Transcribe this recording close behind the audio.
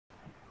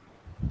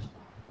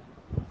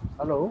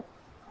Hello.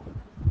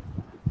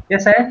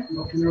 Yes, sir.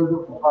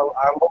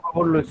 আৰম্ভ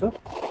কৰিব লৈছো।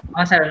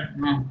 Sir.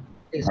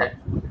 Yes, sir.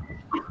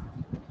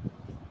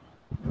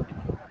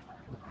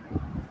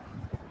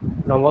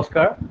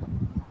 নমস্কাৰ,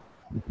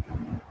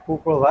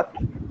 সুপ্ৰভাত।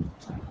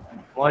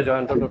 মই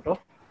জয়ন্ত দত্ত,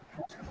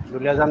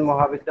 দুলিয়াজান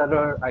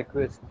মহাবিদ্যালয়ৰ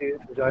IQST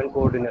জইণ্ট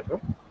কোঅৰ্ডিনেটৰ।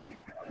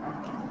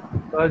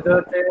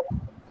 জয়তে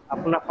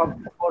আপোনাক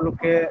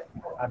সকলোকে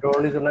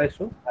আদৰণি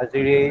জনাইছো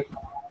আজিৰ এই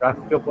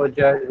ৰাষ্ট্ৰীয়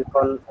পৰ্যায়ৰ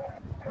যিখন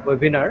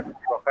ৱেবিনাৰ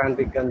ৰসায়ন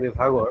বিজ্ঞান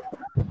বিভাগৰ।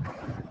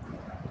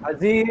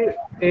 আজি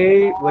এই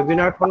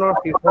ৱেবিনাৰখনৰ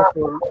শীৰ্ষক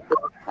হ'ল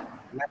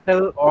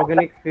Metal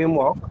Organic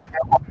Framework,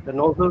 the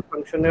Novel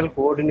Functional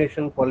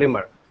Coordination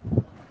Polymer.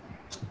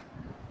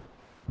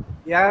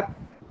 ইয়াত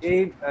এই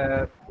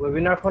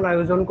ৱেবিনাৰখন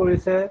আয়োজন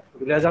কৰিছে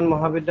দুলিয়াজান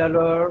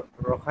মহাবিদ্যালয়ৰ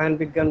ৰসায়ন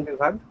বিজ্ঞান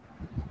বিভাগ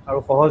আৰু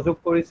সহযোগ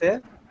কৰিছে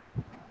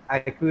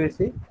IQAC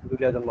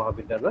দুলিয়াজান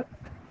মহাবিদ্যালয়।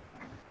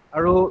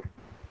 আৰু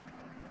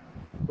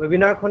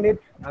ৱেবিনাৰখনিত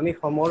আমি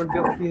সমল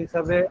ব্যক্তি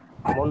হিচাপে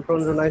আমন্ত্ৰণ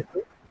জনাইছো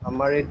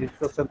আমাৰ এই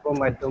দৃশ্যশ্ৰব্য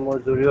মাধ্যমৰ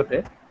জৰিয়তে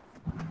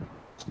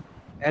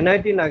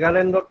NIT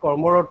নাগালেণ্ডত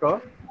কৰ্মৰত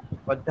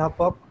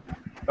অধ্যাপক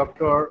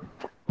ডক্টৰ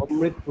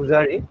অমৃত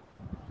পূজাৰী।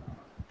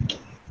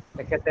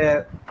 তেখেতে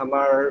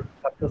আমাৰ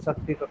ছাত্ৰ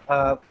ছাত্ৰী তথা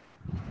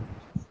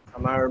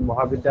আমাৰ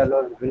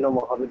মহাবিদ্যালয়ৰ বিভিন্ন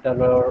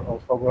মহাবিদ্যালয়ৰ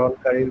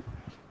অংশগ্ৰহণকাৰী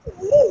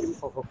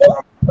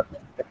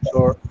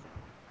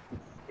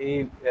এই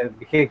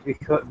বিশেষ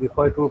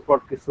বিষয়টোৰ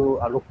ওপৰত কিছু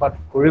আলোকপাত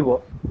কৰিব।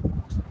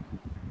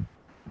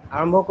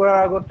 আৰম্ভ কৰাৰ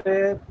আগতে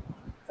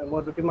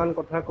মই দুটিমান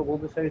কথা ক'ব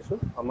বিচাৰিছো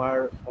আমাৰ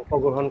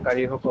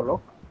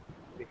অংশগ্ৰহণকাৰীসকলক।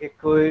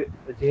 বিশেষকৈ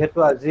যিহেতু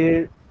আজিৰ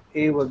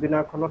এই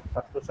ৱেবিনাৰখনত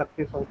ছাত্ৰ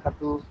ছাত্ৰীৰ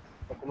সংখ্যাটো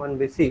অকণমান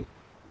বেছি,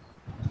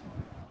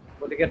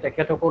 গতিকে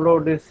তেখেতসকলৰ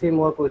উদ্দেশ্যে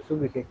মই কৈছো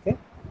বিশেষকৈ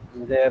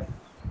যে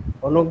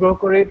অনুগ্ৰহ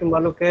কৰি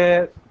তোমালোকে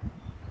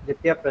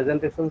যেতিয়া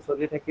প্ৰেজেণ্টেশ্যন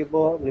চলি থাকিব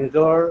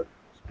নিজৰ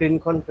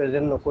স্ক্ৰীনখন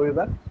প্ৰেজেণ্ট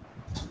নকৰিবা,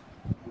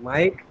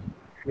 মাইক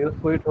মিউট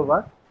কৰি থবা,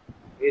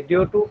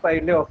 ভিডিঅ'টো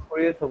পাৰিলে অফ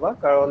কৰিয়ে থবা,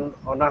 কাৰণ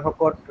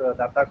অনাহকত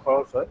ডাটা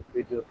খৰচ হয়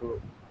ভিডিঅ'টো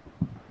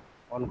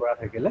অন কৰা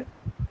থাকিলে।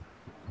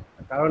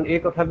 কাৰণ এই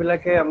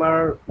কথাবিলাকে আমাৰ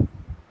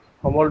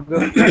সমল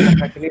ব্যক্তিৰ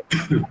কথাখিনি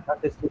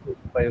সৃষ্টি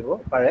কৰিব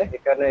পাৰে,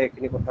 সেইকাৰণে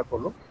এইখিনি কথা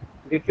ক'লো।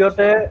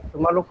 দ্বিতীয়তে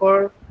তোমালোকৰ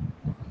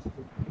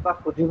কিবা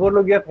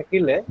সুধিবলগীয়া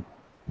থাকিলে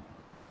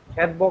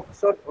চেট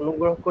বক্সত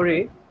অনুগ্ৰহ কৰি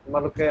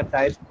তোমালোকে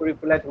টাইপ কৰি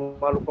পেলাই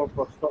তোমালোকৰ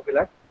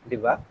প্ৰশ্নবিলাক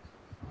দিবা।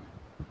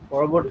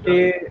 পৰৱৰ্তী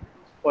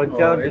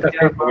পৰ্যায়ত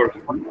যেতিয়া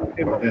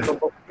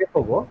বক্তব্য শেষ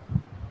হ'ব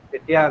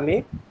তেতিয়া আমি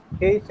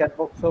সেই চেট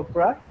বক্সৰ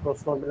পৰা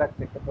প্ৰশ্নবিলাক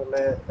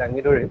তেখেতলৈ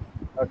দাঙি ধৰিম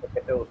আৰু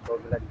তেখেতে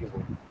উত্তৰবিলাক দিব।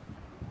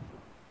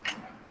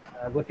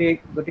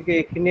 গতিকে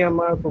এইখিনি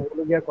আমাৰ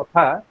ক'বলগীয়া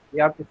কথা।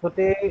 ইয়াৰ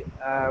পিছতেই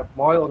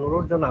মই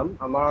অনুৰোধ জনাম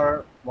আমাৰ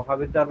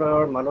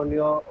মহাবিদ্যালয়ৰ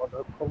মাননীয়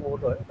অধ্যক্ষ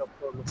মহোদয়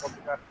ডক্টৰ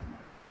লোকপ্ৰকাশ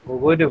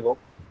গগৈদেৱক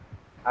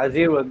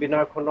আজিৰ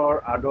ৱেবিনাৰখনৰ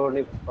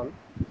আদৰণি ভাষণ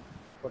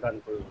প্ৰদান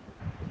কৰিব।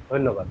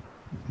 ধন্যবাদ।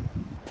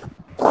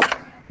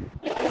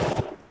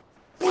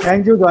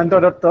 Thank you, Jayanta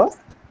Datta.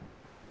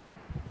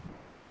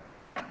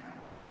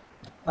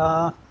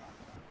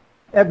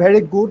 A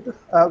very good,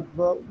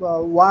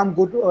 warm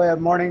good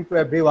morning to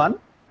everyone.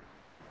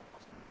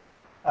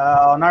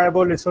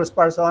 Honorable Resource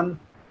Person,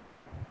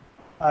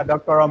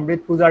 Dr.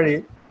 Amrit Pujari,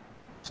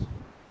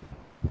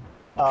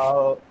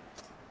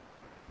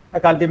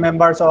 faculty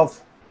members of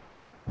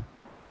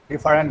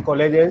different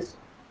colleges,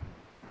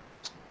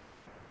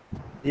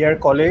 dear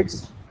colleagues,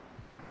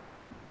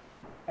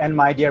 and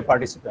my dear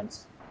participants.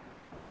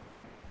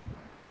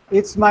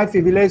 It's my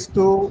privilege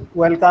to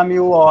welcome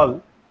you all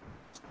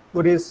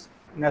to this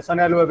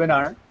national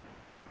webinar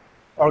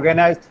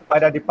organized by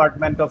the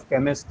Department of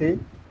Chemistry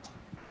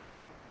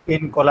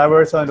in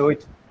collaboration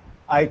with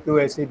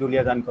IQAC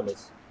Duliajan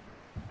College.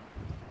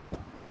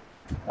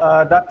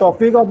 The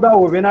topic of the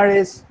webinar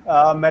is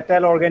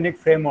Metal Organic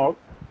Framework,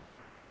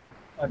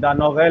 the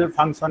Novel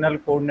Functional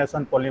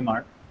Coordination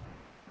Polymer.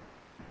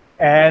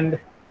 And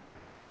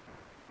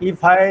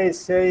if I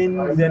say in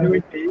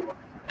genuinity,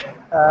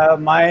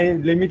 my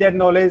limited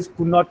knowledge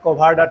could not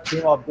cover the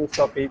theme of this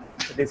topic.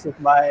 This is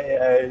my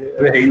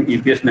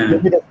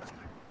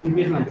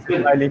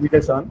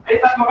limitation.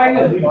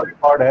 Sorry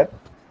for that.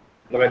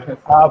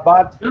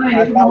 But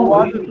the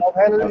word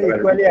novel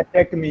equally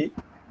attacked me.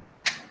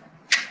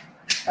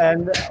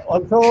 And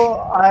also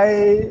I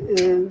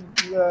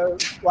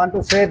want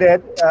to say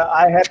that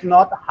I had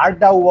not heard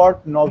the word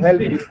novel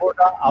before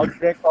the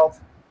outbreak of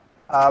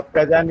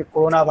present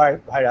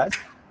coronavirus,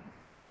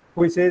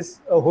 which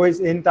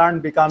in turn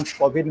becomes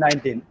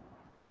COVID-19.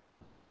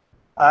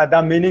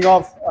 The meaning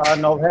of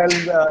novel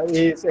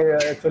is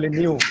actually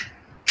new.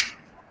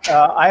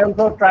 I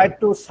also tried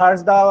to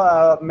search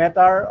the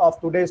matter of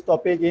today's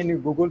topic in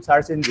Google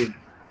search engine.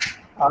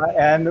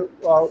 And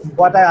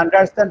what I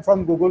understand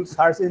from Google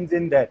search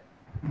engine that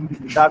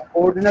the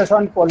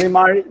coordination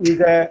polymer is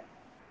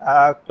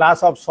a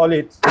class of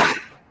solids,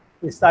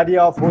 the study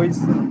of which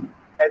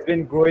has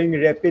been growing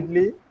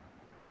rapidly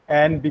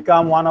and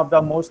become one of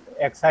the most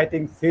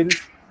exciting fields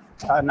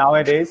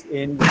nowadays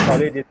in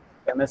solid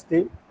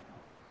chemistry.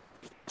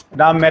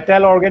 The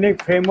metal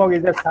organic framework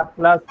is a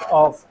subclass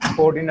of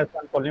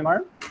coordination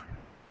polymer.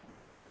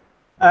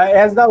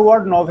 As the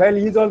word novel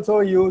is also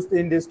used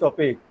in this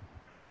topic,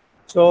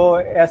 so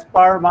as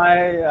per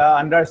my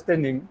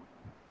understanding,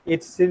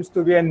 it seems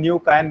to be a new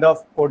kind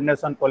of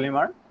coordination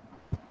polymer.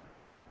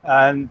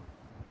 And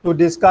to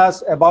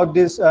discuss about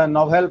this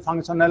novel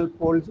functional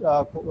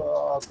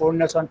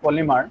coordination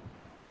polymer,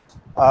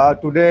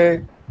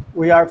 today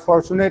we are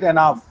fortunate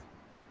enough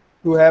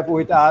to have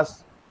with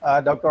us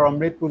Dr.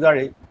 Amrit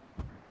Pujari,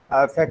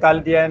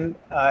 Faculty and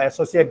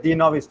Associate Dean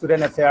of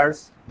Student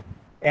Affairs,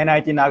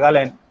 NIT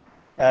Nagaland,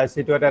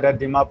 situated at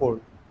Dimapur.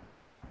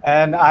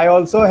 And I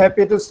also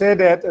happy to say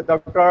that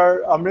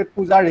Dr. Amrit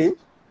Pujari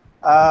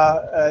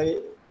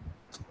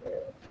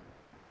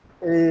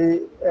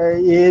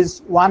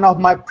is one of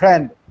my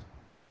friend,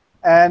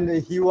 and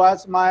he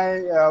was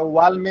my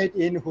wallmate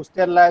in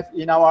hostel life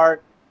in our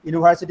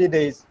university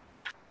days.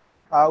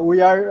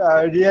 We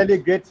are really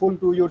grateful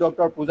to you,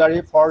 Dr.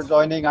 Pujari, for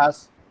joining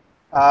us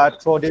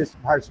through this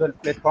virtual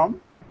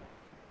platform.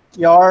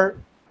 Your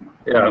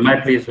My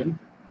pleasure.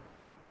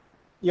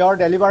 Your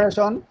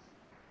deliberation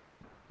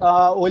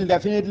will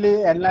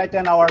definitely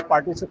enlighten our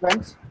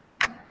participants,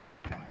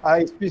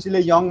 especially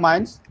young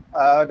minds,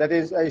 that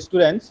is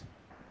students.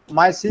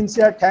 My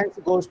sincere thanks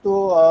goes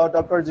to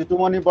Dr.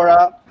 Jitumoni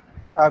Bora,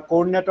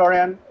 coordinator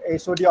and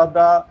HOD of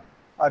the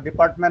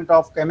Department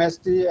of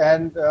Chemistry,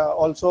 and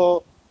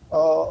also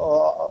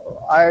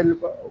I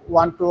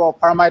want to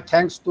offer my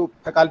thanks to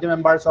faculty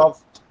members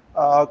of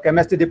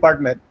Chemistry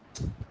Department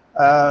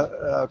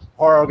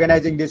for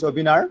organizing this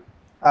webinar.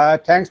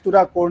 Thanks to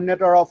the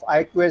coordinator of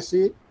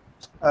IQSC,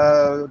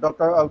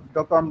 Dr.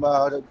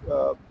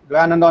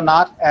 Duliajan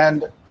Nath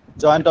and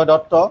Joyanto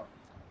Dotto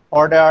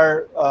for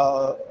their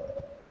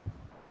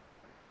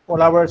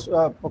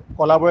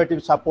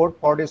collaborative support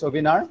for this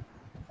webinar.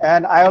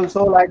 And I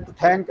also like to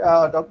thank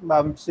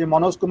Sri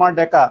Manoj Kumar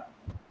Deka,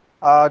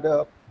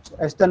 the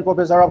Assistant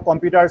Professor of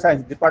Computer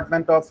Science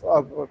Department of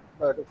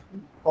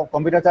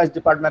Computer Science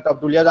Department of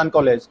Duliajan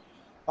College,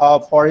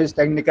 for his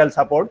technical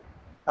support.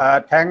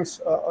 Thanks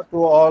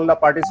to all the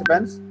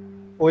participants.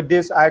 With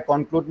this, I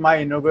conclude my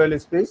inaugural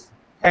speech.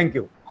 Thank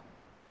you.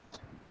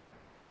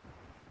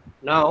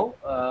 Now,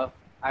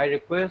 I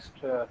request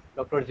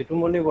Dr.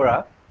 Jitumoni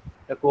Bora,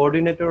 the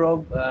coordinator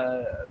of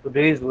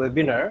today's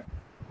webinar,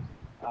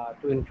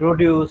 to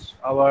introduce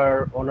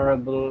our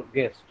honorable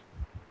guest.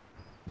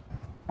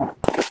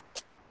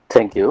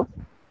 Thank you.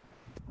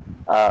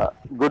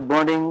 Good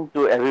morning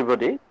to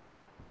everybody.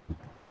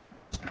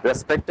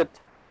 Respected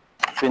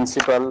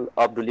Principal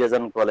of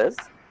Duliajan College,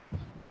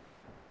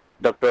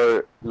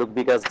 Dr.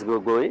 Lukbikas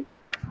Gogoi.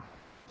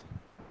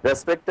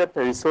 Respected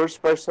resource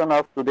person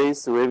of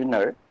today's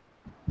webinar,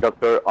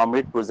 Dr.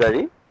 Amrit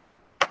Pujari.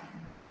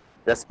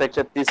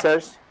 Respected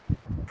teachers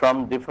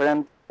from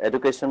different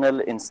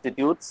educational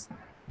institutes.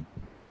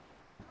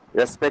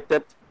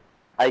 Respected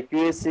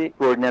IQAC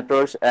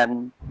coordinators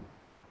and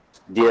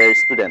dear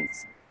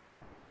students.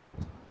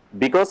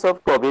 Because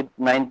of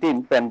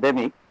COVID-19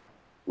 pandemic,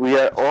 we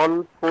are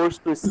all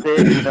forced to stay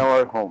in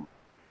our home.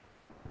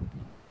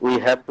 We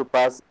have to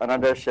pass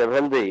another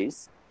several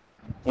days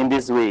in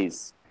these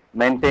ways,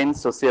 maintain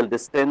social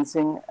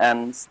distancing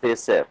and stay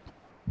safe.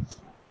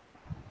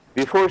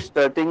 Before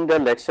starting the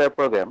lecture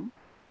program,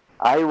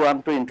 I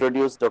want to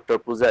introduce Dr.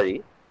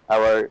 Pujari,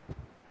 our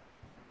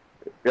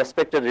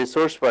respected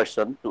resource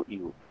person, to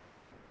you.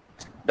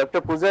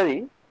 Dr.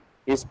 Pujari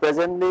is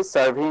presently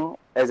serving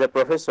as a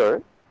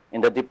professor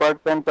in the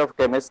Department of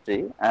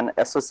Chemistry and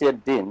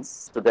Associate Dean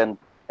Student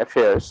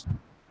Affairs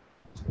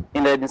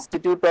in the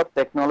Institute of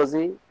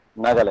Technology,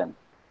 Nagaland.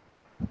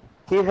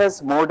 He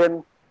has more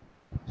than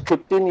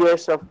 15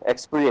 years of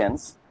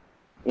experience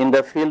in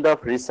the field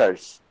of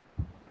research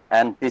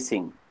and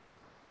teaching.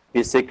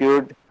 He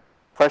secured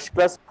first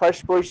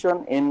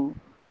position in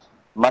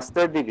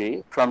master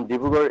degree from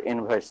Dibrugarh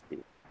University.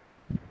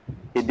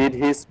 He did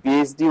his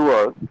PhD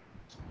work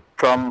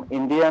from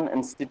Indian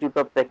Institute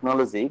of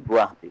Technology,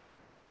 Guwahati.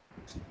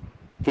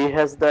 He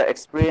has the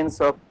experience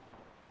of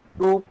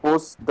 2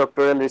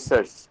 postdoctoral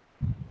research,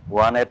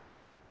 one at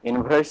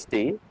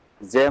University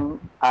Gem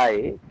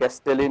I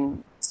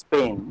Castellin,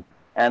 Spain,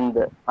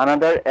 and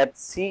another at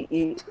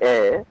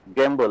CEA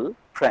Gamble,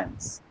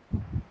 France.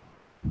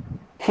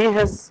 He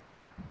has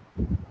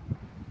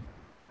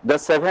the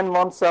 7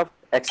 months of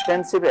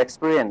extensive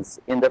experience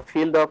in the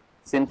field of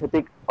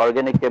synthetic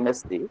organic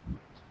chemistry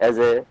as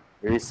a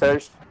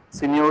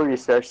senior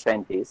research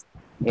scientist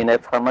in a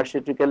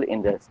pharmaceutical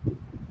industry.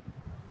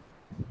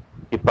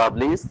 He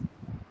published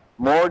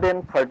more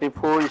than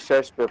 34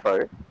 research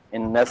papers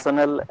in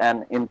national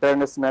and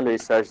international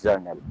research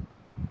journals,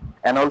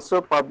 and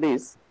also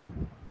published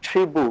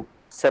 3 book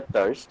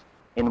chapters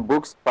in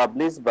books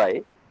published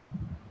by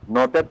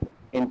noted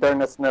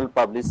international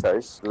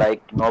publishers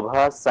like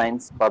Nova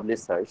Science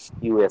Publishers,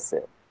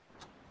 USA.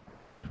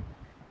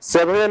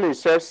 Several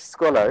research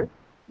scholars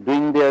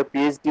doing their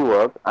PhD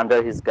work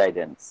under his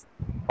guidance.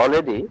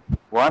 Already,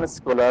 1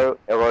 scholar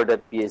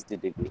awarded PhD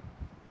degree.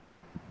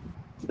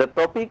 The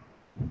topic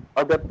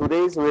of the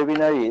today's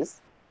webinar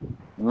is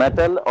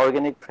Metal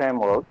Organic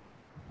Framework,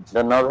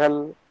 the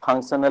novel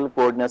functional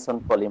coordination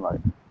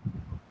polymer.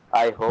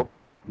 I hope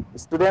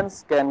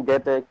students can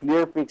get a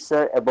clear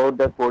picture about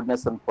the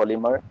coordination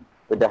polymer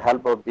with the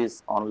help of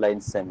this online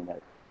seminar.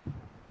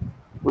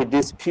 With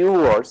these few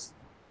words,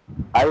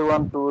 I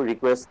want to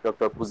request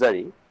Dr.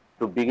 Pujari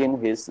to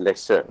begin his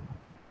lecture.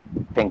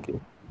 Thank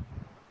you.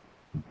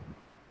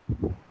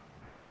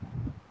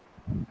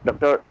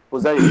 Dr.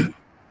 Pujari,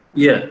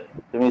 Yeah.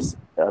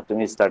 to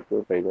me start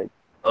to very well.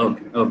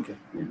 Okay. Okay.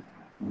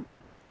 Yeah.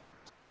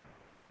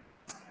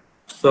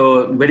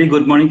 So, very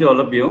good morning to all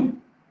of you.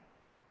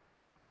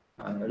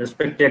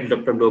 Respected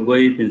Dr.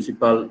 Gogoi,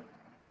 Principal,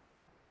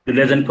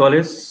 Duliajan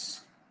College,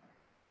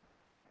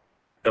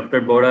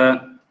 Dr.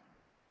 Bora,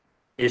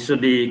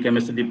 HOD,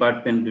 Chemistry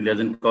Department,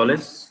 Duliajan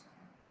College,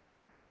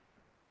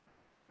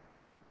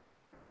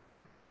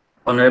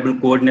 Honorable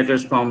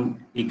Coordinators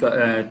from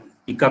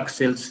ICAC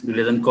Cells,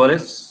 Duliajan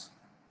College,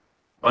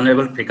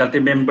 Honorable Faculty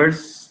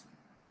Members,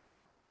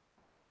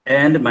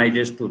 and my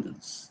dear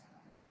students.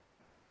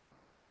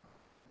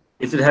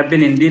 It would have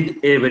been indeed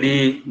a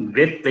very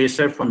great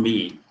pleasure for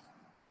me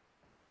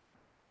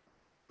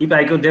if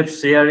I could have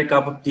shared a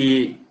cup of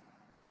tea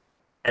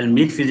and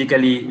meet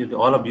physically with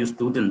all of you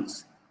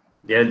students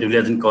there at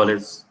Duliajan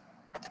College,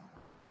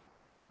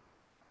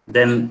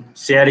 then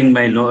sharing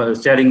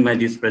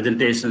these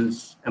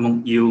presentations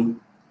among you,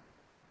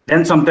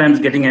 then sometimes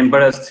getting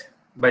embarrassed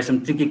by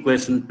some tricky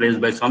questions placed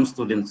by some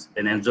students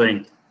and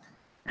enjoying.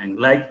 And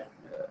like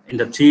in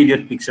the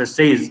 3-idiot picture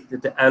says,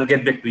 that I'll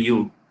get back to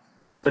you.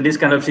 So this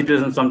kind of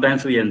situation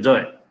sometimes we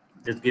enjoy.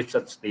 This gives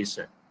us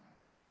pleasure.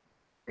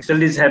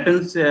 Actually, this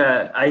happens.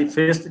 I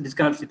faced this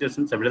kind of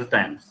situation several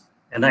times.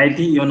 NIT,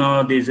 you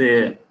know, there's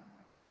the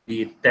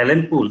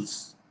talent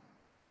pools.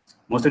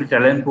 Most of the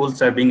talent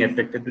pools are being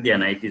attracted to the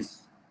NITs.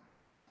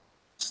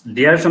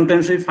 There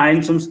sometimes we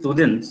find some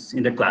students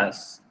in the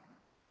class.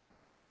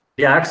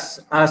 They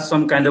ask us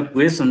some kind of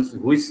questions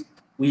which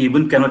we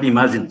even cannot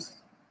imagine.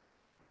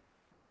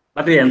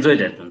 But we enjoy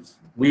that ones.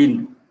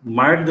 We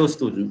mark those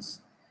students.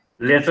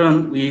 Later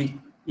on, we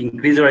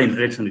increase our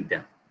interaction with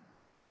them.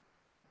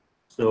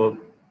 So,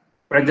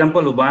 for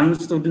example, one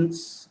student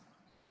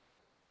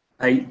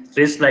I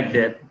traced like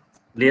that.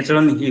 Later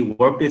on, he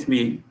worked with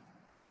me,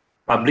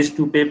 published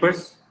 2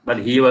 papers, but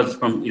he was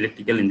from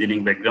electrical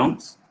engineering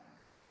backgrounds.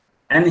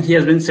 And he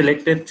has been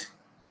selected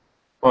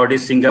for the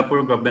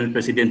Singapore Government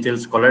Presidential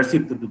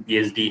Scholarship to do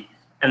PhD.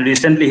 And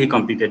recently, he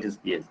completed his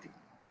PhD.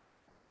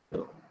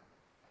 So,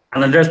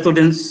 another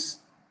student,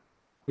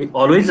 he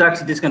always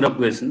asked these kind of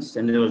questions,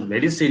 and he was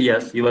very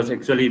serious. He was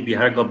actually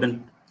Bihar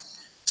government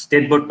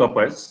state board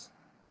toppers.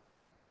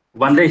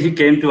 One day he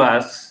came to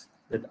us,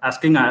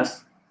 asking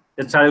us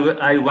that, "Sir,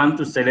 I want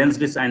to challenge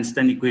this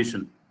Einstein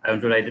equation. I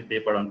want to write a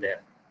paper on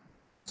that."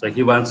 So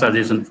he wants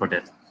suggestion for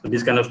that. So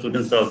these kind of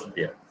students are also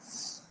there.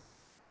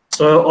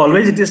 So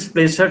always it is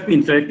pleasure to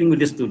interacting with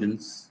the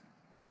students,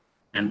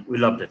 and we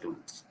love that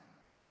ones.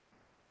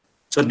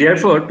 So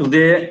therefore,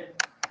 today,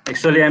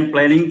 actually, I'm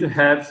planning to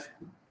have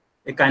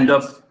a kind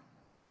of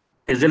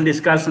casual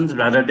discussions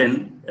rather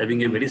than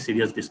having a very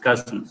serious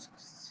discussions.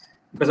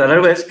 Because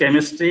otherwise,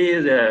 chemistry,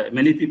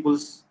 many people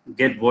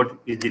get bored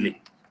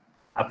easily.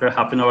 After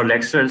half an hour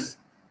lectures,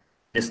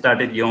 they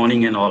started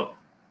yawning and all,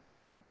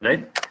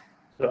 right?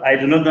 So I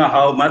do not know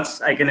how much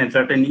I can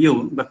entertain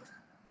you, but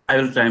I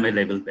will try my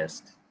level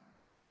best.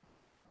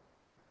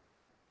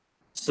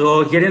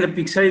 So here in the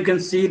picture, you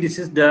can see these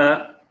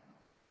are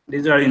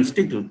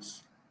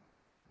institutes,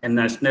 and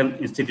National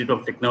Institute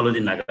of Technology,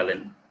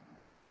 Nagaland.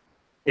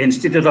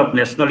 Institute of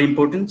national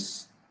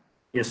importance,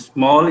 a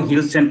small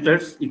hill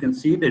centers. You can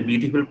see the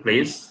beautiful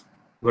place.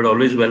 We're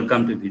always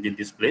welcome to visit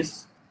this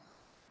place.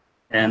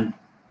 And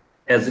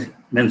as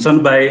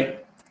mentioned by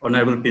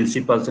Honorable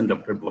Principals and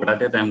Dr. Bora,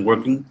 that I'm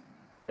working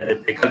at a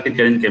faculty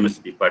there in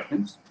chemistry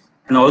departments,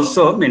 and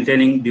also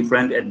maintaining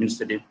different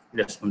administrative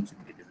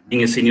responsibilities.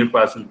 Being a senior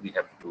person, we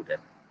have to do that.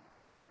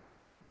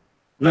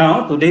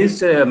 Now,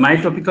 today's my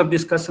topic of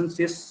discussions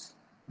is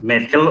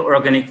metal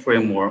organic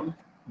framework,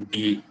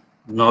 the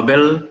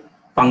novel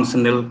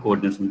functional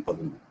coordination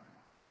polymer.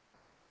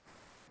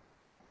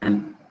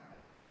 And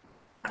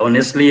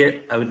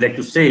honestly, I would like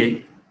to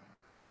say,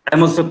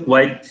 I'm also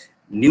quite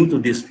new to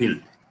this field.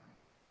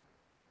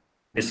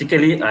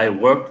 Basically, I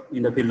worked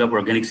in the field of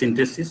organic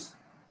synthesis,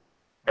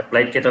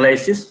 applied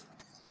catalysis,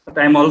 but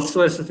I'm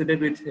also associated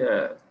with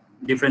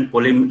different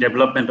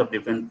development of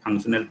different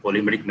functional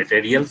polymeric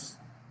materials.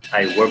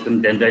 I work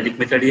in dendritic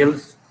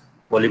materials,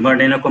 polymer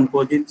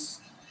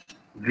nanocomposites,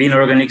 green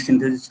organic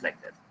synthesis, like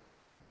that.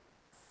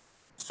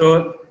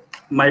 So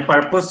my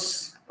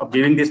purpose of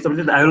giving this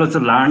topic, I will also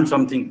learn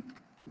something,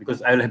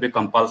 because I will have a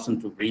compulsion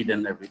to read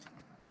and everything.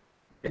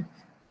 Okay?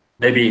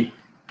 Maybe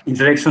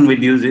interaction with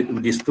you,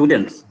 with the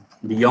students,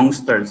 the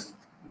youngsters,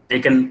 they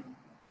can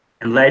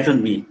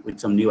enlighten me with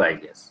some new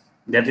ideas.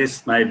 That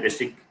is my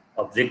basic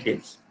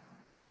objectives.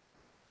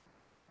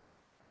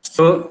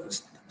 So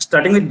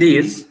starting with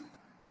this,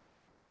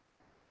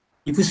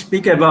 if you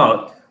speak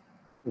about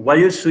why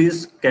you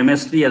choose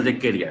chemistry as a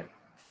career?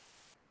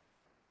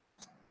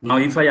 Now,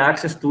 if I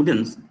ask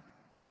students,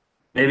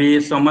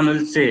 maybe someone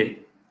will say,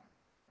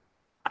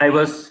 I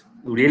was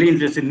really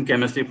interested in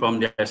chemistry from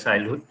their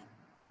childhood,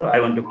 so I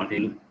want to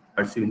continue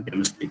pursuing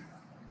chemistry.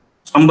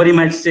 Somebody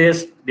might say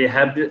they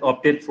have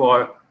opted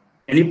for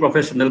any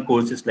professional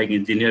courses like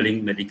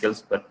engineering,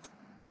 medicals, but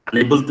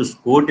unable to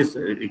score this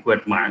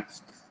required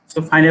marks.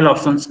 So final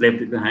options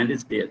left behind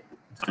is their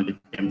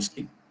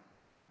chemistry.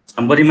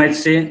 Somebody might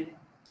say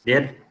they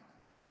had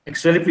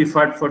actually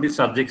preferred for the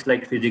subjects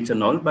like physics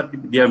and all, but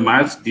their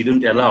marks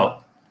didn't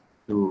allow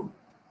to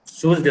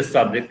choose the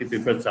subject, the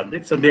preferred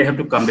subject, so they have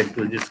to come back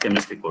to this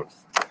chemistry course.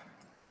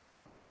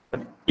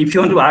 But if you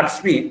want to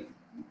ask me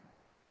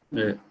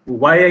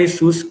why I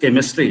choose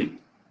chemistry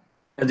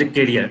as a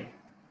career,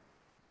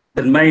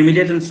 then my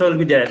immediate answer will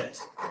be that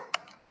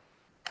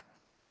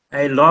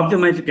I loved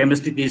my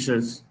chemistry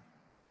teachers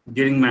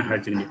during my higher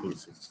secondary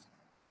courses.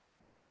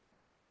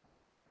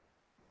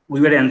 We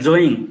were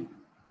enjoying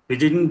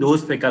visiting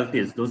those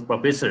faculties, those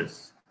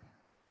professors,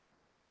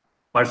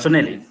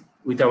 personally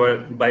with our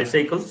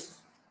bicycles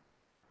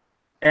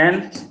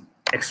and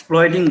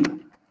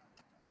exploiting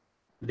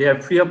their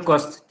free of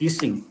cost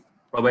teaching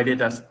provided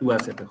to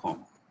us at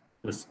home.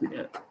 So,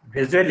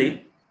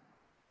 gradually,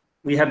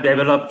 we have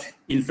developed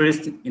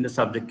interest in the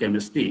subject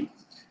chemistry,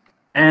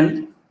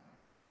 and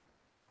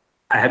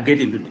I have get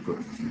into the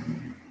course.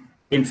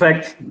 In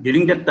fact,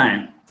 during that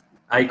time,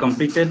 I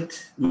completed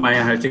my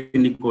higher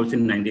secondary course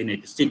in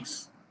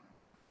 1986.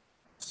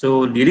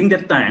 So during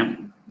that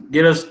time,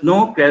 there was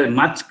no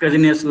much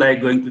craziness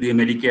like going to the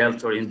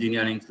medicals or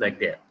engineering like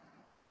that.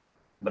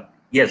 But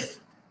yes,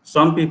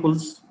 some people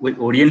were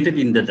oriented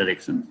in that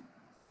direction.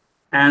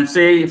 And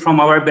say from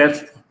our batch,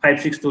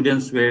 5-6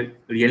 students were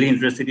really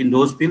interested in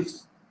those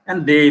fields,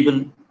 and they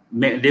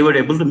were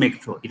able to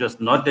make through. It was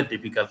not that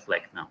difficult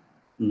like now.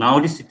 Now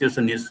the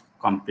situation is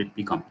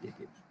completely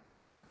complicated.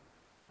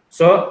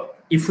 So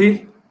if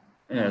we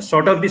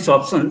sort of these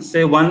options,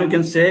 say one, we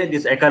can say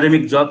these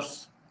academic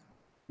jobs.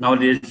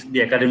 Nowadays,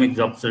 the academic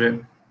jobs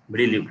are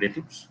very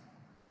lucrative.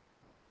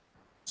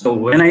 So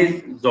when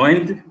I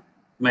joined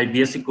my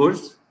BSc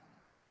course,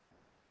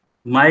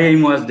 my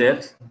aim was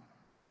that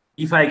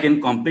if I can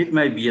complete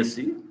my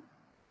BSc,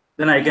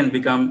 then I can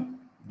become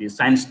the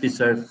science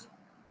teacher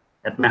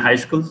at my high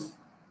schools.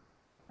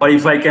 Or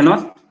if I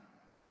cannot,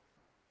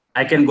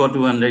 I can go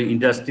to other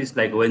industries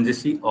like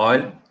ONGC,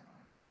 oil,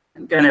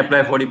 and can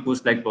apply for the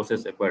post like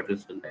process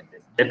apparatus and like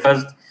that. That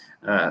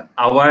was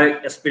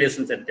our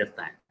aspirations at that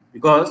time,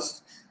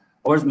 because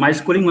my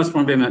schooling was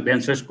from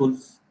venture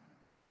schools.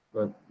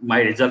 But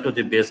my result was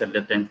the best at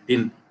that time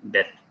till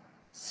that.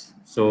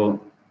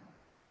 So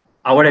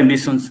our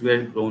ambitions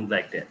were grown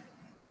like that.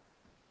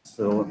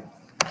 So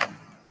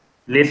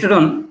later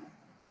on,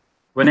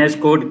 when I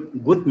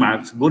scored good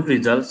marks, good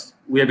results,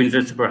 we have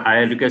interest for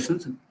higher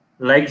education.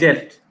 Like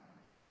that,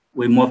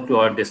 we moved to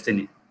our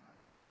destiny.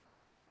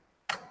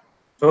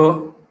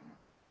 So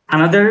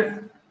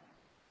another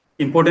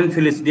important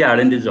field is the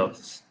R&D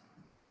jobs.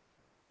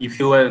 If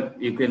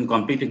you can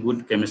complete a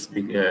good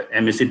chemistry,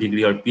 MSc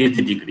degree or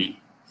PhD degree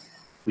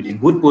with a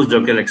good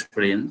postdoctoral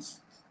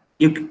experience,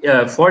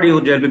 for you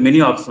there will be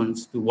many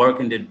options to work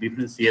in the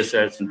different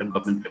CSR, central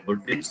government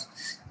laboratories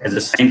as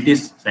a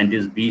scientist,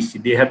 scientist B, C.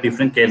 They have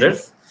different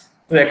cadres.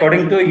 So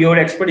according to your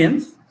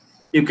experience,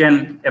 you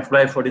can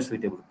apply for the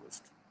suitable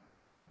post.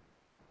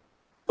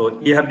 So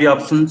you have the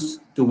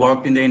options to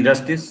work in the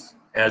industries,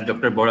 as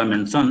Dr. Bora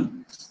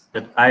mentioned,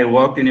 that I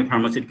worked in a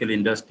pharmaceutical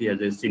industry as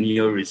a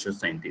senior research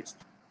scientist.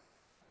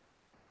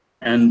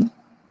 And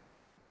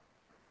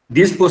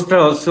these posts are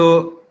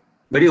also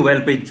very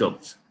well-paid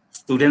jobs.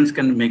 Students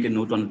can make a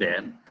note on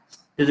that.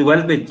 It's a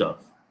well-paid job.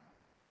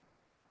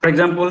 For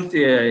example,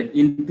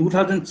 in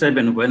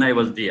 2007, when I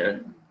was there,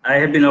 I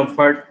have been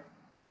offered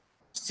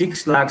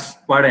 6 lakhs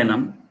per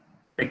annum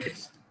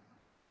package.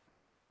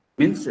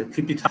 Means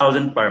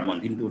 50,000 per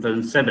month in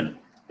 2007.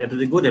 That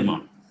is a good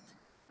amount.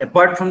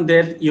 Apart from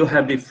that, you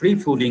have the free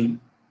fooding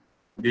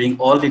during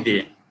all the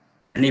day.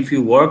 And if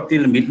you work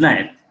till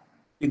midnight,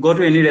 you go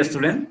to any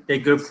restaurant,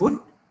 take your food,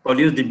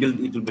 produce the bill,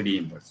 it will be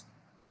reimbursed.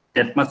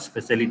 That much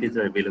facilities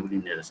are available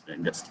in the restaurant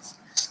industries.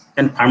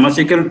 And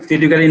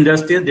pharmaceutical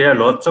industries, there are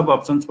lots of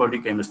options for the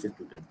chemistry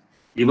student.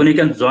 Even you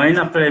can join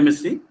after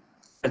MSc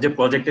as a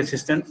project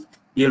assistant.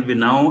 You'll be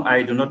now,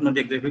 I do not know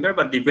the exact figure,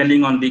 but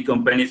depending on the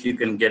companies, you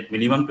can get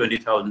minimum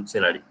 20,000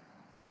 salary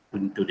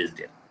to this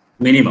day,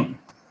 minimum.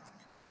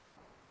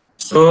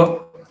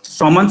 So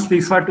someone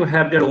prefer to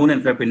have their own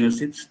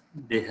entrepreneurships,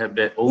 they have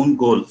their own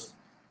goals,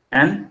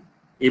 and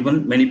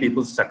even many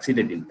people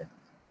succeeded in that.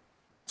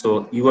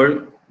 So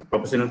your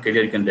professional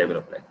career can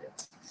develop like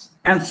that.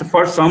 And so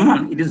for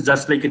someone, it is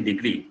just like a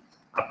degree.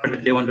 After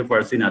that, they want to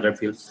pursue in other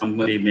fields.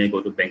 Somebody may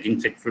go to banking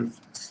sectors.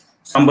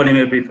 Somebody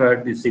may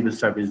prefer the civil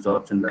service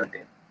jobs and that.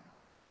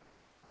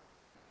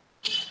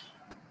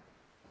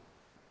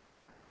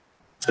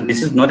 So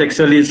this is not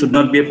actually, should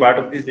not be a part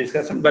of this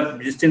discussion,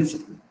 but since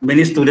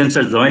many students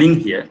are joining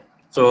here,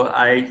 so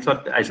I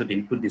thought I should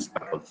include this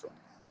part also.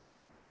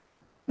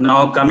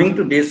 Now coming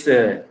to this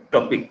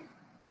topic,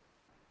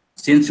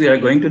 since we are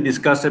going to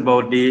discuss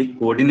about the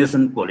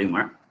coordination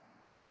polymer,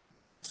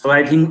 so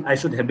I think I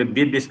should have a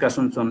brief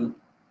discussion on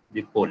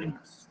the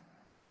polymers.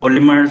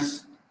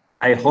 Polymers,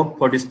 I hope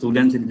for the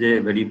students it is a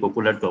very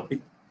popular topic.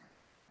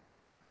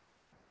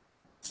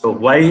 So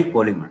why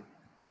polymer?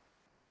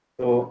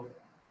 So,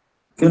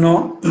 you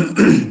know,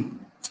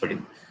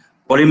 sorry,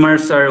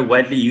 polymers are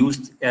widely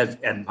used as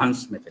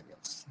advanced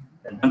materials.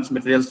 Advanced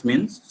materials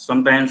means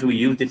sometimes we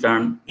use the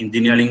term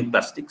engineering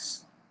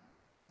plastics.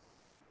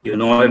 You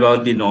know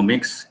about the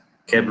Nomics,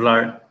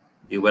 Kevlar,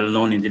 the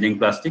well-known engineering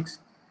plastics,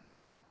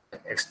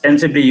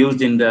 extensively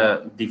used in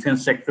the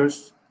defense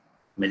sectors,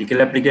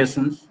 medical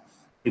applications.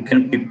 You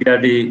can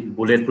prepare the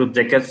bulletproof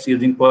jackets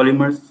using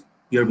polymers,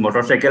 your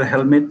motorcycle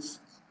helmets,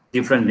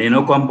 different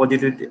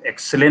nanocomposite with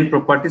excellent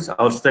properties,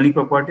 outstanding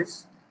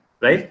properties,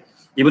 right?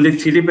 Even the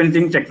 3D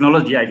printing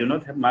technology, I do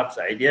not have much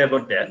idea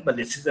about that, but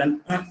this is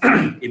an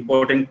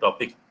important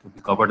topic to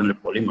be covered in the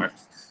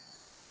polymers.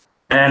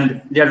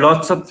 And there are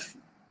lots of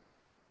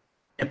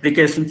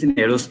applications in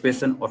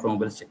aerospace and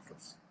automobile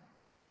sectors.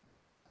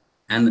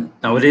 And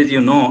nowadays, you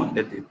know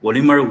that the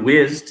polymer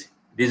waste,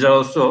 these are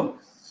also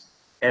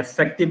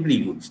effectively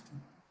used.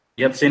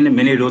 You have seen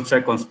many roads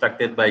are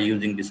constructed by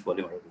using this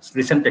polymer. It's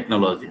recent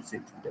technologies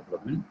in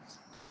development.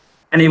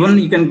 And even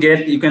you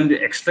can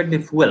extract the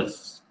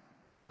fuels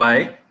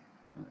by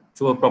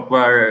through a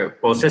proper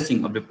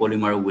processing of the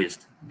polymer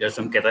waste. There's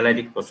some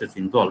catalytic process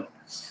involved,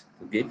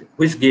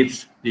 which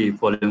gives the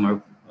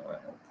polymer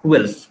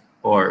fuels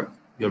for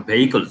your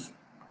vehicles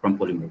from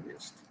polymer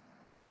waste.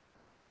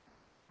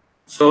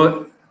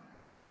 So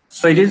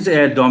it is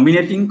a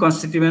dominating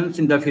constituent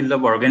in the field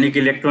of organic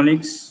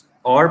electronics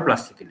or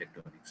plastic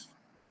electronics.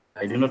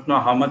 I do not know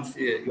how much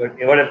you are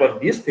aware about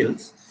these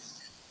fields.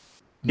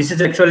 This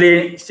is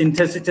actually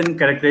synthesis and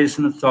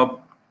characterization of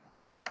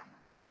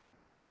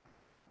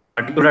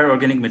particular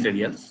organic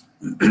materials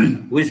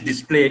which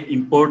display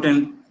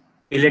important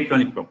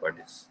electronic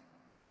properties.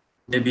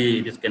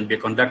 Maybe this can be a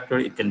conductor,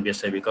 it can be a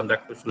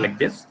semiconductor, so like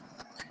this.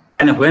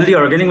 And when the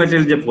organic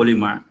material is a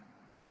polymer,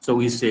 so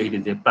we say it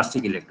is a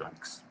plastic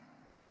electronics.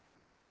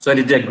 So it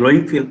is a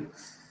growing field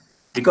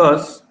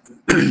because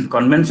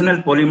conventional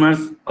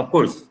polymers, of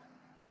course,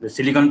 the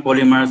silicon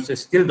polymers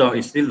is still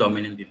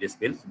dominant in this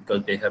field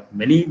because they have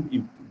many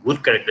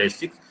good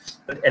characteristics,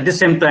 but at the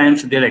same time,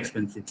 so they're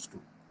expensive too.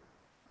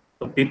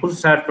 So people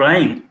start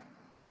trying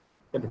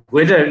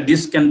whether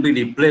this can be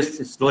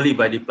replaced slowly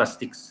by the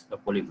plastics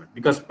of polymer,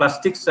 because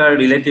plastics are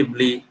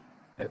relatively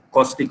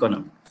cost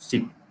economic,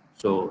 cheap.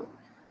 So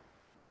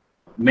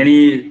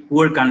many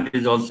poor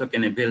countries also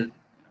can avail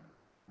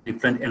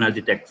different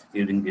energy techs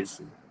using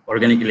this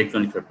organic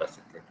electronics or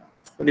plastic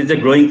electronics. So it is a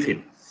growing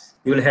field.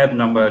 You will have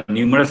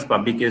numerous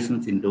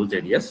publications in those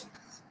areas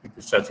if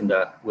you search in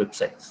the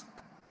websites.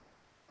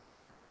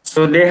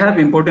 So they have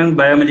important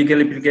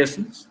biomedical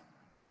applications.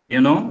 You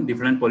know,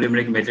 different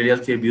polymeric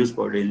materials we have used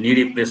for the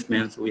knee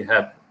replacements. We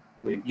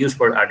use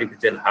for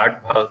artificial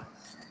heart valve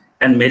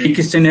and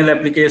medicinal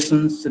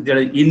applications. There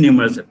are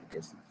innumerable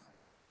applications.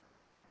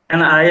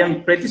 And I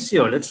am pretty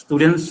sure that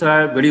students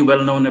are very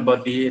well known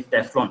about the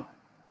Teflon,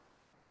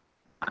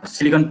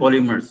 silicon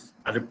polymers,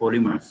 other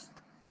polymers.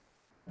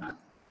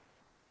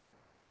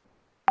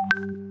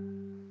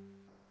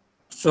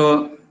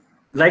 So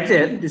like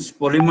that, this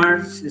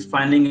polymers is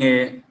finding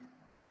a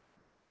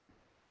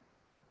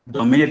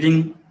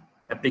dominating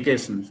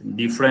applications in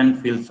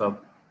different fields of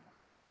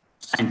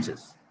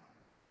sciences.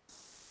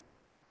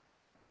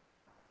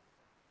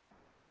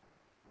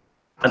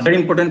 Other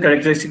important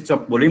characteristics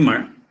of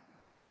polymer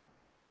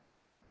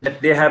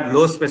that they have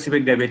low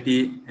specific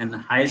gravity and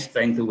high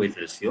strength to weight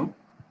ratio.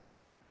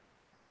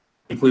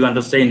 If we want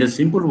to say in the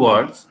simple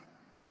words,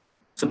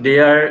 so they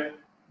are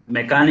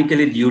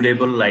mechanically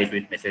durable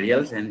lightweight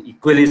materials and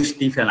equally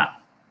stiff enough.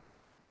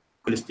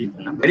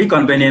 Very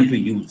convenient to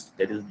use.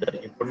 That is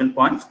the important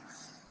point.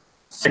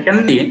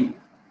 Secondly,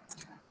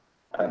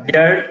 they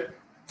are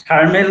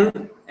thermal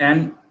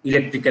and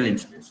electrical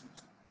insulations.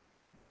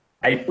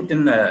 I put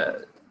in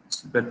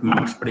separate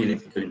marks for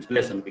electrical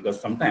insulation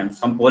because sometimes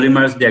some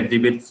polymers they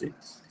exhibit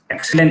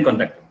excellent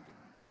conductivity.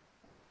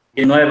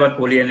 You know about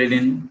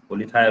polyaniline,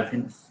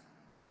 polythiophene,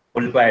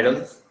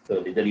 polypyrroles. So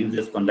these are used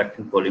as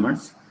conducting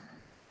polymers.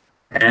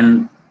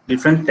 And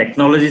different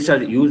technologies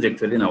are used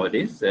actually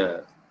nowadays.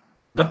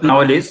 Not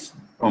nowadays,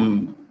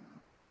 from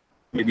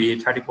maybe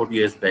 30, 40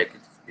 years back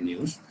it's been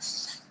used.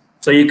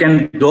 So you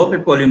can dope a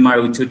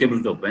polymer with suitable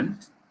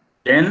dopant.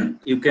 Then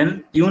you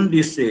can tune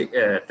these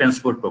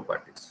transport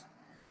properties.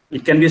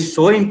 It can be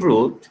so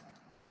improved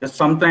that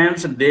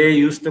sometimes they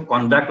used to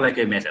conduct like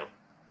a metal.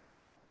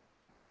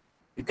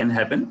 It can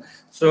happen.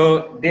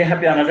 So they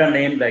have another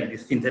name like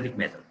this synthetic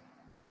metal.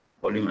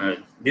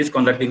 Polymer, these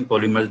conducting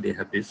polymers, they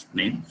have this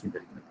name,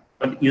 synthetic metal.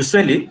 But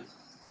usually,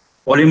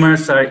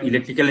 polymers are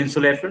electrical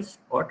insulators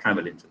or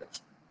thermal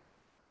insulators.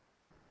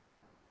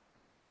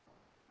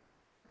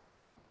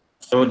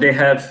 So they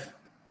have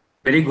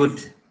very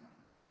good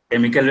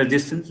chemical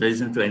resistance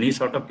to any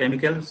sort of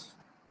chemicals,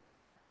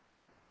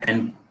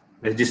 and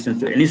resistance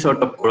to any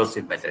sort of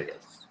corrosive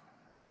materials.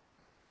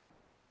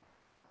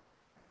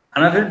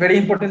 Another very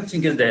important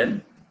thing is that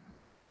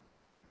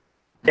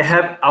they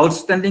have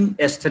outstanding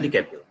aesthetic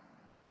appeal.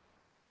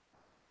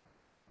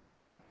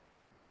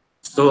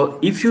 So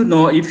if you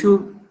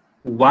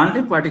want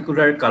a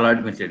particular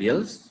colored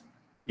materials,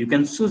 you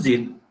can choose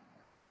it,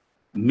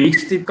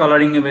 mix the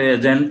coloring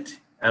agent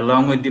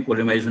along with the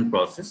polymerization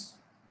process.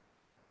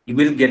 You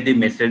will get the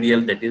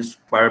material that is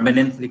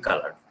permanently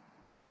colored.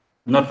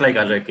 Not like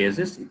other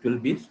cases, it will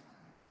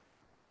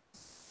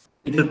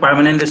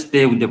permanently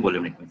stay with the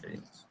polymeric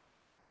materials.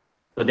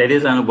 So that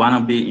is one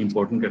of the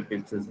important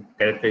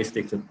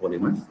characteristics of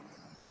polymers.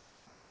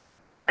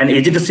 And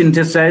easy to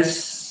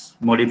synthesize,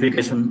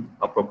 modification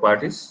of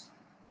properties,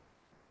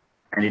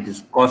 and it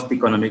is cost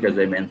economic, as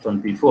I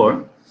mentioned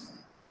before.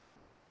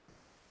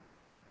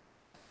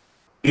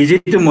 Easy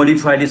to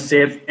modify the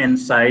shape and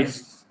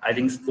size. I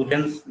think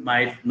students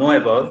might know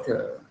about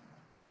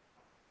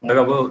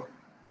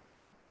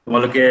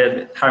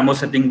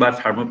thermosetting বা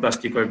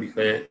thermoplastic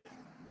বিষয়ে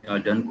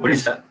অধ্যয়ন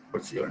কৰিছা for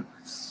sure.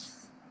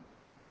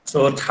 So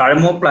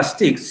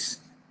thermoplastics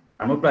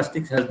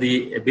has the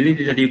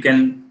ability that you can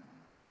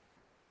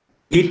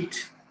heat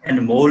and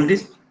mold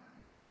it,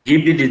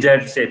 give the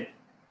desired shape,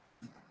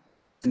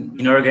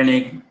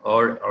 inorganic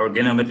or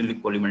organometallic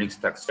polymeric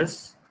structures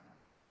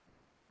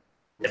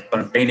that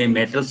contain a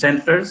metal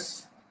centers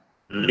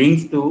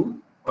linked to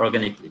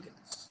organic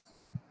ligands.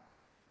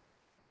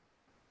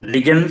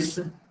 Ligands,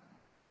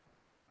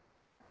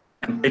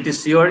 I'm pretty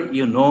sure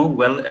you know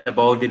well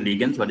about the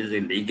ligands. What is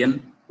a ligand?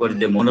 What is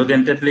the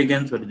monodentate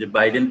ligands? What is the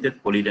bidentate,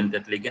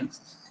 polydentate ligands?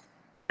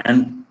 And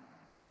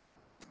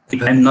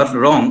if I'm not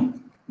wrong,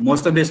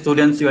 most of the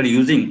students you are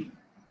using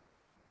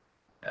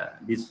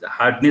these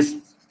hardness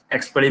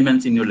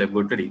experiments in your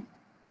laboratory.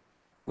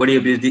 What do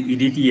you use? The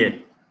EDTA,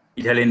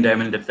 ethylene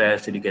diamine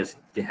tetraacetic acid,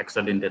 the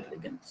hexadentate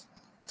ligands.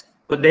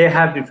 So they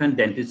have different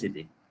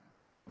denticity.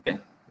 Okay,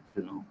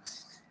 you know.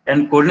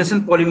 And coordination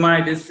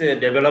polymer is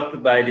developed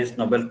by this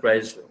Nobel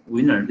Prize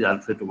winner,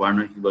 Alfred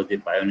Werner. He was the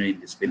pioneer in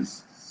this field.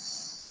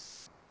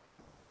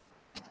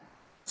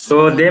 So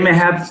they may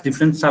have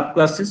different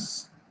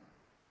subclasses,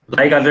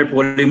 like other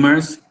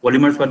polymers.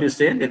 Polymers, what you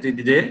say, that it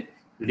is a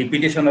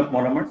repetition of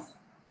monomers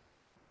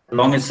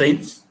along a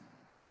chains,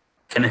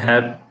 can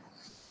have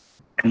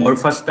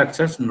amorphous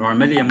structures,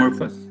 normally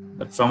amorphous,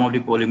 but some of the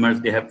polymers,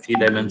 they have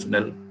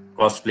three-dimensional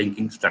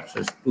cross-linking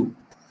structures too.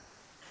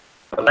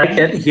 Like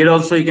that, here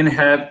also you can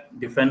have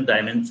different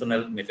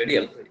dimensional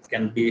material. It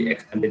can be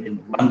extended in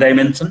one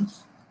dimension.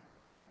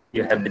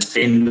 You have the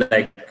chain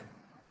like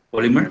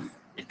polymer.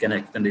 It can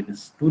extend it in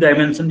 2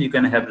 dimensions. You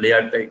can have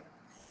layer type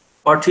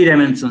or 3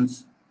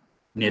 dimensions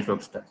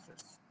network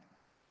structures.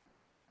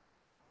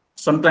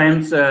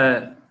 Sometimes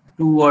 2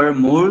 or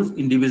more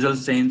individual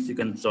chains you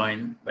can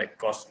join by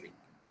cross-linking.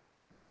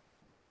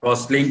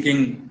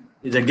 Cross-linking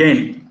is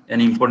again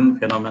an important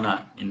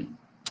phenomenon in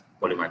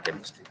polymer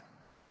chemistry.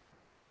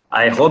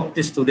 I hope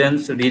the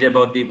students read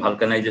about the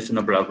vulcanization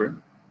of rubber.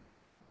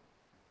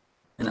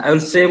 And I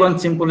will say one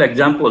simple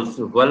example.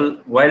 So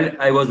while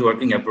I was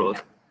working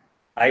abroad,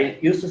 I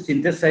used to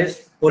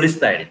synthesize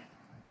polystyrene.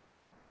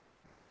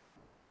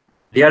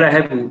 There I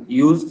have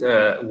used,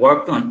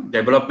 worked on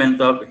development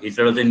of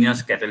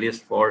heterogeneous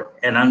catalysts for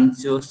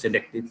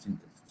enantioselective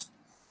synthesis.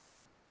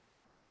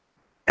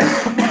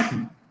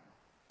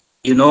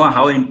 You know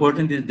how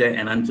important is the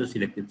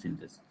enantioselective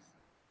synthesis.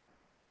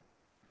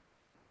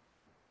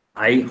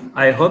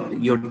 I hope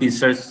your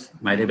teachers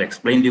might have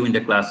explained you in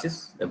the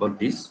classes about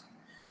this.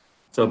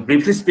 So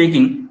briefly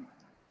speaking,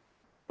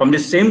 from the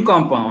same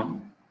compound,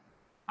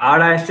 R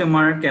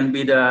isomer can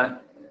be the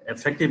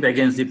effective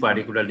against the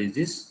particular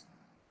disease,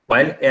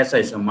 while S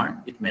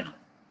isomer it may not.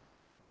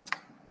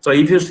 So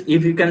if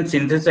you can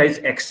synthesize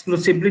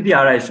exclusively the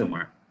R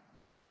isomer,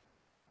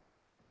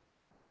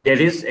 that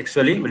is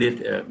actually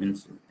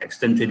means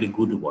extensively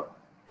good work.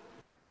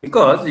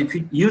 Because if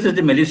you use as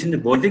a medicine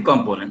both the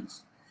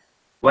components,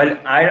 while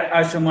R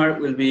isomer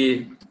will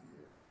be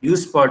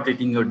used for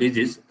treating your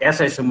disease, S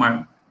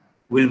isomer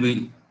will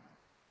be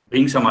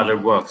bring some other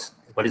works,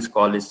 what is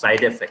called as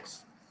side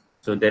effects.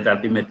 So that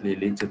ultimately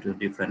leads to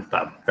different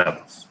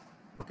troubles.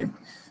 Okay.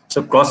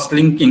 So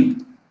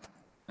cross-linking,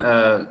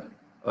 that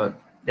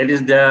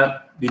is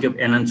the bit of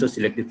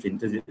enantioselective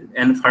synthesis.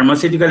 And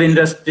pharmaceutical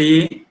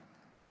industry,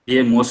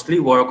 they mostly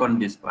work on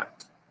this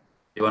part.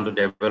 They want to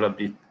develop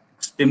the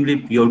extremely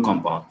pure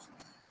compounds.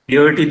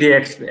 Purity, they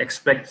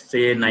expect,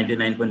 say,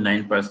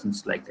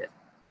 99.9% like that.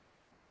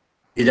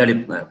 These are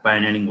the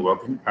pioneering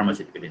work in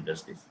pharmaceutical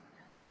industries.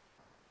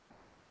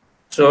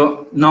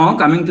 So now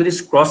coming to this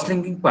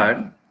cross-linking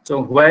part. So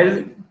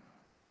while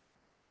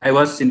I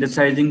was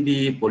synthesizing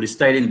the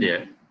polystyrene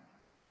there,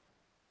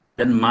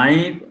 then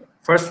my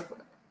first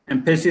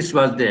emphasis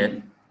was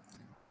that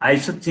I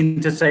should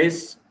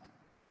synthesize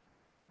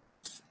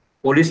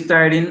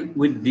polystyrene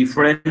with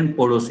different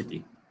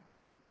porosity.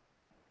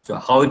 So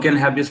how we can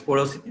have this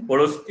porosity?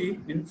 Porosity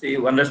means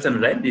you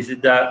understand, right? This is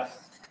the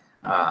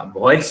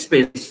void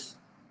space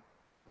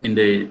in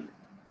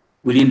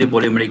within the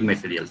polymeric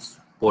materials.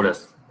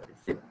 porous.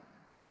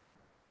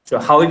 So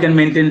how we can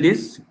maintain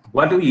this?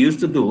 What we used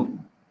to do,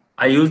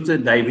 I used the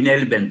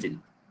divinyl benzene.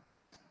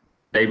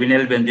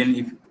 Divinyl benzene,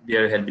 if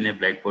there had been a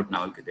blackboard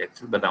now you could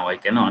access, but now I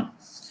cannot.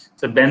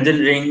 So benzene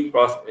ring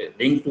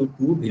linked to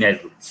two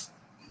vinyl groups.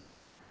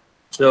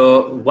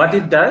 So what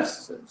it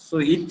does, so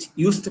it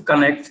used to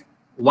connect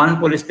one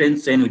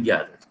polystyrene chain with the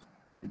other,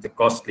 with the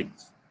cross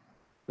links.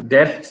 So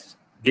that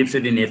gives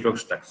it a network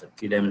structure,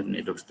 three-dimensional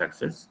network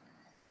structures.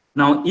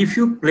 Now, if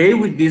you play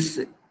with this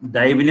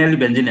divinyl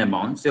benzene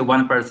amount, say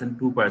 1%,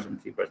 2%,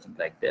 3%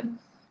 like that,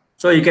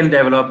 so you can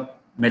develop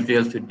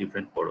materials with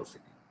different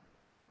porosity.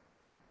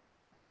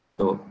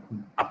 So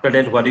after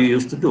that, what we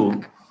used to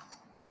do,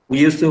 we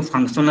used to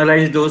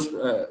functionalize those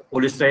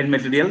polystyrene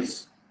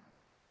materials,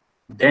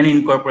 then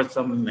incorporate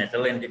some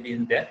metal entity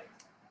in there,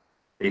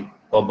 like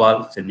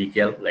cobalt,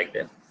 nickel, like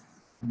that.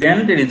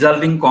 Then the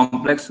resulting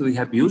complex we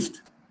have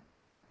used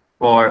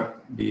for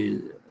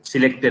the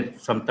selected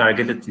some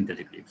targeted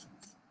synthetic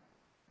reactions.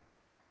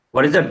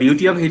 What is the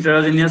beauty of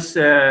heterogeneous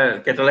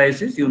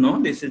catalysis? You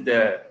know, this is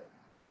the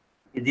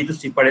easy to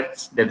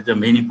separate. That is the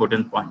main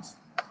important points,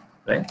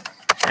 right?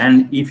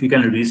 And if you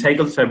can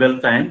recycle several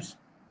times,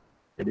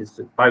 that is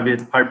far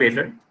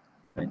better,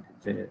 right?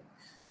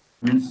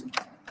 Means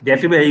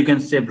that way you can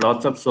save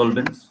lots of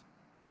solvents.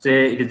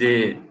 Say it is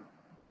a,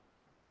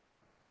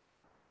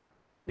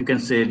 you can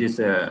say this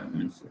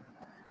means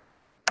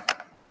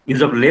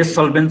use of less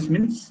solvents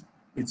means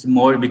it's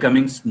more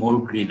becoming more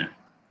greener.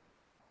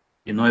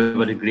 You know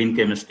about the green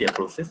chemistry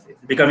process,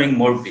 it's becoming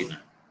more greener,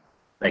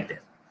 like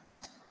that.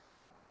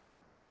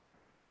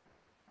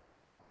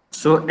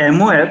 So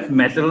MOF,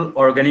 metal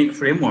organic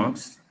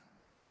frameworks,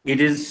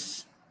 it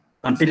is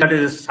considered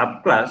as a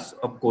subclass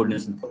of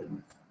coordination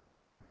polymers.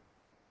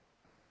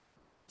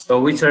 So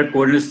which are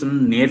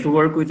coordination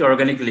network with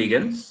organic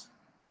ligands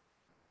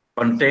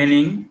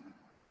containing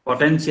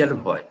potential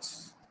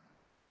voids.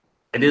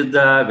 It is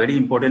the very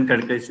important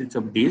characteristics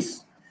of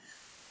this.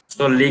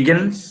 So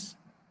ligands,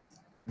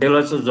 they will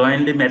also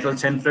join the metal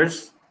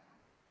centers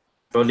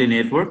through the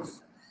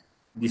networks.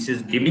 This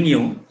is giving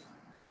you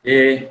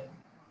a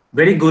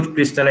very good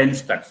crystalline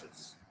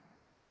structures,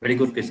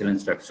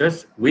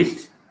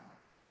 with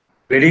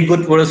very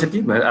good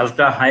porosity, but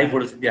ultra high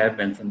porosity I have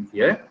mentioned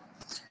here,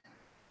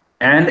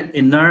 and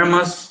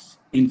enormous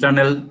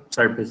internal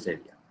surface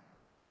area.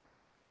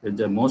 That's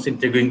the most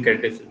intriguing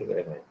characteristic.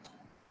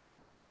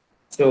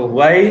 So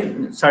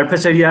why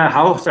surface area?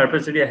 How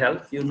surface area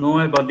helps? You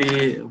know about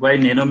the why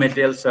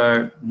nanomaterials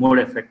are more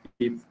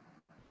effective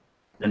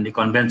than the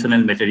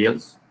conventional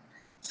materials.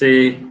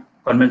 Say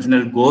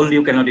conventional gold,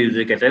 you cannot use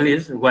a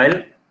catalyst,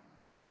 while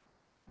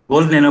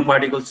gold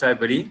nanoparticles are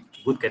very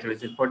good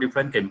catalysts for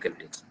different chemical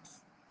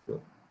reactions.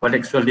 So what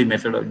actually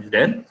method is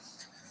there?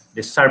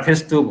 The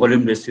surface to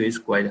volume ratio is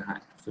quite high.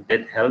 So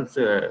that helps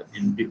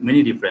in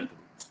many different ways.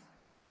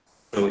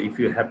 So if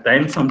you have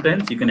time,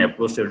 sometimes you can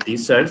approach your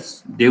research,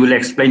 they will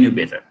explain you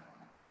better.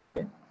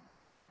 Okay.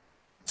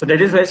 So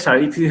that is why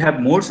if you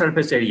have more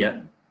surface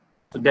area,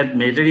 so that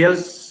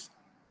materials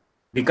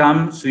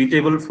become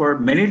suitable for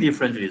many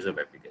different reserve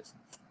applications.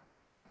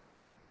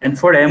 And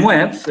for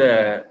MOFs,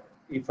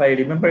 if I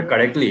remember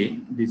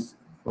correctly, this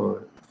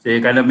for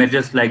say kind of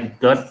materials like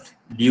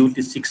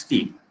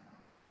DUT60,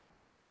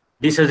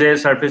 this has a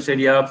surface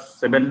area of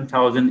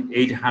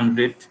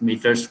 7,800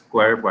 meters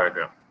square per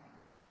gram.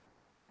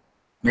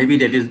 Maybe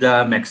that is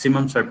the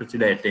maximum surface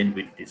area attained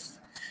with this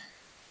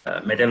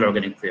metal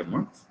organic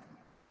frameworks.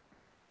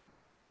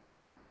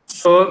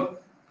 So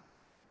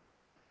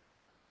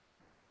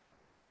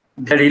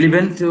they're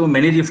relevant to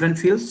many different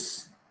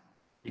fields.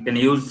 You can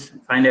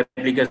find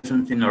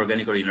applications in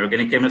organic or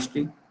inorganic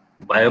chemistry,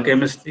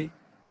 biochemistry,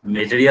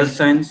 material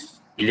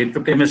science,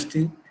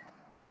 electrochemistry,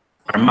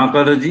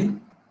 pharmacology,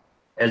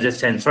 as a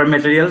sensor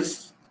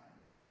materials,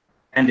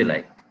 and the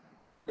like.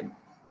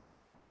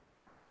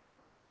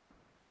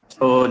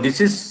 So this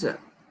is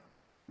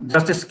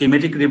just a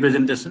schematic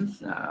representation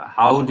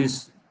how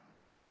these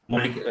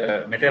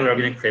metal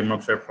organic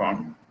frameworks are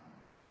formed.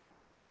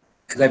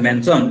 As I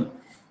mentioned,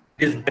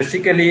 it is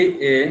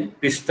basically a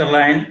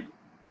crystalline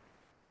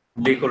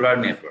molecular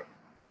network.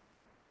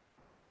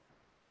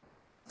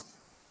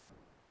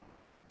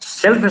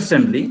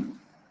 Self-assembly,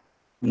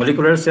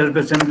 molecular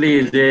self-assembly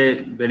is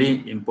a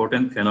very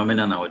important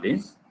phenomenon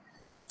nowadays.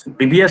 So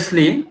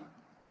previously,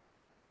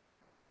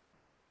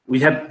 we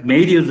have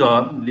made use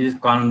of these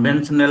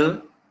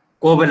conventional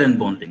covalent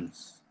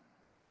bondings.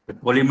 The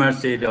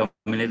polymers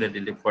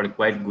dominated for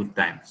quite good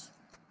times.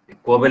 The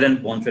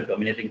covalent bonds were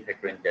dominating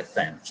factor in that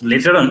time. So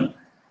later on,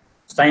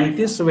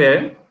 scientists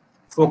were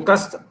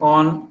focused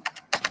on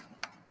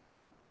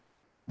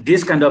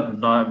this kind of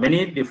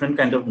many different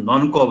kind of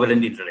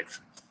non-covalent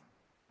interactions,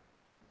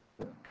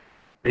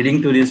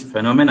 leading to this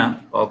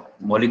phenomena of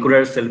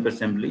molecular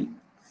self-assembly,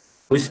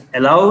 which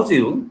allows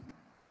you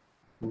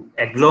to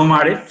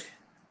agglomerate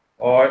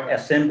or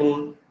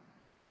assemble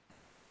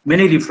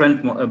many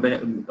different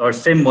or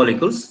same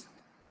molecules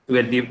to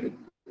a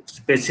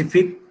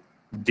specific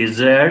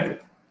desired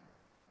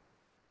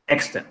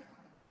extent.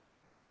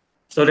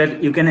 so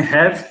that you can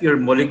have your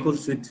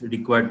molecules with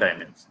required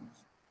dimensions.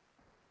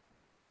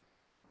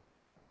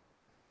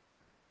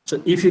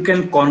 So if you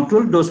can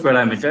control those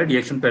parameters,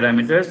 reaction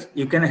parameters,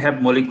 you can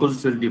have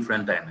molecules with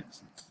different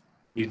dimensions.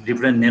 With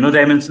different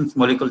nano-dimensions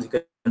molecules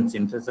you can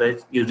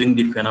synthesize using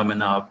the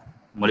phenomena of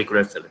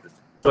molecular celebration.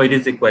 So it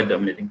is a quite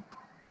dominating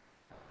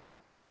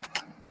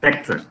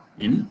factor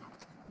in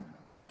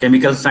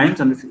chemical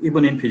science and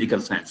even in physical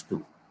science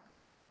too.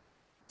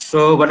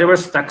 So whatever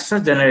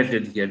structure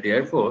generated here,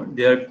 therefore,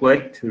 they are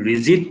quite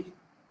rigid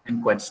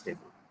and quite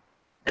stable.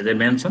 As I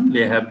mentioned,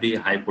 they have the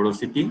high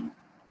porosity,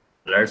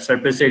 large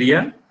surface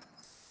area,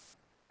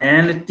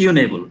 and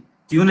tunable.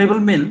 Tunable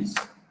means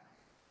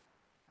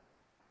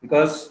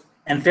because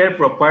entire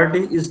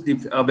property is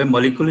of a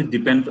molecule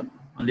depends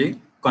on the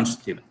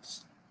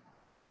constituents.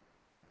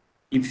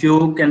 If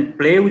you can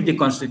play with the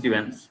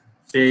constituents,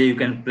 say you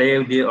can play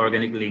with the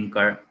organic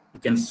linker, you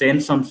can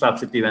send some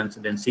substituents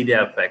and then see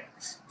the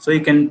effect. So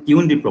you can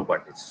tune the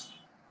properties.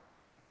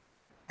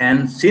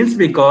 And since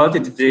because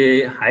it is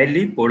a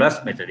highly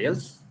porous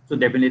materials, so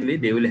definitely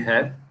they will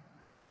have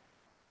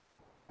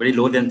very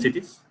low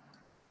densities.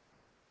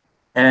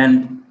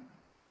 And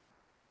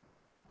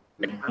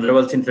van der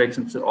Waals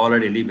interactions are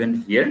already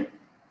relevant here.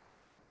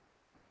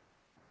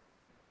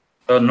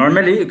 So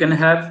normally you can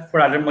have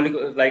for other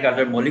molecules, like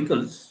other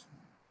molecules,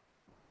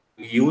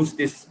 use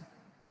this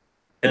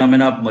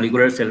phenomena of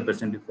molecular cell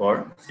percent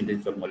for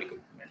synthesis of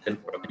molecular metal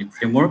for organic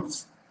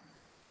frameworks.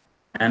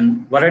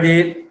 And what are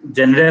the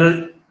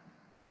general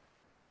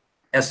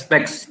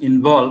aspects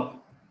involved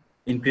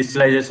in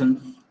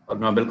crystallization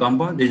of novel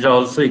compound? These are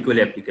also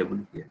equally applicable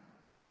here.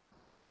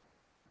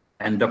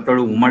 And Dr.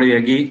 Umar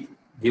Yagi,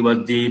 he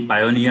was the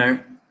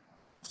pioneer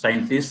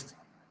scientist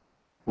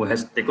who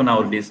has taken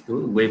out this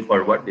to way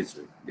forward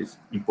this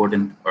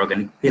important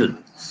organic field.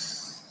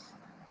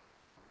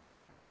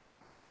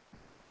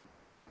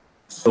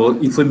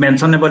 So if we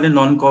mention about the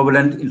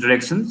non-covalent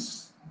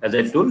interactions, as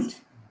I told,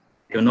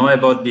 you know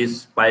about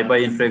this pi-pi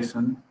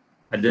interaction,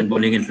 hydrogen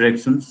bonding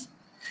interactions,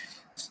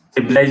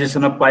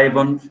 stabilization of pi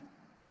bond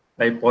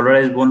by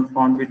polarized bond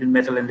formed between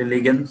metal and the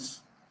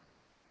ligands,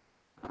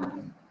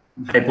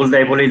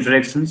 dipole-dipole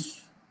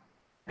interactions,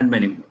 and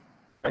many more.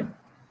 Right?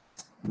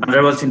 Van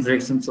der Waals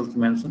interactions also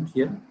mentioned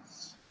here.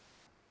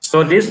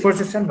 So these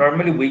processes are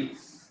normally weak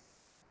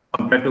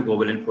compared to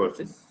covalent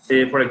process.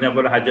 Say, for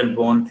example, hydrogen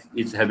bond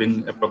is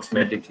having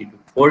approximately 3 to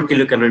 4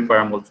 kilocalorie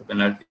per moles of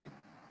energy.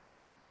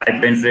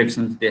 Pi-pi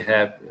interactions, they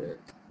have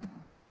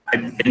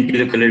 10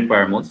 kilocalorie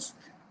per moles.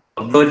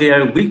 Although they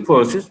are weak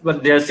processes,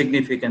 but they are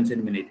significant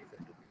in many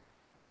different ways.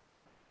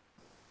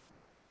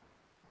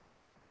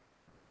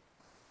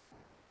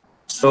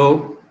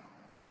 So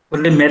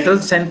for the metal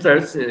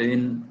centers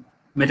in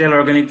metal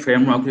organic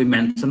framework, we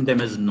mention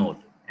them as node,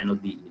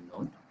 NODE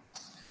node.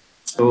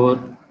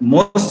 So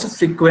most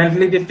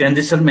frequently the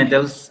transition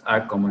metals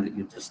are commonly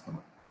used as node.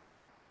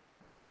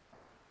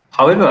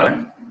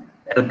 However,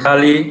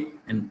 alkali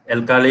and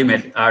alkali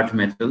earth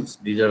metals,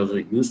 these are also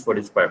used for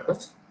this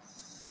purpose.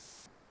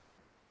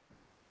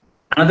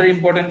 Another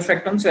important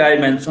factor I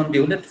mentioned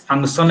you that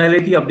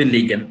functionality of the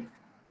ligand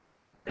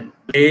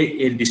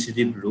play a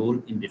decisive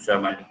role in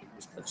determining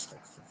crystal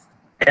structure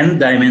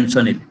and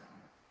dimensionality.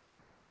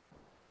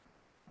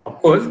 Of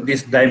course,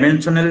 this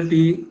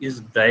dimensionality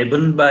is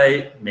driven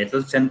by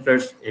metal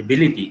centers'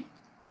 ability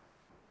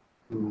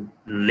to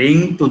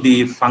link to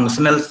the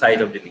functional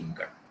side of the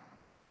linker.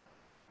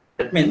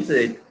 That means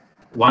that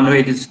one way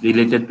it is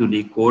related to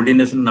the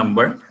coordination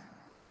number.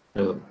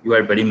 So you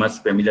are very much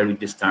familiar with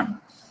this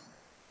term.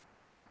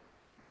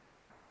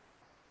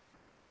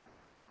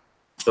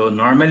 So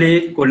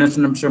normally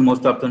coordination numbers are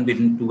most often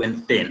between 2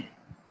 and 10.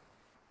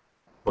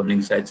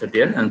 Bonding sites are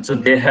there, and so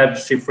they have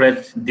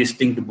separate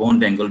distinct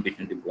bond angle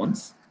between the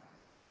bonds.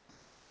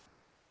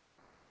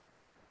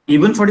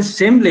 Even for the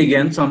same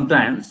ligand,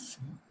 sometimes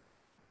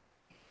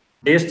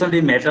based on the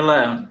metal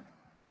ion,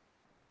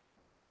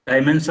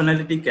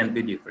 dimensionality can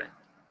be different.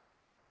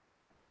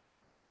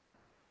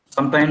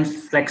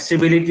 Sometimes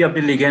flexibility of the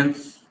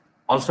ligands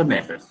also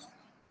matters.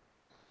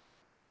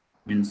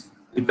 Means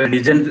if the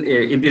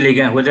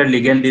ligand, whether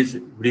ligand is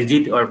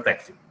rigid or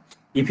flexible.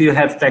 If you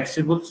have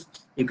flexibles,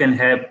 you can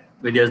have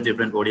various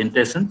different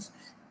orientations.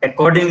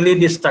 Accordingly,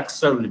 the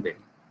structure will vary.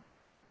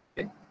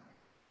 Okay.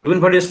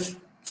 Even for this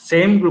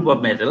same group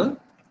of metal,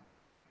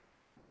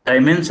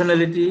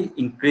 dimensionality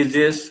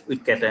increases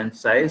with cation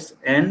size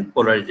and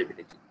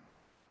polarizability.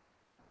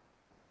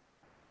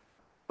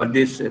 But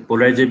this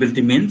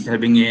polarizability means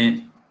having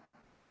a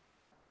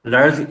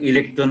large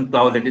electron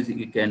cloud that is,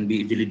 it can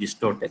be easily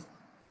distorted.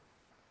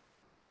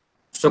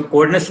 So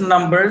coordination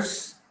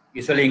numbers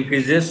usually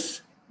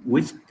increases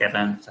with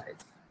cation size.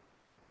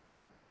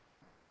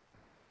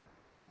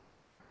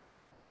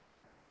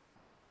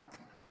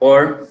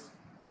 Or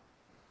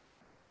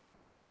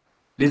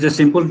this is a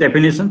simple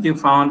definition you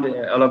found,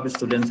 all of the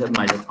students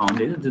might have found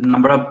it. The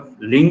number of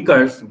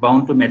linkers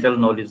bound to metal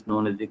node is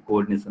known as the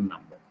coordination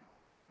number.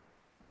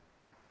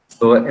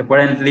 So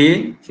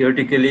apparently,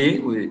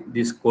 theoretically,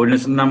 this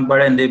coordination number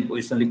and the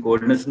positionally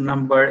coordination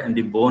number and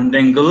the bond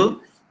angle,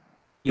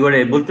 you are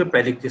able to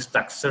predict the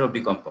structure of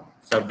the compound,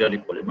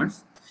 subdirected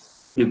polymers.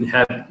 You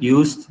have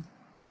used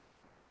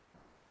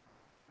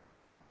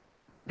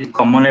the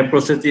common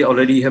approaches they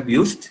already have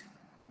used.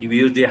 You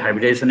use the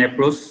hybridization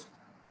approach,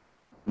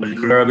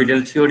 molecular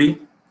orbital theory,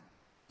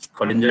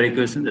 Schrodinger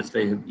equation, that's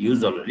what I have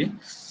used already.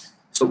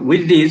 So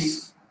with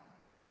this,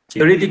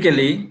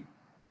 theoretically,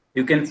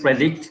 you can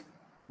predict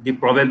the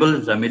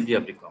probable geometry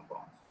of the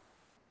compound.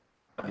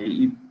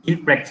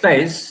 In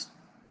practice,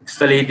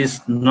 actually, it is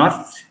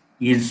not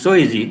so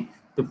easy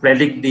to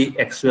predict the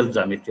actual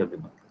geometry of the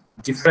molecule.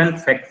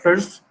 Different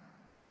factors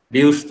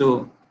used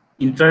to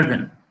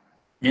intervene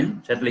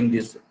in settling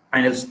these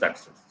final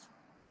structures.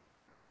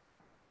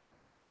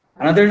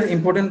 Another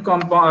important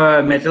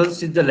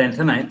metals is the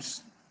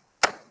lanthanides.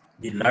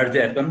 The large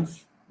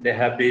atoms, they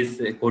have these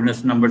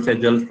coordination numbers as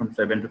well from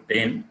 7 to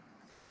 10.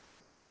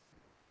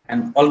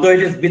 And although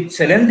it is a bit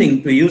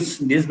challenging to use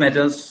these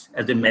metals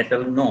as a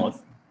metal node,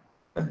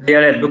 they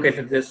are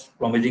advocated as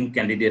promising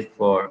candidates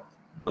for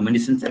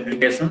luminescence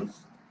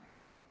applications,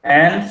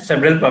 and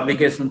several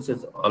publications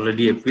have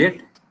already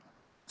appeared.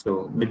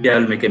 So maybe I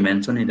will make a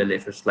mention in the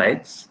later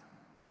slides.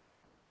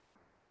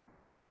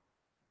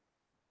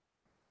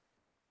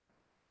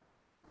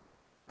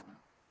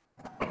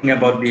 Talking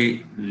about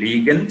the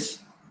ligands,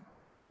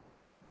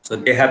 so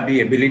they have the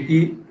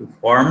ability to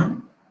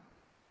form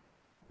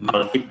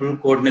multiple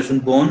coordination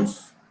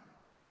bonds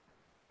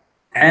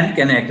and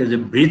can act as a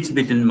bridge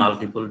between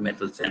multiple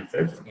metal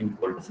centers in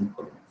coordination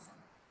polymers.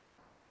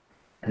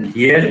 And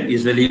here,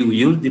 usually we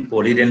use the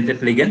polydentate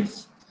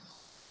ligands.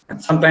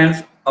 And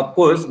sometimes, of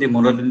course, the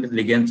monodentate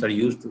ligands are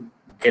used to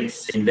get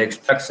same-like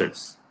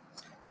structures.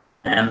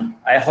 And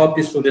I hope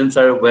the students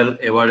are well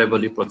aware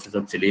about the process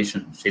of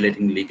chelation.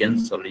 Chelating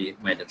ligands already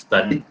might have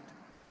studied.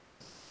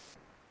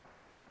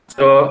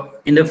 So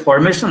in the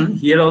formation,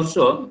 here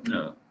also,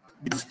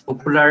 this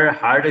popular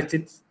hard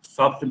acid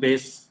soft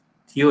base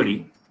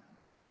theory,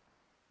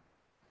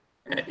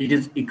 it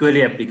is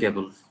equally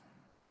applicable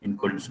in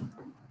coordination.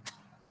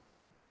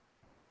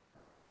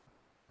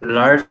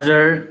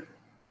 Larger,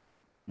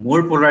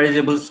 more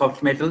polarizable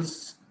soft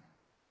metals,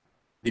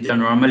 which are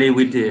normally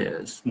with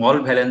small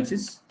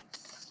valences,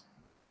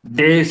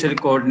 they shall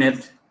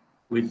coordinate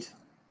with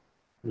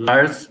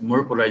large,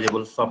 more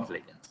polarizable soft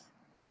ligands.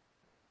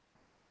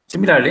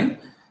 Similarly,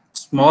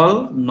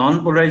 small,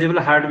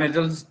 non-polarizable hard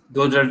metals,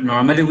 those are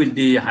normally with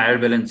the higher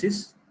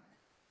valences,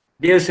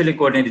 they usually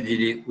coordinate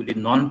easily with the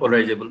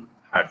non-polarizable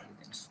hard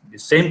ligands. The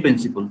same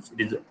principles,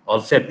 it is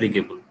also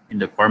applicable in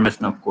the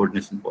formation of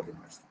coordination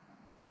polymers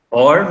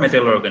or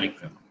metal organic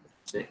framework.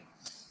 Say.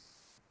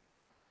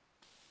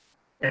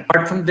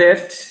 Apart from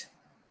that,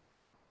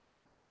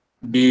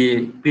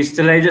 the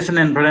crystallization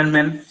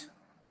environment,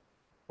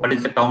 what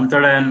is the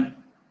counter ion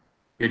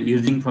you're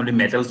using from the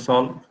metal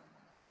salt,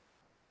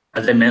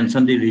 as I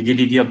mentioned, the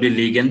rigidity of the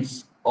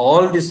ligands,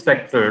 all these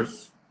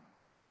factors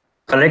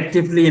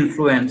collectively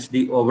influence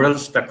the overall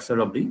structure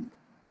of the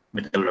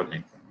metal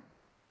organic framework.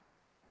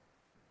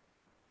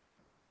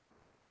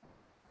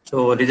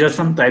 So these are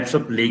some types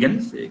of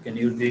ligands. You can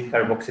use the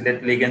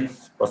carboxylate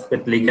ligands,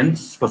 phosphate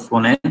ligands,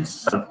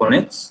 phosphonates,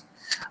 sulfonates.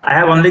 I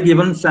have only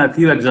given a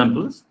few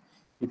examples.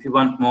 If you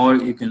want more,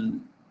 you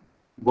can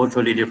go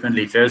through the different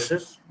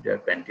literatures. There are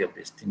plenty of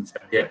these things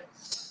out there.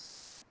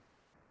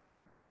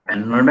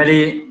 And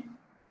normally,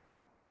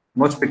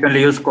 most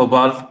frequently use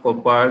cobalt,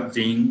 copper,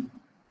 zinc,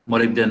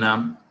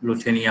 molybdenum,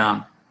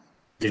 ruthenium,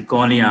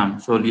 zirconium,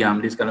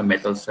 sodium. These kind of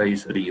metals are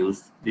usually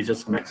used. These are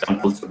some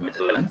examples of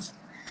metal elements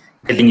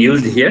getting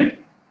used here.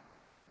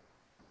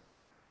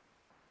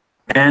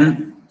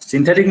 And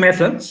synthetic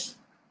methods.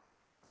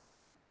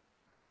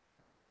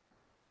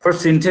 For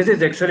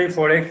synthesis, actually,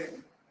 for a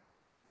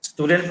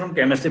student from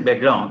chemistry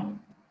background,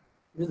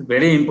 it is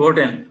very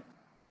important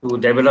to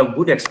develop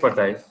good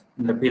expertise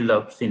in the field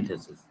of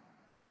synthesis.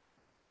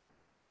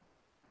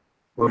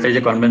 Whether it is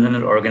a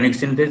conventional organic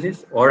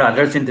synthesis or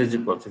other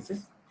synthesis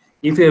processes,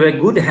 if you have a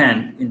good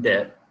hand in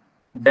there,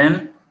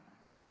 then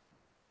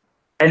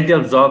plenty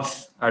of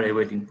jobs are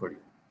awaiting for you.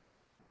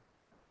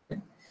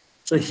 Okay.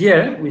 So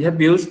here we have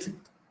used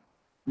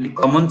the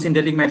common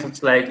synthetic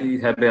methods like you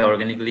have an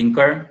organic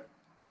linker,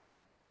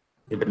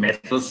 you have a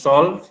metal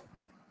salt,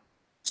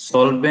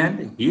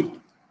 solvent, heat,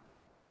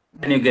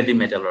 then you get the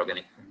metal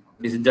organic.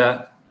 This is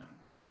the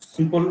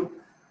simple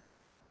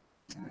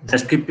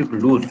descriptive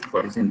route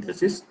for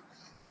synthesis.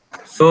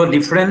 So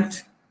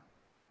different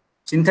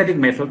synthetic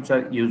methods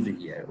are used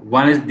here.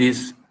 One is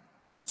this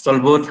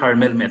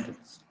solvothermal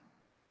methods.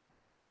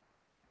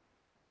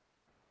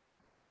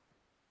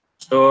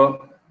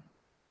 So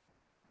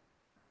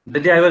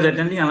the day I was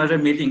attending another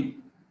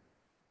meeting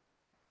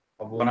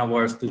of one of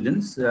our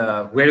students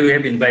where we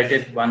have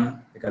invited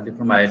one faculty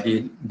from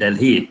IIT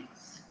Delhi.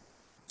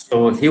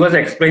 So he was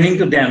explaining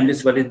to them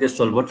this what is the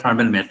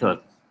solvothermal method.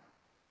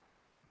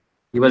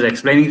 He was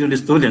explaining to the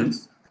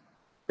students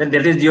that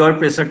is your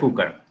pressure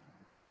cooker.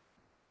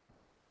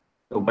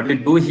 So what we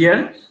do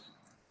here,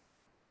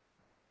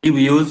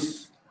 We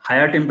use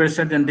higher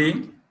temperature than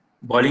the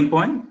boiling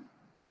point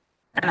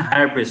and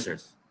higher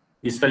pressures.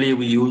 Usually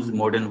we use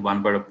more than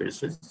 1 bar of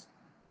pressures.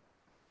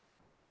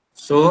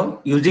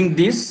 So using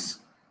this,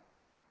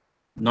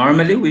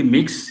 normally we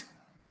mix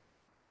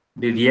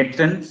the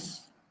reactants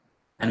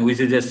and which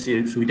is a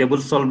suitable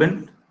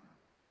solvent.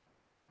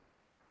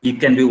 It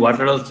can be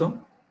water also.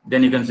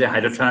 Then you can say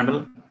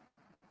hydrothermal.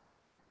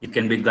 It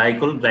can be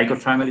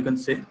glycothermal, you can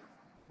say,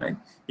 right?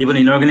 Even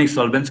inorganic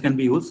solvents can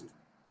be used.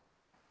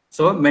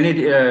 So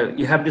many,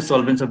 you have the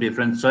solvents of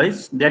different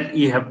size that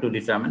you have to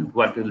determine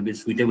what will be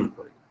suitable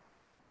for you.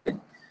 Okay?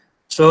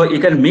 So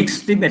you can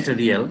mix the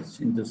materials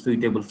into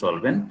suitable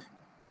solvent.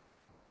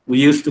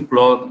 We used to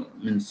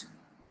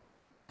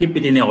keep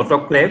it in an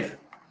autoclave,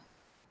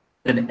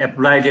 then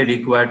apply the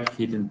required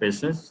heat and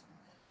pressures.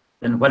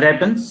 Then what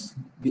happens?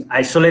 The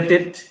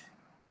isolated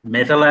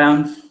metal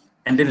ions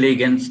and the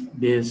ligands,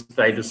 they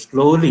try to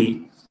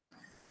slowly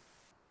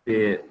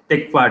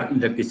take part in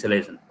the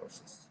crystallization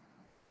process.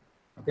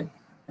 Okay,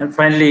 and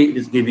finally, it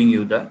is giving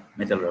you the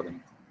metal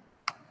organic.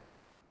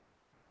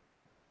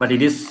 But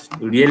it is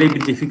really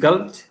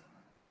difficult.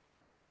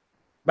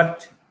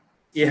 But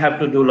you have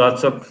to do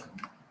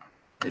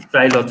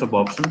try lots of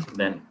options.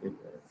 Then,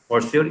 for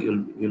sure,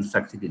 you'll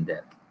succeed in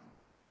that.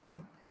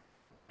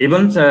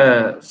 Even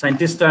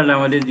scientists are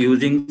nowadays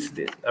using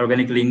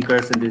organic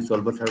linkers and the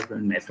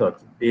solvotherapy method.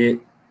 They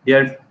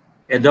are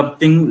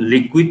adopting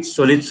liquid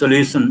solid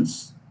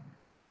solutions,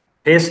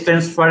 phase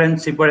transfer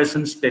and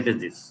separation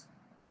strategies,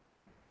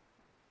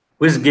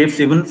 which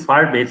gives even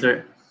far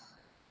better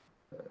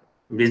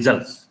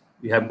results.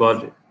 We have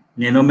got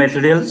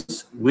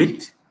nanomaterials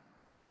with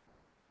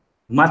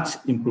much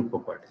improved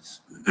properties.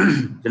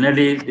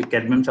 Generally, the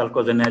cadmium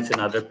chalcogenates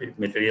and other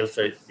materials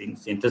are being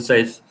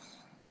synthesized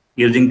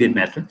using these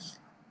methods.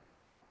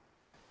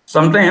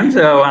 Sometimes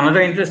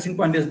another interesting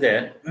point is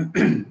that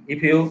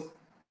if you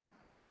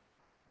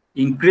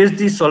increase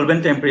the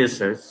solvent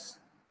temperatures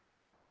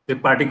to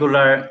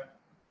particular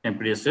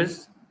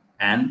temperatures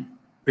and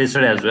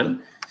pressure as well,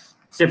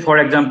 say for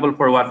example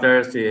for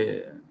water,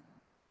 say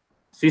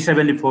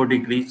 374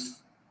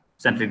 degrees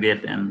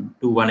centigrade and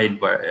 218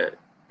 bar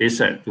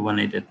pressure,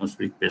 218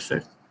 atmospheric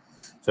pressure,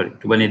 sorry,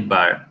 218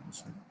 bar,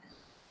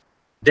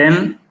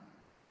 then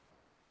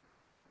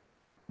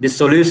the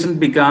solvent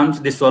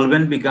becomes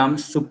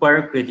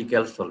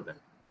supercritical solvent.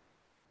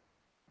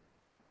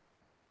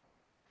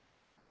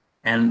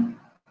 And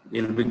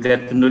you'll be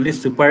glad to know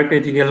this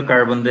supercritical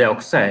carbon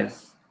dioxide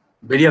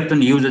very often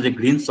used as a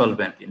green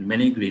solvent in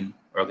many green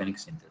organic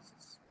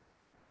synthesis.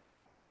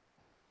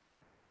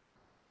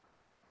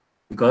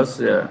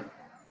 Because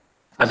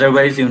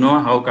otherwise, you know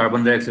how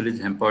carbon dioxide is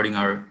hampering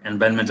our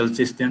environmental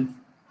system,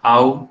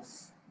 how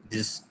it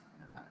is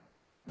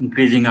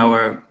increasing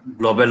our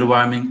global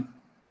warming,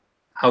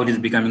 how it is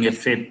becoming a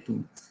threat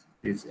to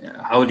this,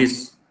 how it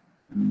is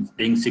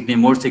being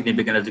more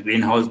significant as a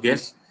greenhouse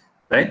gas,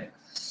 right?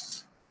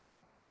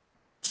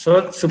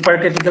 So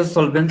supercritical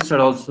solvents are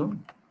also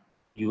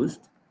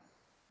used.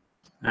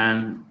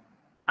 And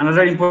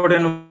another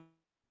important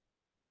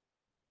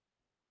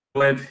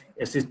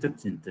assisted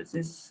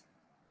synthesis.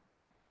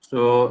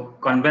 So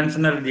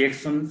conventional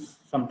reactions,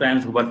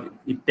 sometimes what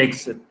it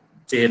takes,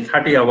 say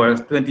 30 hours,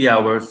 20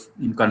 hours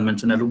in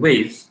conventional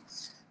ways.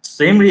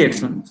 Same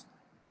reactions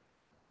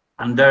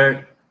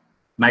under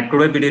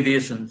microwave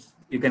radiations,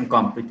 you can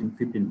complete in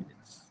 15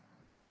 minutes.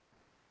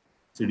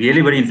 It's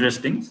really very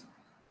interesting.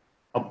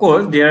 Of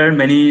course, there are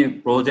many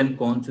pros and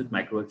cons with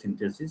microwave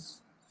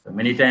synthesis. So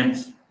many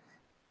times,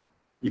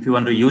 if you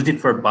want to use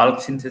it for bulk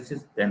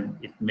synthesis, then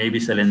it may be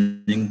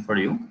challenging for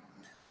you.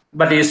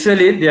 But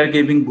usually, they are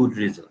giving good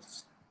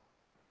results.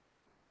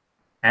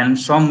 And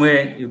some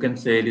way, you can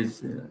say it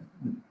is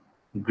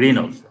green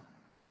also.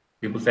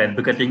 People are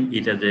advocating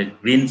it as a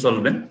green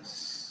solvent.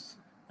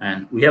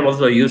 And we have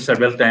also used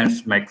several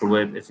times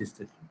microwave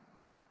assisted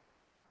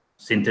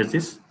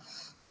synthesis.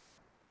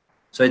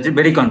 So it's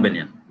very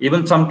convenient.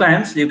 Even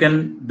sometimes you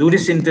can do the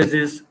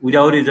synthesis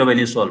without use of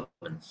any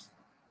solvents.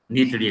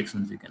 Neat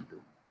reactions you can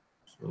do.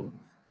 So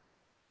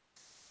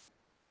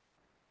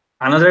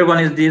another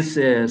one is this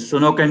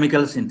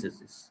sonochemical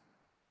synthesis.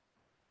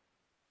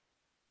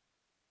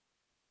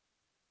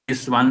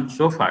 This one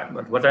so far,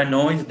 but what I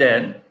know is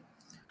that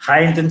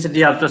high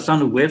intensity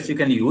ultrasound waves you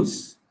can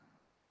use,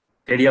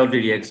 carry out the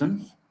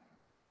reactions.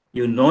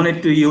 You no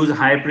need to use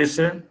high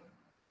pressure.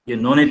 You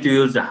no need to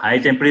use the high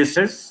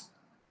temperatures.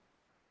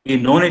 You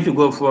no need to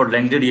go for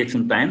lengthy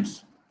reaction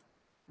times,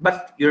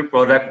 but your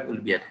product will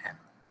be at hand.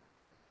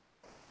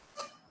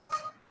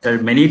 There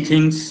are many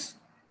things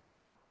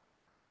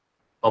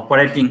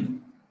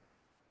operating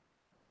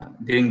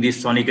during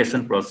this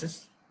sonication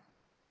process.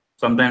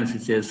 Sometimes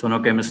it's a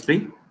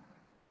sonochemistry.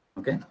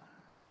 Okay.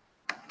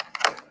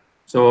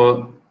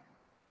 So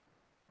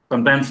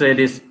sometimes it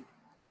is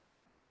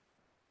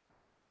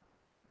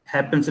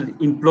happens that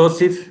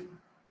implosive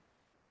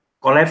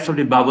collapse of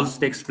the bubbles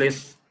takes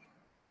place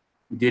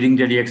during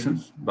the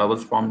reactions.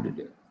 Bubbles formed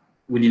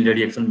within the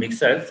reaction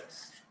mixers.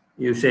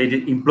 You say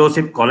the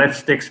implosive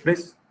collapse takes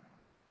place.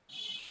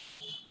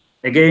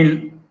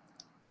 Again,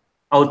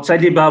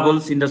 outside the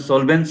bubbles in the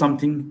solvent,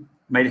 something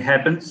might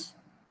happen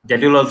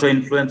that will also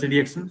influence the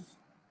reactions.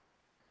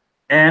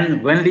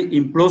 And when the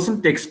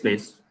implosion takes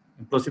place,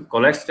 implosive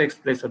collapse takes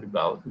place of the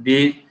bubble,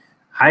 the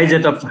high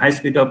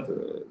speed of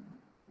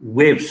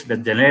waves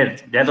that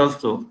generate, that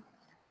also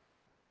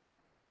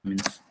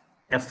means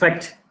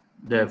affect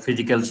the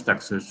physical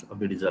structures of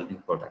the resulting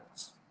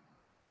products.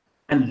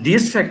 And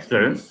these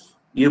factors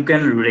you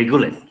can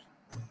regulate,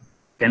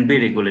 can be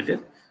regulated.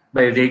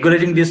 By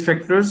regulating these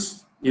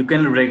factors, you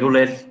can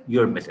regulate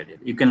your material.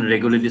 You can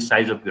regulate the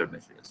size of your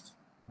materials.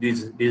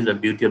 This is the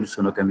beauty of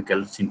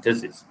sonochemical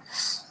synthesis.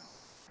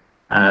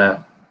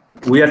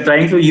 We are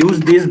trying to use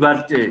this,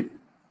 but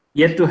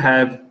yet to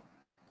have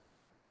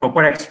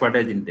proper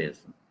expertise in this.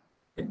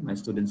 Okay? My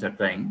students are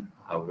trying,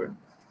 however.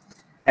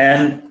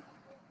 And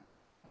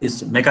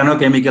it's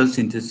mechanochemical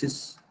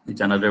synthesis.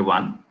 It's another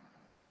one.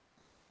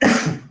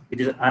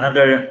 It is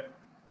another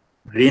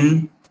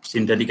green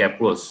synthetic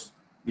approach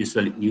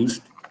usually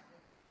used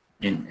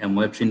in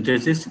MOF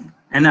synthesis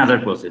and other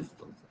processes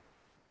also.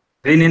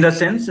 Green in the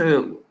sense,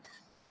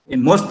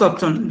 in most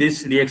often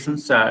these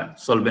reactions are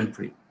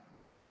solvent-free.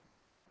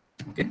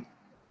 Okay.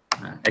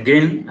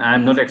 Again, I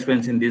am not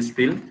experienced in this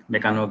field,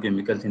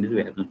 mechanochemical synthesis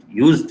we have not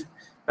used,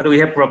 but we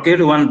have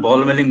procured one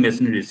ball milling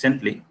machine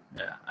recently.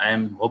 I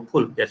am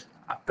hopeful that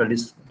after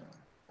this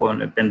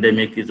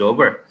pandemic is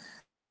over,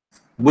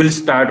 we'll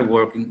start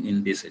working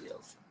in this area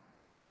also,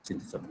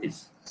 synthesis of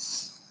this.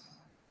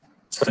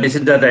 So this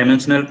is the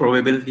dimensional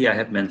probability I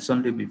have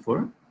mentioned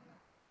before.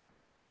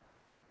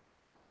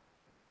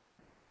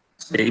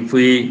 So if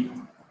we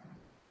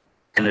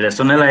can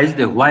rationalize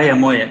the why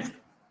MOF,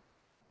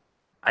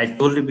 I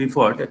told you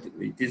before that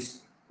it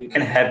is, you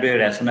can have a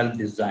rational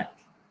design.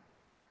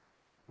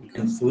 You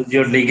can choose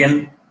your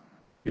ligand,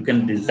 you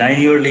can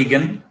design your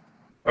ligand,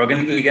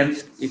 organic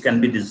ligands, it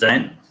can be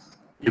designed.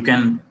 You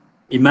can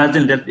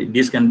imagine that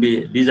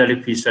these are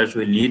the features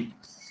we need.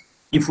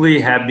 If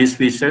we have these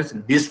features,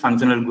 these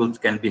functional groups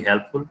can be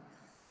helpful.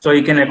 So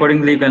you can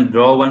accordingly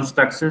draw one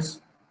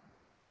structures,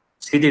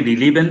 see the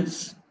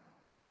relevance.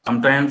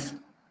 Sometimes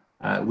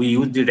we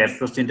use the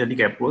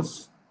retrosynthetic approach.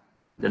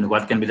 Then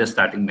what can be the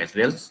starting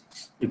materials?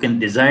 You can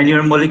design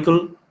your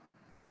molecule,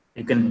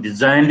 you can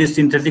design the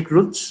synthetic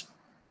routes,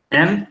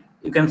 and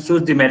you can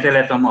choose the metal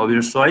atom of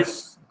your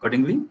choice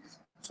accordingly.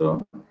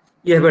 So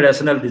you have a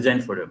rational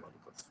design for your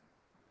molecules.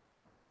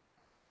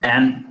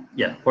 And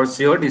yeah, for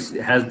sure, this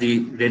has the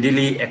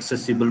readily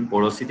accessible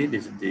porosity.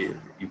 This is the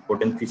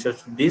important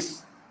features of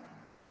this.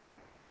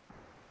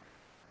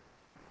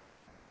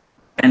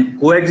 And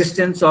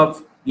coexistence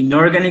of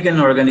inorganic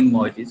and organic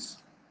moieties.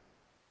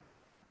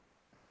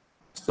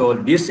 So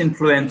this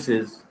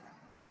influences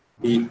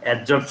the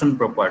adsorption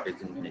properties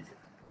in many things.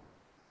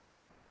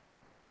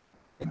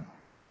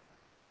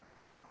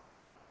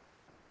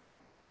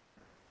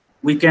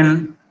 We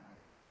can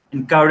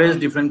encourage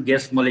different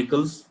gas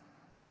molecules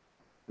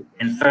to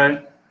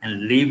enter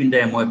and live in the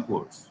MOF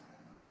pores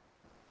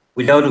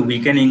without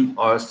weakening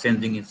or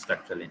changing its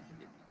structural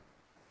integrity.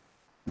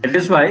 That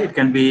is why it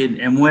can be,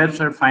 MOFs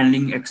are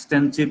finding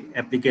extensive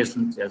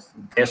applications as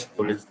gas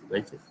storage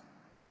devices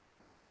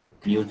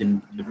used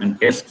in different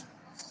tests.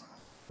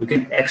 We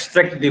can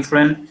extract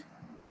different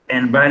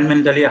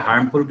environmentally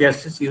harmful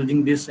gases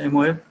using this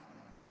MOF.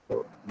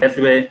 So that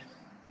way,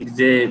 it's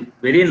a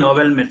very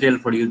novel material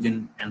for use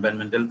in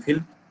environmental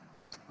field.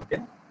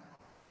 Okay.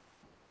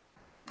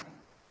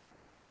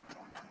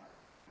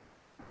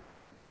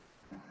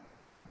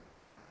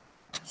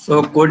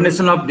 So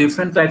coordination of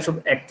different types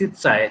of active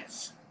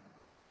sites,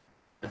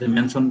 as I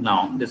mentioned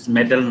now, this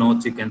metal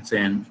nodes you can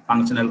send,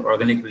 functional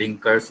organic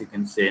linkers you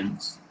can send.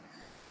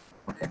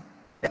 Okay.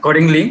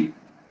 Accordingly,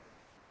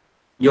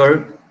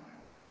 your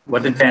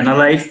what is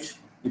analyzed,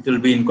 it will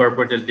be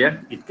incorporated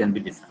there, it can be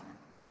defined.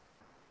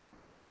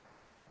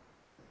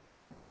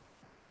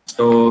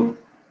 So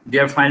they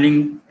are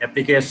finding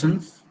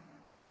applications,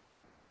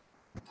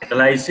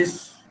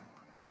 catalysis,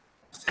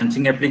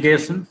 sensing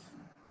applications,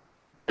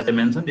 as I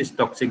mentioned, is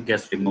toxic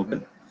gas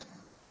removal.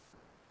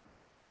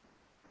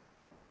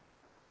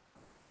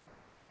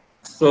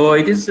 So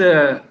it is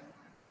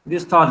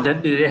thought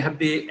that they have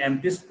the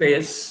empty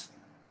space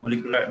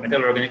molecular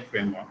metal organic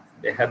framework.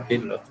 They have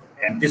the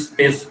empty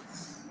space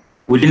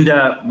within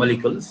the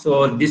molecule.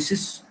 So this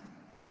is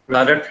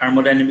rather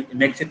thermodynamic,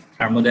 makes it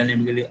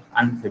thermodynamically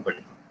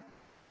unfavorable.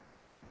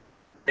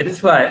 That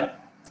is why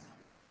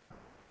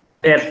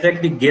they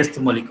attract the guest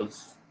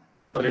molecules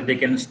so that they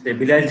can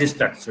stabilize the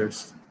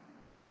structures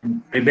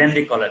and prevent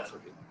the collapse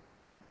of it.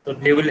 So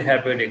they will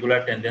have a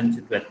regular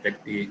tendency to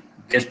attract the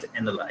guest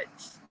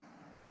analytes.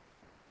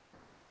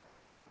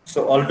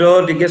 So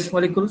although the guest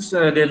molecules,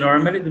 they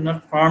normally do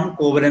not form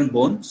covalent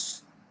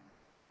bonds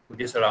with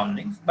the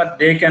surroundings, but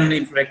they can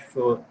interact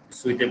for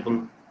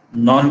suitable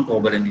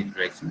non-covalent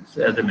interactions,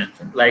 as I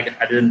mentioned, like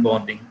hydrogen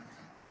bonding,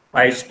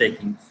 pi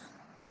stakings.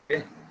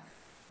 Okay.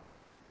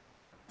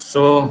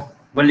 So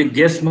when the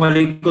gas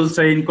molecules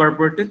are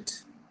incorporated,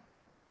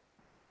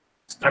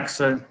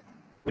 structure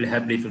will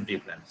have little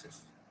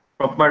differences.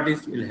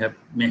 properties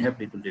may have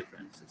little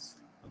differences.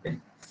 Okay,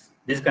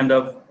 this kind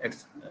of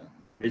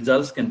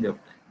results can be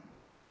obtained.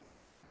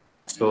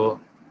 So,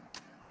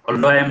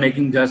 although I am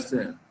making just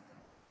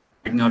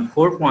taking out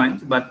 4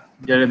 points, but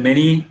there are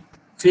many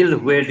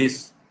fields where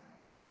these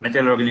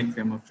metal organic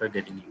frameworks are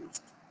getting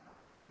used.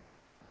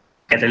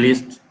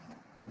 Catalyst,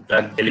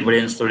 drug delivery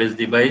and storage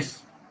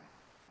device,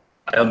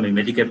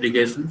 biomimetic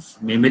applications.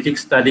 Mimetic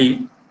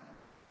study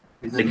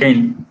is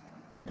again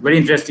a very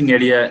interesting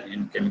area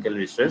in chemical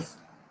research.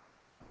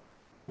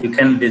 You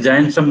can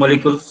design some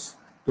molecules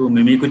to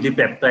mimic with the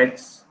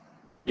peptides.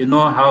 You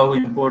know how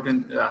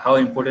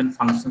important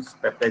functions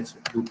peptides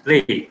do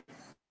play.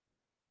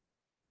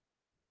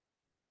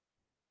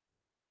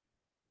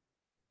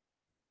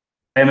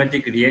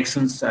 Enzymatic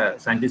reactions,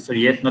 scientists are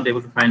yet not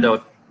able to find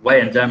out why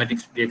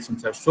enzymatic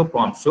reactions are so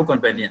prompt, so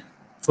convenient,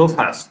 so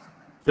fast,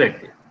 so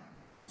active.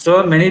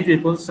 So many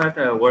people start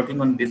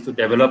working on this to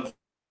develop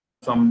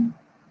some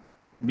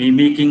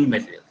mimicking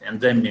materials,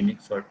 enzyme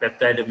mimics or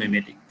peptide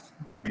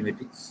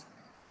mimetics.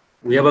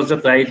 We have also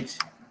tried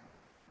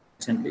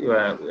recently.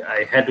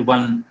 I had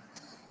one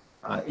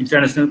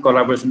international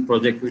collaboration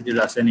project with the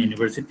Russian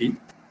university.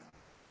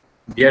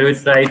 There we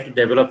tried to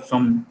develop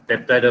some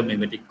peptide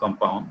mimetic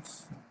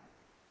compounds.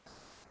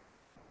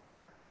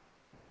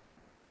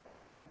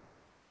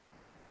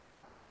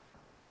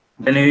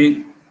 Then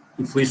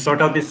if we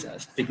sort out these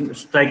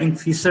striking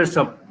features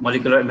of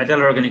molecular metal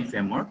organic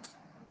frameworks,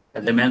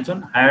 as I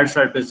mentioned, higher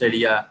surface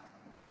area,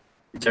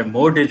 which are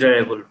more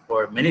desirable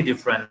for many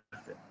different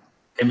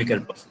chemical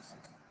processes.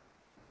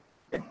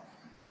 Okay.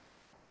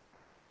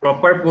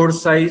 Proper pore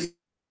size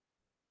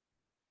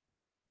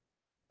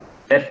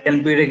that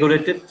can be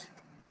regulated,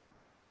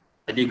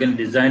 that you can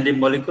design the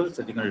molecules,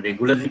 that you can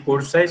regulate the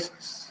pore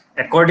size.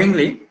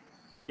 Accordingly,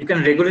 you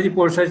can regulate the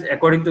pore size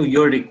according to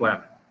your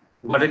requirement.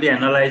 What are the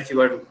analytes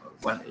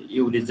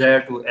you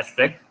desire to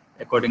extract?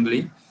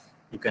 Accordingly,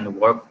 you can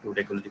work to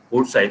regulate the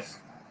pore size.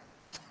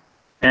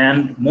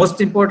 And most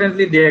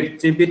importantly, they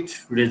exhibit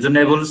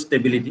reasonable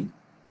stability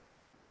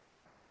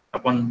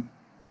upon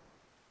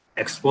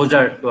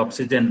exposure to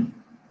oxygen,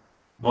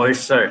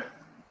 moisture,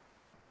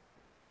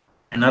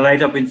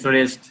 analyte of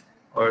interest,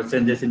 or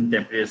changes in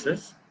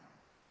temperatures.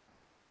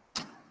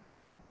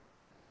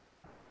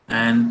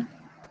 And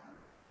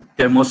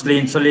they're mostly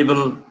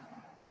insoluble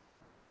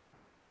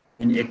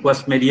in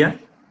aqueous media,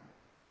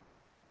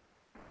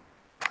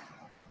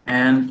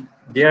 and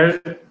their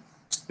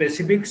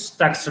specific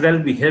structural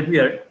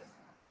behavior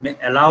may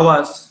allow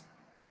us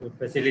to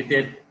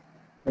facilitate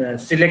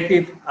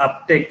selective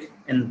uptake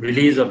and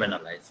release of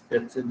analytes.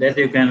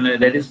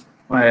 That is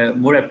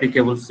more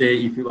applicable, say,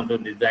 if you want to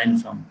design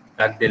some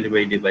drug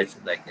delivery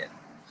devices like that,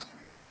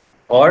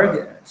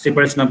 or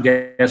separation of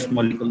gas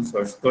molecules,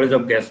 or storage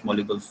of gas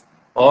molecules,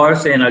 or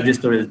say energy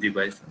storage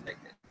device like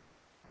that.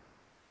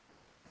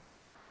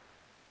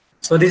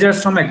 So these are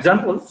some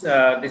examples.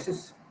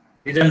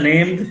 These are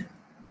named.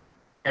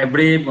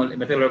 Every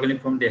metal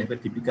organic form, they have a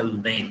typical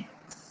name.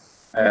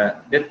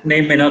 That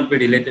name may not be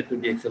related to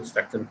the actual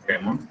structural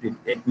framework.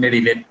 It may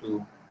relate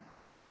to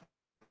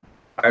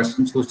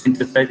persons who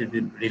synthesize it,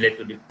 relate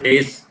to the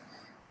place.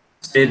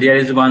 Say there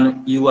is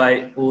one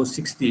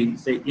UIO60,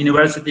 say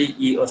University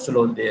E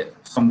Oslo,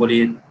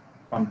 somebody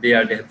from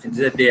there,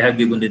 they have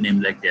given the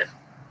name like that,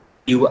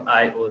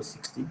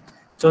 UIO60.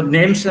 So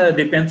names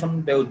depends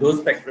on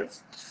those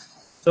factors.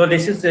 So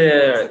this is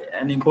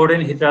an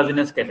important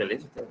heterogeneous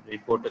catalyst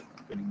reported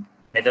in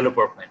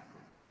metalloprofile.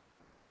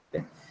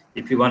 Okay.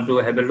 If you want to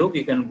have a look,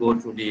 you can go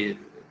to the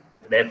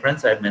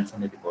reference I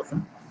mentioned at the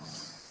bottom.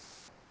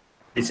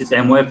 This is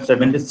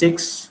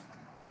MOF76.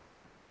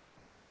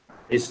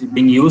 It's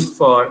being used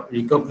for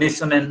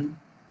recognition and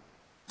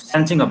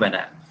sensing of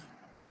anions.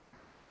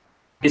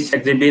 This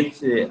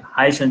exhibits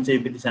high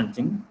sensitivity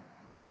sensing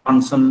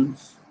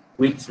functions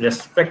with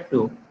respect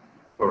to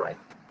chloride.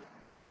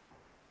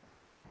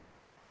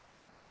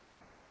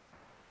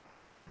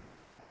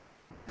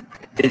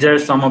 These are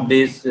some of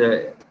these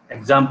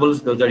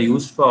examples. Those are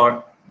used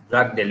for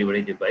drug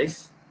delivery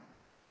device.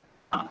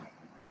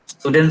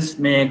 Students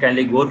may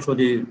kindly go through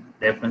the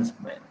reference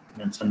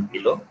mentioned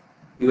below.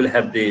 You will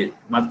have the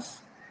much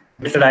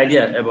better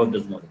idea about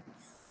those molecules.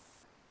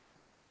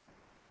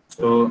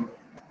 So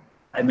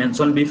I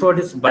mentioned before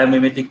this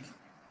biomimetic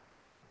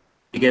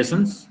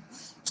applications.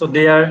 So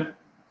they are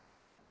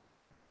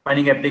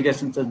finding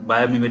applications as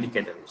biomimetic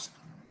catalyst.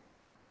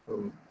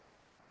 So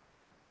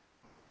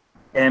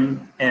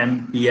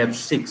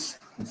MMPF6,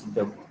 this is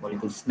the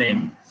molecule's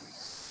name.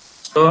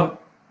 So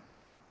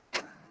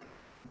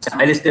it's a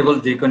highly stable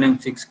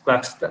zirconium-6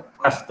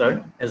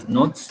 cluster, as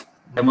notes,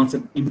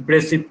 demonstrates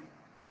impressive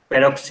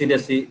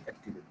peroxidase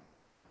activity.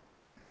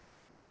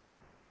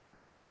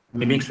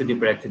 Mimics with the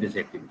peroxidase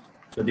activity.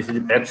 So this is the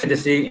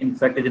peroxidase, in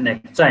fact, is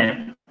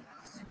an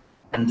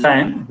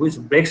enzyme which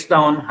breaks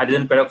down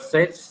hydrogen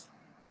peroxides,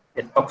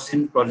 a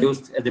toxin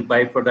produced as a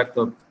byproduct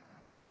of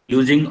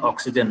using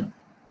oxygen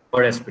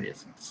for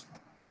respirations.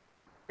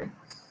 Okay.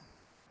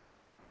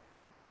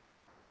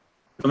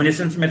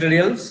 Luminescence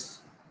materials.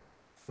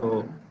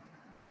 So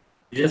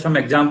These are some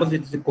examples.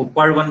 It is a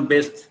copper 1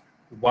 based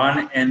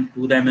 1 and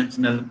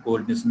 2-dimensional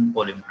coordination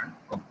polymer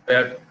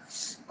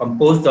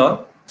composed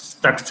of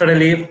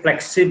structurally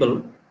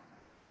flexible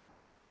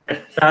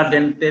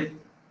tetradentate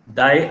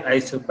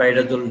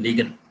diisopyrazole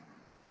ligand.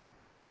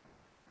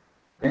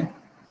 Okay.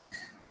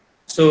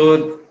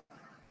 So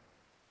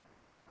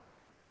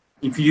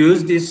if you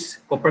use this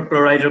copper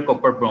chloride or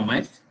copper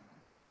bromide,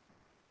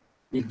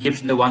 it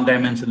gives the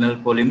 1-dimensional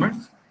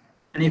polymers.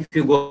 And if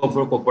you go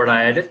for copper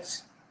iodide,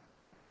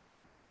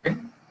 okay,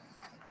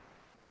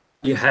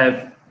 you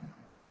have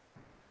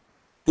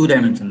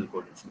 2-dimensional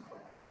coordination.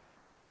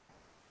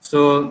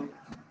 So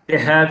they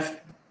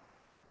have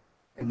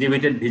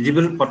exhibited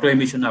visible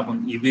photoemission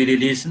upon UV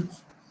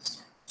radiations.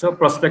 So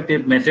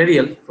prospective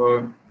material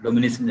for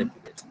luminescence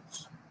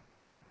applications.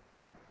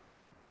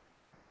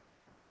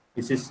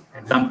 This is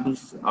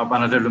examples of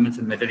another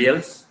luminescent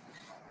materials,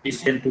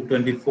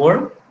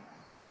 PCl224.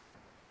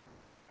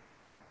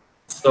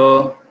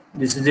 So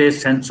this is a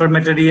sensor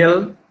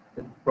material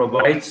that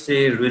provides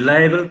a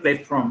reliable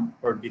platform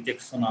for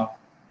detection of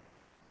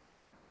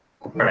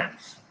copper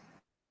ions.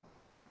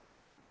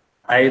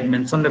 I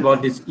mentioned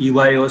about this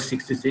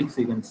EYO66.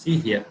 You can see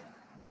here.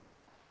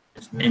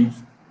 This means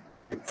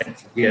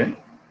here.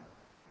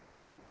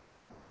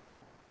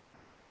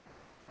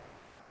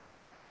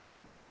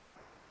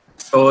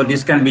 So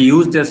this can be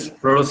used as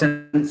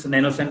fluorescence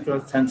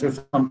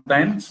nanosensor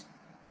sometimes.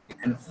 You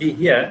can see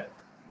here.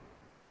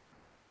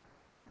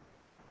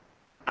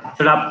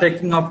 After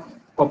uptaking of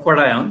copper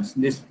ions,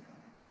 these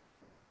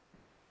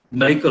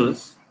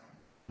molecules,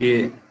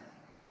 the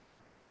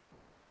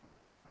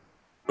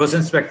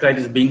fluorescence spectra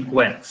is being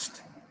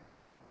quenched.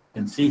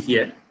 You can see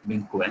here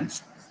being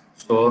quenched.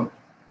 So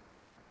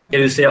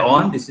here you say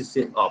on, this is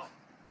say off.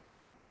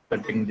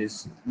 Cutting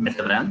this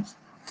metal ions.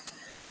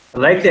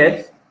 Like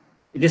that,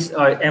 it is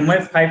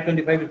MOF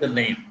 525 is the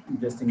name.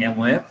 Interesting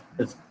MOF.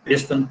 It's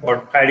based on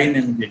porphyrin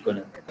and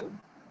zirconium metal.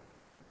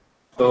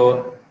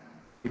 So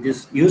it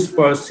is used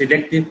for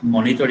selective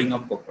monitoring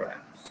of copper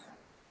ions.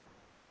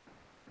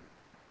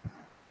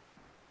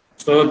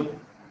 So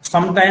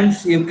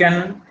sometimes you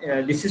can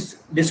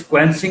this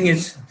quenching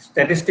is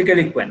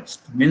statistically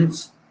quenched,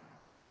 means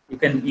you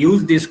can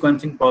use this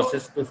quenching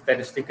process to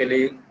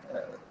statistically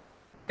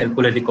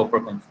calculate the copper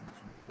concentration.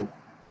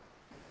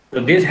 So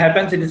this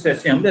happens, it is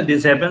assumed that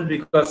this happens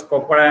because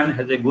copper ion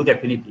has a good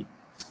affinity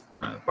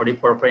for the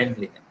porphyrin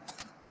ligand.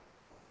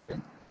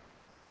 Okay.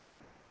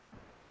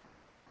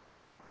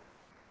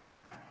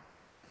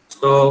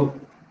 So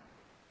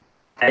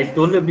I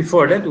told you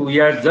before that we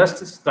are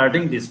just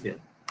starting this field.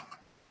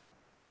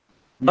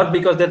 Not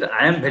because that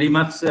I am very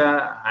much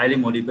highly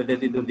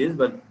motivated to this,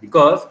 but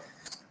because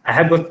I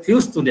have got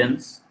few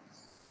students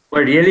who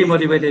are really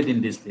motivated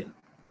in this field.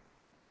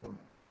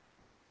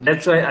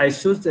 That's why I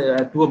choose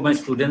 2 of my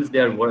students. They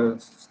are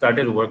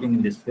started working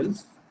in this field,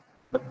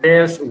 but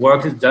their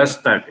work is just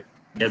started.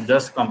 They have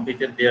just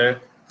completed their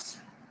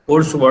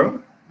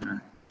coursework.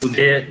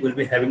 Today will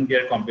be having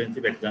their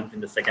comprehensive exams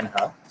in the second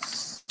half.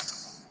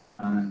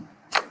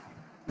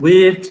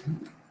 We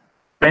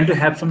trying to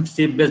have some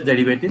shape-based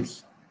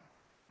derivatives.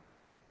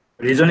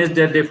 Reason is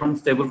that they form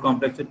stable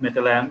complex with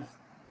metal ions.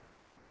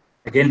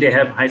 Again, they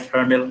have high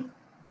thermal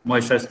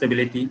moisture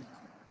stability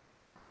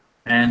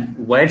and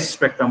wide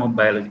spectrum of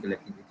biological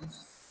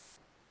activities.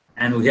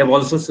 And we have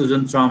also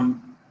chosen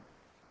some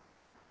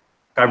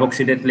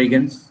carboxylate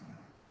ligands.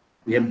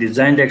 We have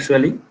designed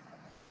actually,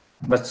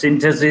 but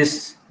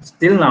synthesis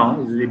still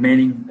now is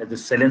remaining as a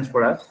challenge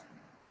for us.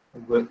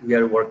 We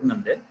are working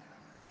on that.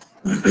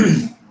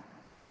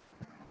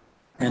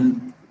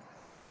 And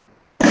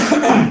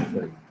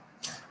sorry.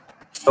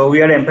 So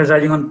we are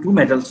emphasizing on 2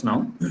 metals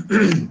now.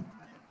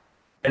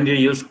 And we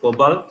use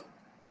cobalt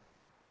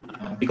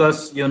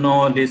because you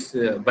know this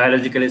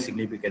biologically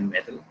significant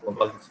metal,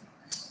 cobalt,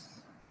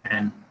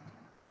 and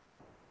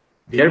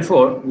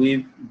therefore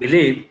we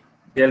believe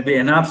there will be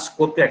enough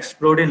scope to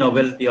explore the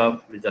novelty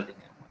of resulting.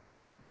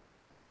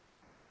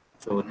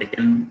 So they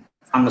can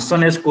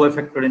function as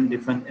cofactor in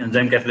different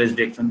enzyme catalyst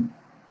reaction,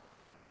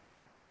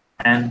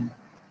 and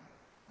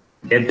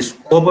they have the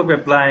scope of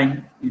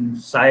applying in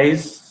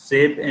size,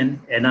 shape,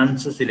 and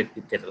enhance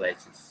selective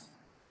catalysis.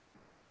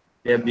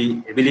 They have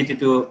the ability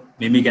to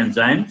mimic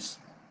enzymes.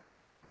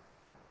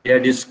 They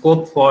have the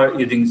scope for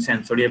using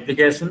sensory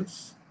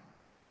applications,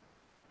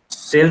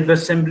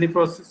 self-assembly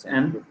process,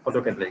 and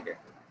photocatalytic.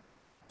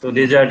 So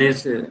these are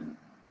these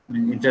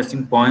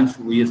interesting points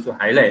we used to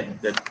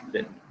highlight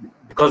that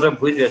because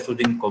of which we are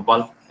choosing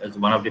cobalt as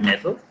one of the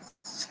metals.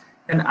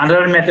 And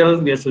another metal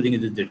we are choosing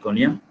is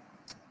zirconium.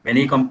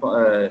 Many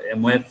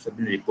MOFs have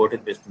been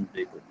reported based on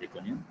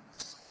zirconium.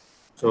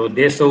 So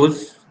they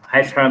shows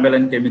high thermal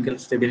and chemical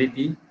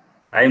stability,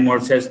 high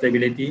moisture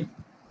stability,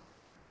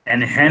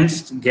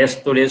 enhanced gas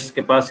storage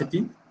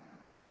capacity,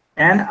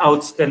 and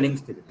outstanding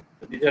stability.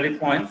 So these are the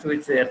points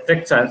which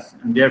attract us,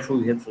 and therefore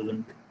we have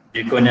chosen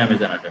zirconium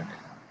as another metal.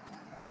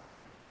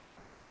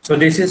 So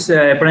this is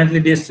apparently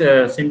this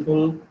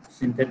simple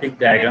synthetic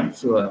diagram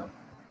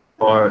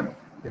for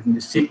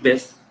the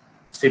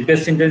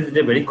seed-based synthesis is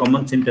a very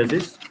common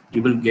synthesis.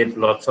 You will get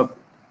lots of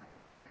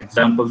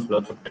examples,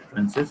 lots of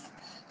references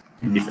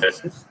in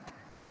literatures.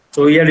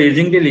 So we are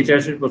using the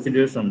literature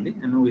procedures only,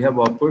 and we have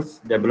of course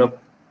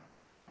developed,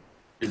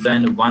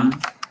 designed one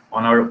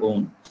on our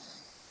own.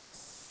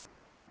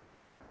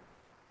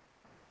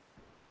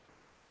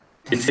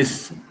 This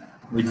is,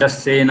 we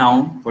just say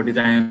now for the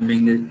time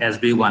being, the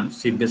SB1,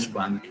 seed-based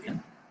one ligand.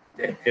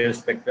 The air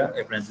spectra,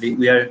 apparently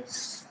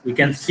we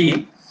can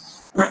see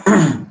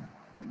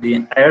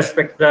the air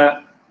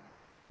spectra,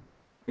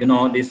 you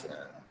know, this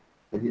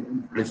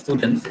the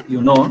students,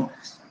 you know,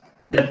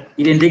 that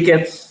it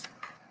indicates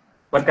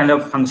what kind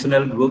of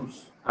functional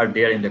groups are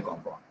there in the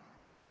compound.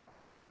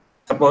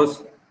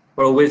 Suppose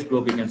for OH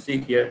group, you can see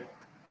here,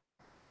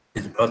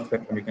 this broad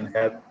spectrum you can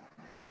have.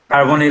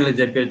 Carbonyl is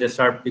appears the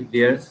sharp peak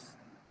there,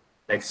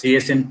 like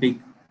CSN peak.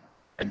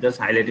 I just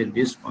highlighted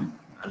this point.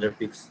 Other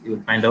peaks you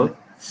will find out.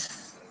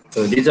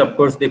 So these of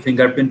course the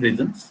fingerprint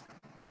regions.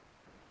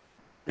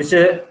 This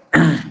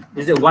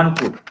is a one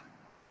proof,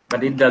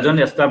 but it doesn't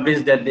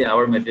establish that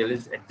our material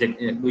is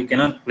exact. We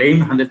cannot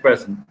claim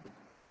 100%.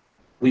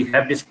 We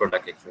have this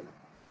product actually.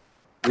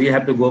 We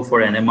have to go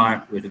for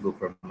NMR, we have to go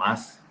for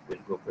mass, we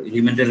have to go for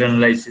elemental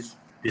analysis.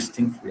 These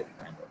things we have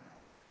to find out.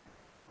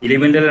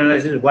 Elemental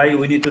analysis, why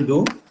we need to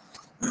do?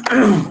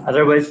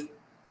 Otherwise,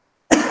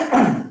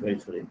 very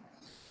sorry.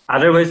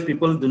 Otherwise,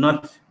 people do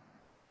not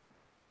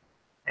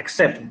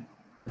accept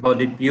about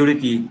the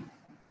purity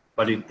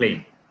what we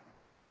claim.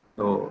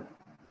 So,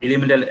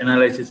 elemental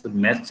analysis would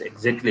match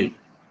exactly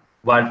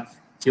what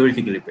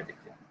theoretically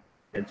predicted.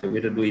 And so, we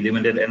have to do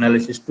elemental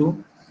analysis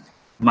too.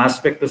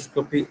 Mass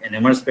spectroscopy,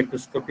 NMR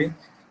spectroscopy,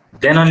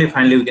 then only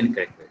finally we can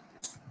characterize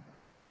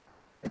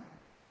this.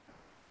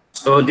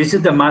 So this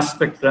is the mass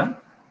spectra.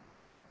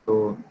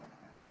 So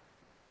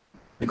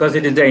because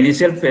it is the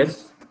initial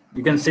phase,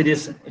 you can see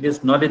this, it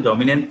is not a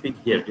dominant peak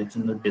here, it's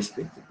not this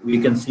peak.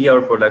 We can see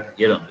our product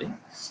here only.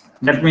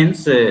 That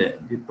means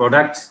the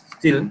products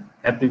still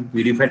have to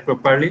be purified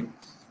properly.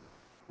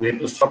 We have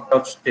to sort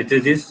out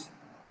strategies,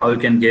 how we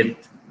can get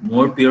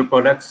more pure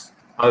products,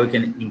 how we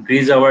can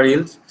increase our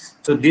yields.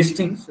 So these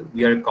things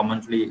we are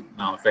commonly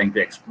now trying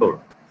to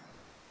explore.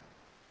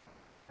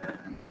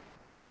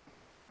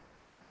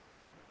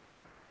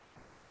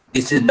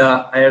 This is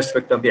the higher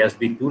spectrum of the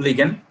SB2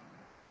 ligand.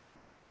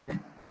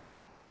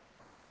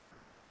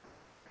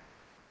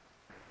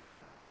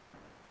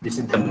 This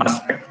is the mass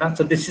spectra.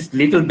 So this is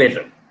little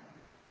better.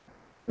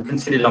 You can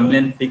see the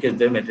dominant peak is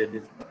the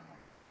material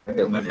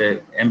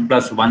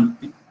M+1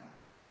 peak.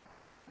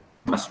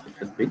 Mass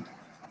spectra peak.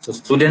 So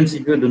students,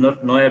 if you do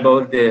not know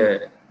about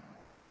the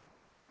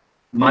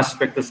mass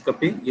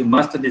spectroscopy, you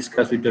must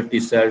discuss with your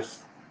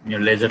teachers in your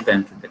leisure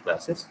times in the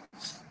classes.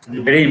 So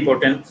the very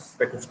important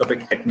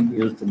spectroscopic technique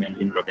used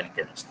mainly in organic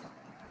chemistry.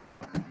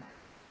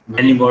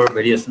 Many more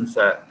variations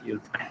you'll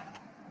find.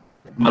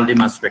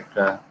 Multi-mass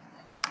spectra,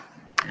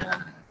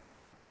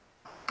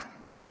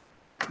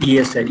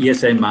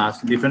 ESI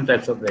mass, different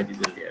types of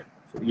radical there.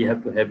 So you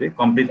have to have a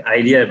complete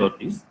idea about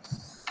this.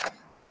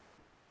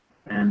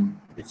 And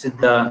this is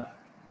the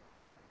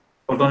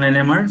photon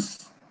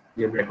NMRs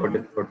we have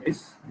recorded for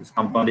this. This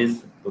compound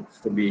looks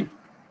to be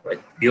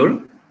quite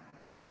pure.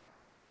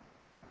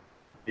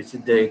 This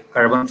is the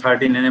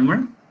carbon-13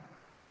 NMR.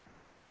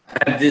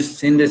 I have this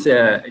seen this.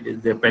 It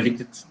is the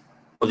predicted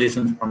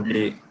positions from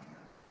the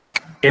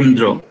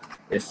ChemDraw,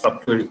 a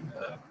software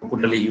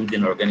popularly used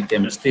in organic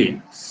chemistry.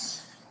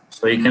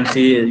 So you can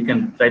see, you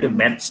can try to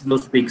match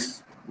those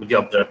peaks with the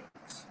observed.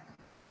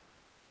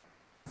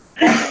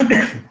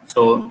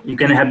 So you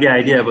can have the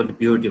idea about the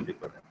purity of the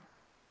product.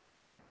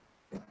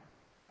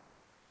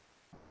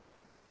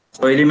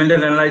 So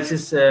elemental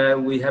analysis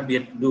we have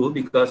yet to do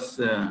because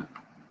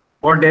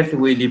for that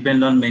we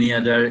depend on many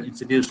other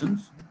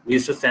institutions. We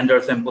used to send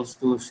our samples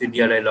to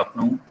CDRI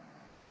Lucknow,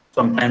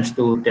 sometimes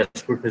to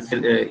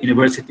Tezpur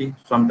University,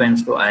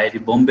 sometimes to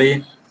IIT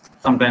Bombay,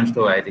 sometimes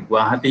to IIT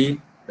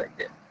Guwahati, like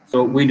that.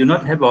 So we do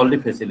not have all the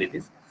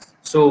facilities.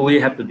 So we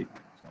have to depend.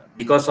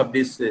 Because of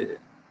this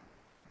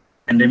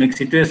pandemic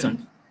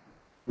situation,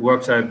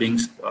 works are being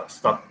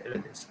stopped at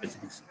a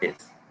specific stage.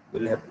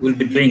 We'll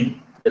be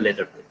doing the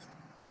later phase.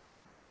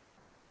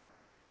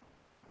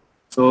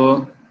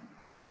 So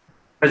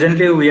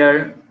presently we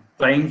are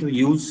trying to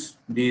use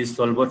the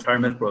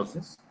solvothermal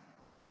process.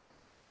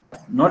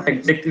 Not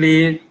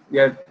exactly we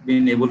have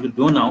been able to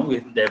do now. We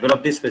have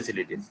developed these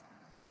facilities.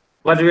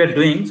 What we are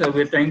doing, so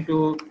we are trying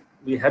to,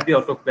 we have the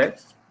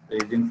autoclaves. There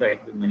is in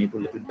fact we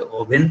manipulate with the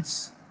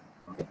ovens.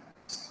 Okay.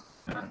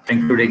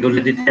 Trying to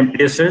regulate the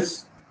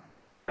temperatures,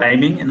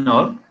 timing and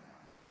all.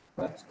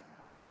 But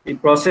the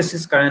process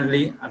is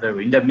currently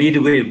underway. In the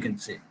midway, you can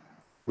say.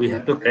 We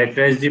have to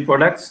characterize the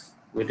products.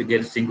 We have to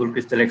get single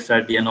crystal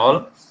XRD and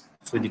all.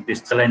 So the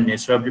crystalline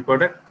nature of the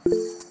product.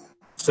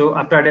 So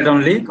after that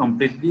only,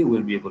 completely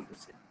we'll be able to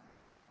say.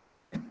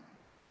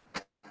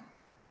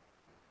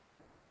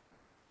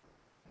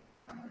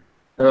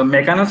 The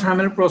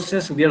mechanothermal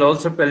process, we are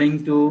also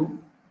planning to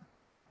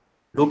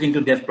look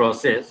into that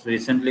process.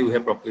 Recently, we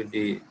have procured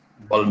the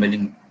ball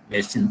milling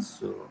machines.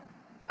 So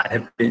I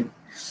have been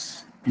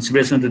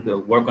inspiration to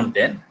work on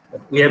that,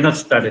 but we have not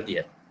started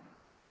yet.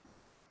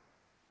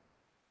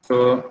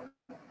 So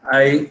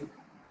I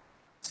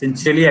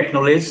sincerely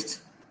acknowledged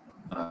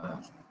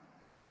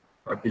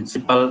our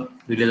principal,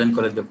 Duliajan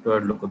College,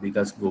 Dr.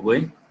 Lokovikas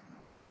Gogoi,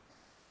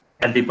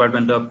 and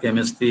Department of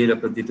Chemistry,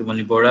 Dr.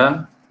 Titumani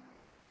Bora,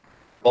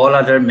 all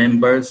other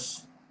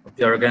members of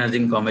the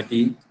organizing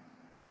committee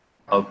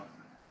of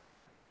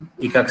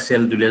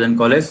ICACCEL Duliajan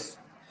College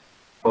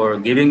for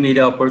giving me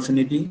the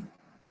opportunity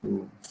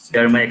to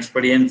share my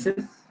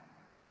experiences.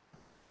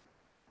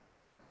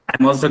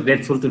 I'm also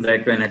grateful to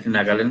Director NIT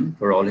Nagaland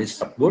for all his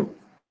support.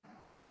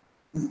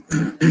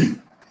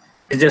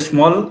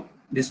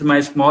 This is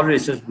my small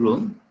research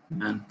group,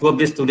 and 2 of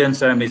the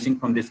students are missing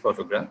from this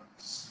photograph.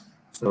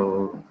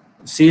 So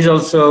she is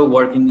also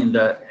working in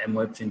the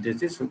MOF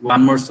synthesis.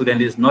 One more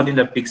student is not in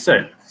the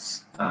picture.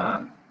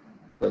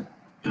 But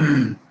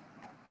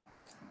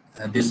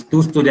these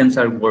 2 students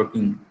are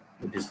working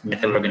with this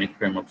metal organic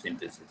framework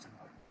synthesis.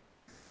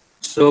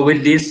 So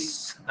with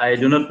this, I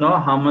do not know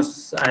how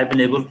much I have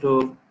been able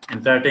to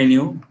entertain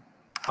you,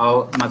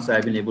 how much I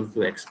have been able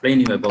to explain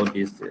you about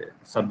these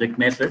subject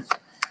matters.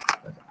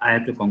 But I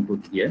have to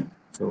conclude here.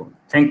 So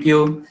thank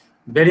you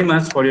very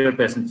much for your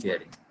patient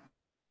hearing.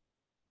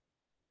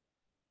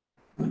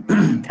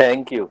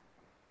 Thank you.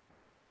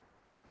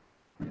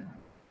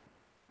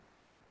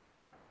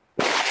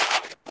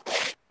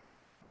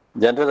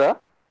 Jantara?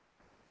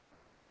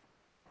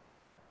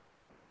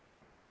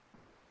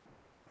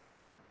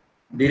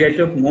 Did I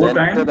took more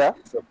time?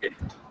 It's okay.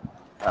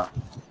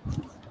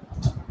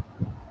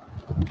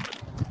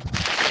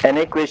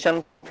 Any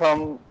question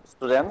from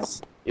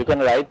students? You can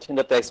write in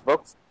the text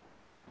box.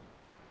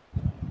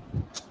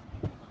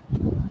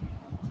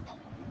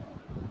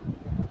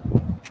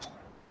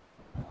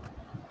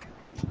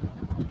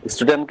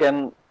 Student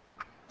can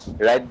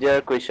write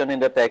their question in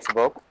the text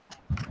box.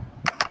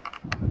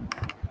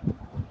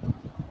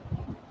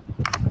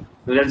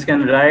 Students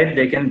can write,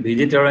 they can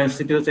visit our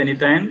institutes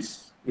anytime.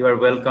 You are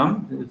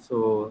welcome.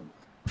 So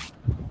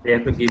they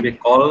have to give a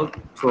call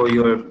through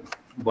your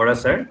Bora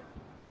sir.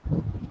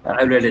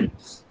 I will arrange.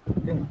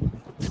 Okay.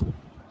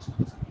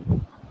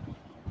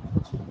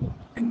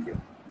 Thank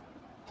you.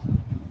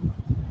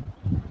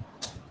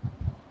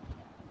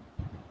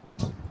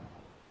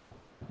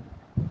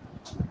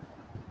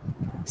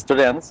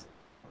 Students,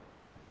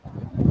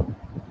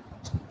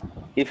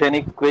 if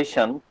any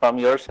question from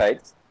your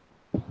sides,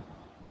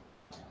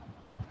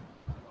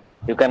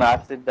 you can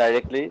ask it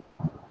directly.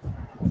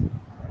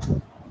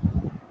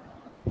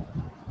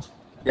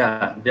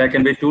 Yeah, there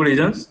can be 2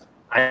 reasons.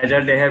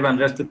 Either they have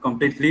understood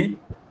completely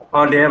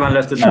or they have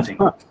understood nothing.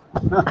 No.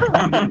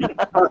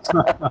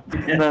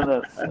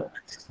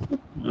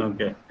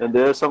 Okay. And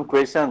there are some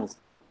questions.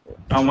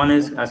 Someone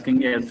is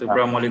asking a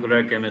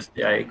supramolecular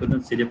chemistry. I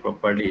couldn't see it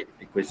properly,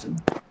 the question.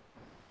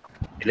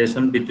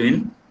 Relation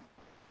between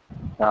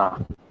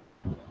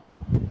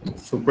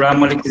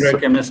supramolecular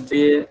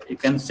chemistry, you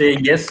can say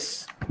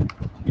yes.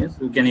 Yes,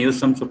 we can use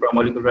some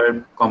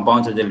supramolecular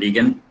compounds as a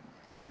ligand.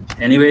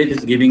 Anyway, it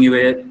is giving you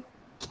a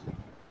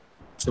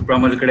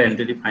supramolecular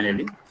entity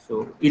finally.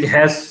 So it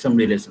has some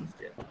relations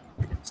there.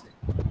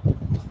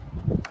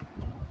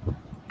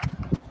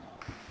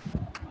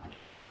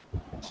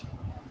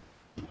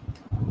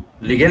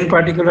 Ligand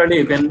particularly,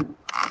 you can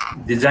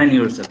design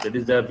yourself. That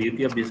is the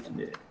beauty of this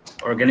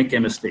organic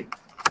chemistry.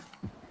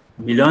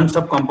 Millions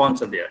of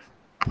compounds are there.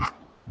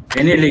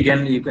 Any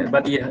ligand you can,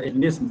 but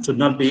this should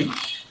not be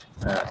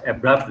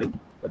abruptly.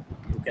 But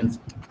you can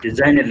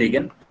design a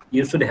ligand.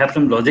 You should have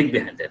some logic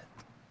behind it.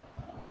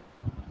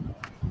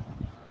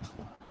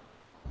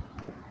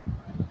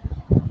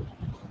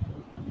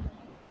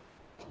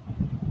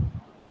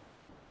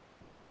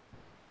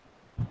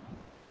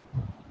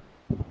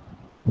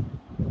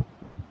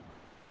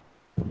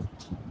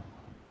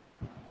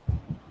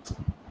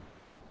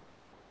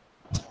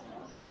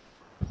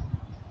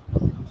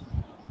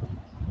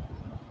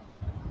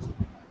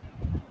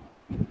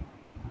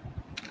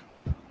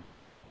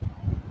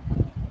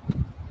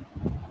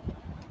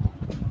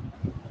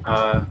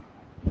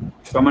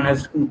 Someone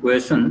has a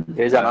question.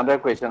 There is another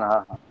question.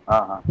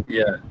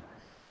 Yeah,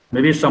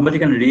 maybe somebody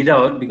can read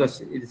out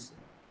because it's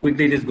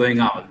quickly it is going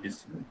out.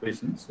 These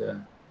questions.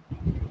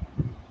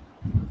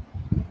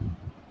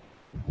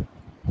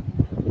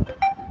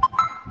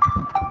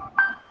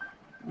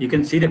 You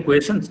can see the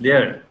questions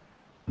there.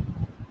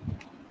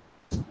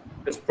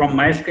 Because from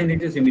my screen,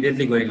 it is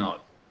immediately going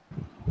out.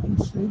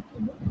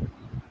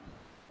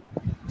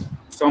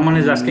 Someone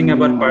is asking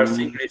about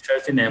parsing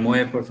research in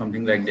MOF or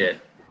something like that.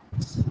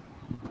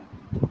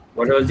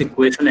 What was the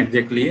question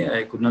exactly?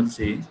 I could not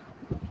see.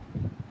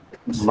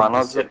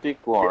 Manojjyoti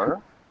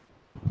Kaur.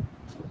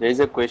 There is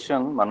a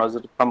question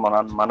from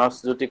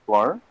Manojjyoti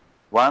Kaur.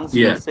 Once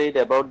you said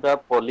about the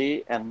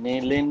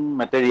polyaniline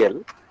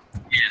material.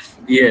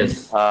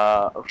 Yes.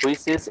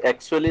 Which is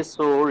actually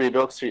so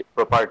redox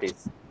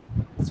properties.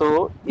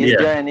 So, is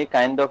there any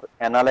kind of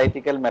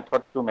analytical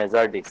method to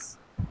measure this?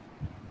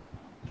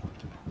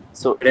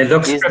 So,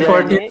 redox is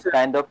there any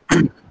kind of?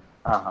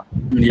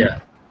 Yeah.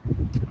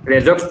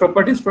 Redox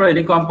properties for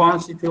any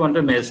compounds, if you want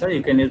to measure,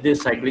 you can use the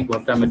cyclic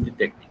voltammetry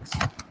techniques.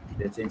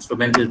 This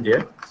instrument is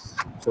there,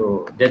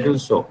 so that will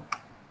show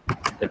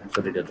the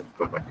redox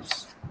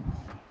properties.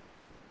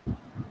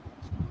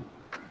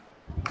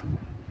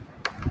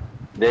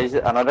 There is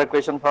another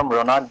question from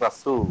Ronald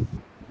Basu.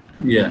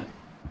 Yeah.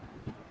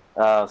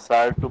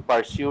 Sir, to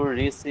pursue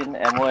research in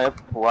MOF,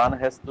 one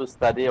has to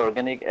study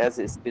organic as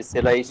a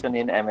specialization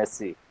in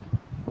MSc.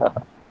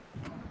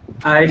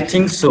 I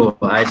think so.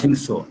 I think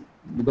so.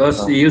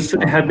 Because you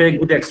should have a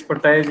good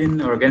expertise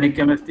in organic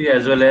chemistry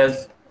as well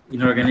as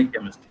inorganic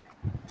chemistry.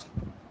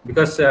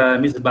 Because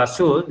Ms.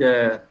 Basu,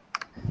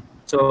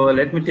 so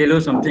let me tell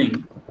you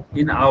something.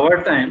 In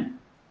our time,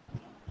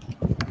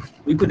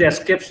 we could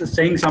escape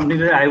saying something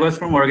that I was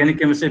from organic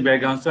chemistry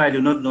background, so I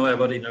do not know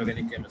about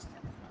inorganic chemistry.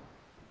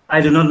 I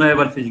do not know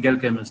about physical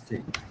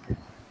chemistry.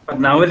 But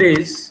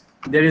nowadays,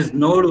 there is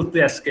no route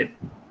to escape.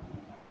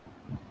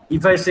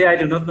 If I say I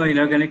do not know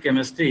inorganic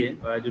chemistry,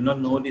 or I do not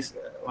know this,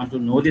 want to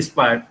know this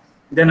part,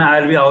 then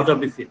I'll be out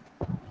of the field.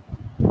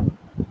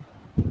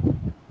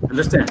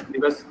 Understand?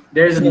 Because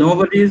there is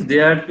nobody is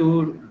there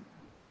to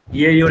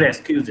hear your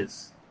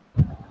excuses.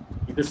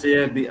 If you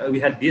say we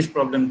had this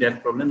problem,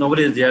 that problem,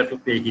 nobody is there to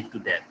pay heed to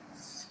that.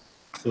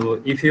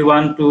 So if you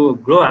want to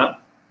grow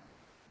up,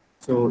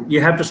 so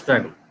you have to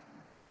struggle.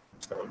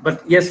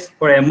 But yes,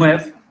 for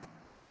MOF,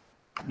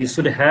 you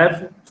should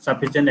have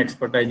sufficient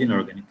expertise in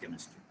organic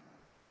chemistry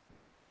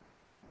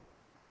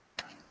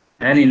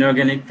and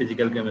inorganic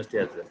physical chemistry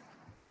as well.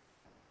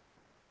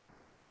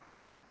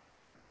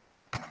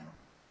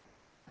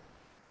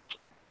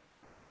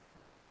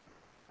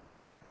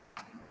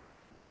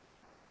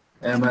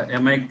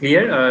 Am I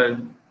clear?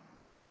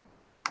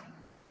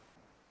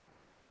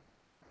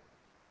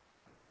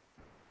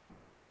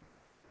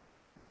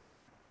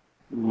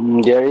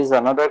 There is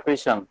another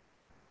question.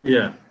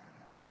 Yeah.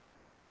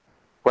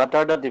 What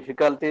are the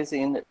difficulties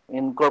in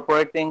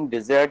incorporating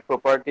desired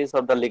properties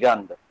of the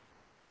ligand?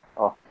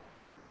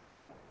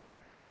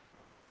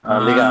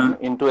 Ligand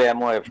into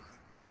MOF,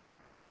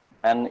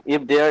 and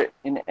if there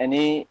in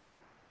any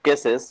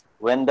cases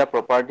when the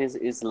properties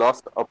is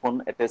lost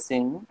upon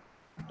attaching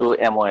to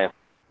MOF.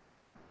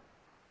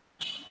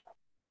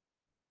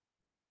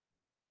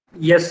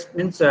 Yes,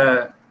 means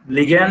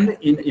ligand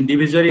in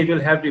individually it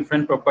will have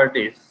different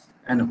properties,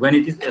 and when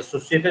it is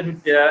associated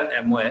with the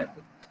MOF,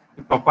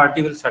 the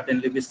property will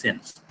certainly be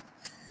changed.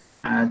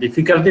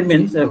 Difficulty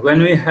means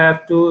when we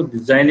have to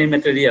design a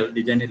material,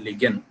 design a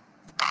ligand,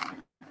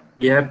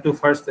 you have to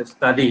first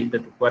study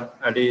that what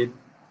are the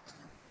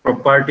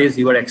properties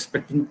you are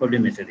expecting for the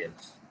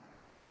materials.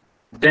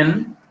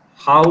 Then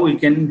how we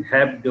can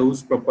have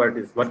those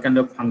properties, what kind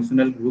of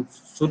functional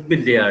groups should be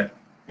there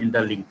in the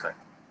linker.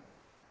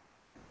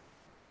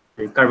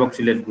 The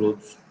carboxylate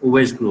groups,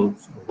 OH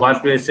groups,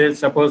 what we say,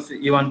 suppose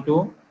you want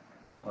to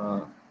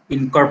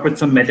incorporate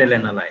some metal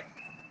analyte.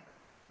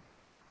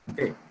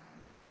 Okay.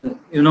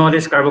 You know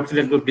this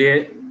carboxylate group,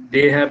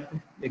 they have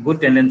a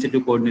good tendency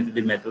to coordinate with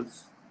the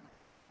metals.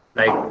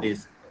 Like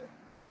this,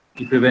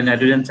 if you have an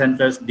hydrogen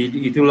centers,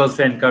 it will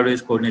also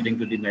encourage coordinating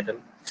to the metal.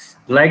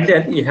 Like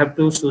that, you have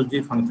to choose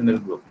the functional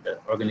group, the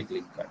organic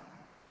linker.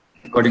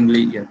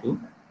 Accordingly, you have to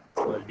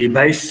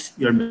devise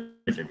your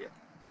material,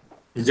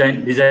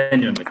 design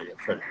your material.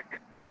 Sorry.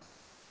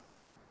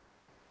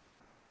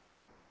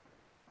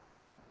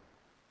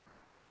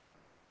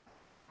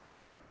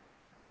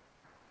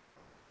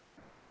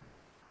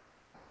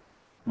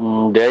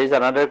 There is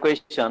another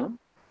question.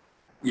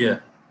 Yeah.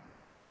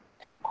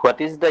 What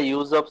is the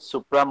use of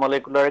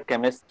supramolecular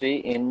chemistry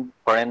in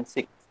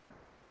forensics?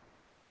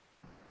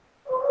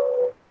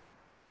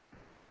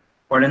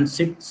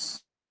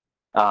 Forensics.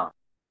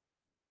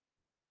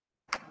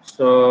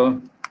 So,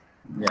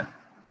 yeah.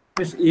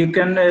 You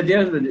can,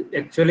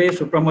 actually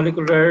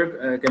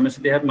supramolecular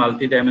chemistry, they have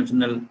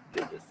multi-dimensional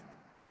basis.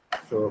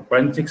 So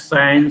forensic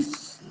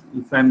science,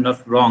 if I'm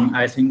not wrong,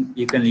 I think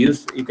you can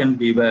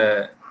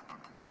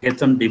get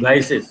some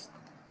devices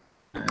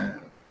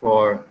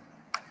for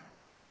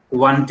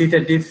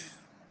quantitative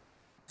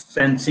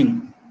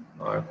sensing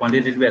or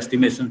quantitative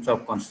estimations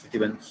of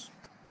constituents.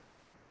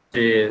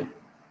 It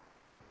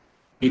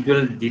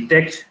will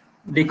detect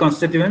the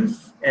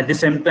constituents at the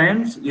same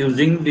time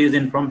using these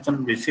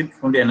information received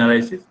from the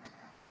analysis.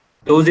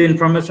 Those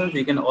informations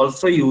you can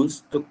also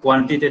use to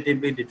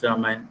quantitatively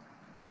determine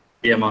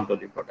the amount of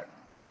the product.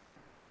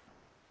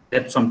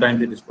 That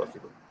sometimes it is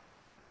possible.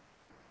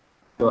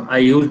 So I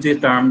use the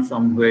term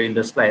somewhere in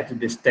the slide,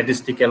 the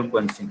statistical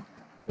quenching.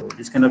 So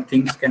these kind of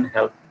things can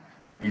help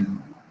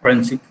in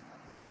forensic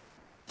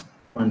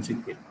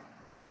field.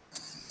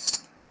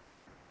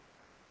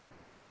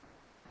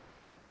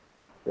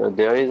 So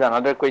there is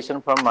another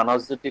question from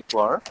Manojjyoti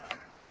Kaur.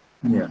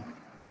 Yeah.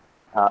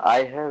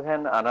 I have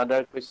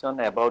another question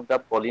about the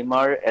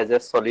polymer as a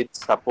solid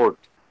support.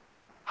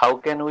 How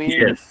can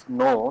we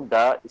know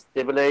the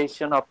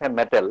stabilization of a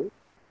metal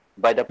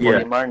by the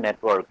polymer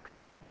network?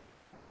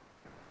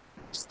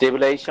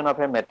 Stabilization of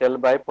a metal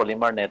by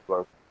polymer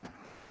network.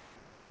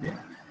 Yeah.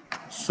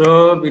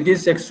 So it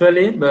is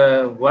actually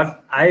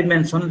what I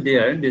mentioned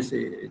there. This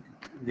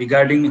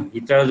regarding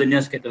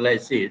heterogeneous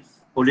catalysis,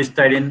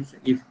 polystyrene.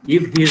 If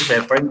he is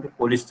referring to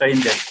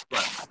polystyrene, that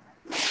one,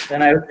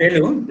 then I will tell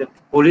you that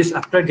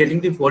after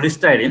getting the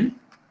polystyrene,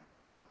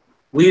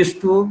 we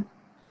used to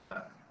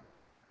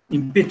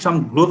impede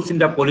some groups in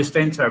the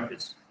polystyrene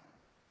surface,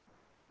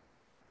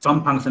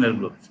 some functional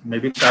groups,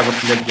 maybe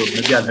carboxylate group,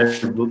 maybe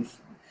other groups.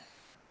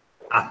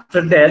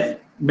 After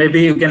that,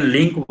 maybe you can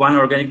link one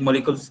organic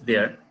molecules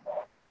there.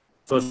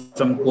 So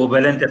some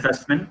covalent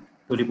attachment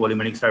to the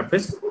polymeric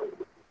surface.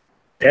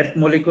 That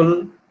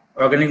molecule,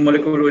 organic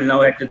molecule, will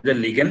now act as a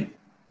ligand.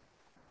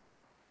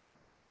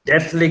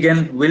 That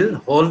ligand will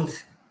hold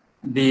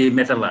the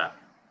metal ion.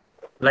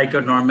 Like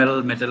your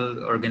normal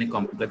metal organic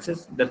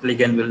complexes, that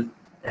ligand will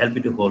help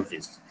you to hold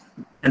this.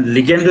 And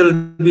ligand will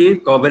be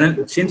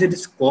covalent, since it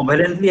is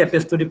covalently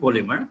attached to the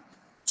polymer,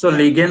 so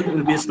ligand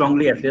will be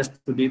strongly attached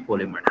to the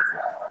polymer.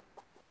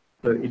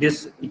 So it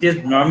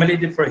is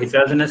normally for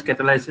heterogeneous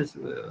catalysis,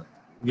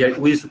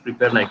 we used to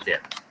prepare like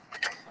that.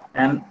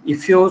 And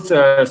if you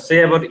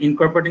say about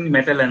incorporating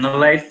metal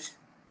analytes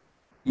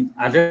in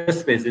other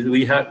spaces,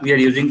 we are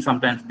using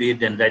sometimes the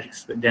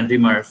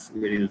dendrimers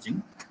we are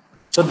using.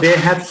 So they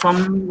have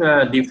some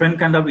different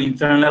kind of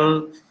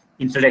internal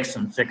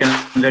interactions,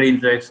 secondary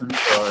interactions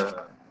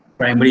or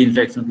primary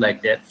interactions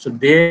like that. So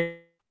they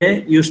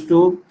used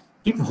to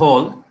keep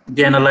whole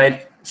the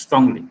analyte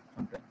strongly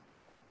sometimes.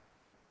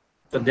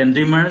 So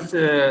dendrimers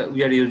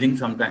we are using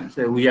sometimes.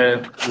 We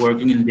are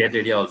working in that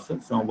area also.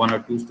 So 1 or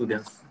 2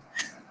 students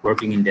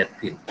working in that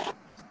field.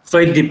 So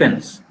it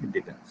depends. It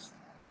depends.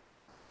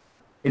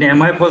 In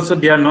MIF also,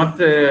 they are not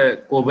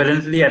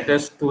covalently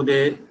attached to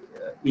the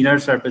inner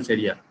surface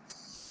area.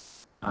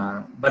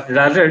 But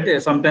rather,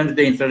 sometimes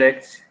they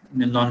interact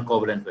in a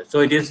non-covalent way. So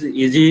it is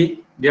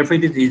easy, therefore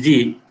it is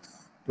easy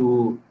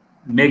to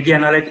make the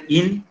analyte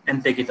in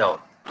and take it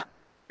out.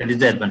 That is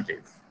the advantage.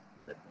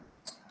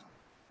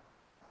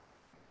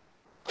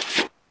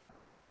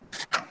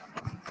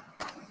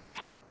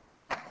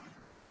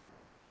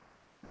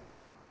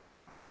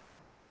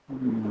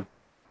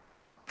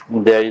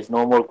 There is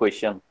no more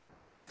question.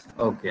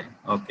 Okay,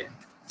 okay.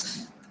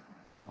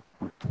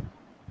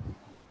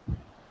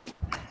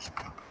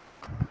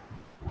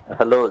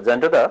 Hello,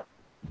 Jantada.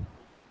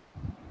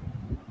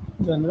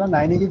 Jantada,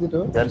 nine ki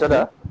dito.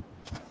 Jantada.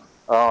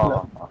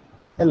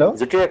 Hello.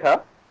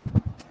 Zutireka.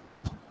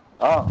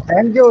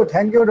 Thank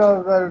you,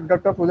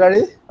 Dr.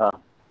 Pujari.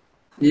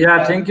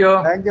 Yeah, thank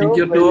you. Thank you. Thank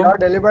you too. Your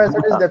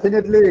deliberation is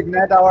definitely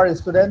ignite our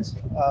students.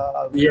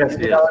 Yes,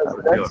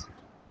 sure.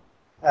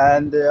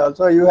 And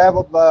also you have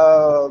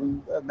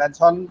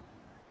mentioned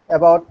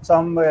about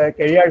some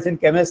careers in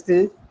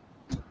chemistry,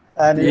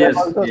 and you have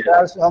also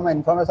shared some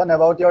information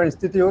about your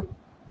institute.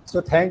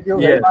 So thank you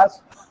very much.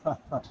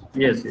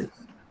 Yes.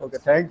 Okay,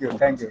 thank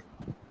you.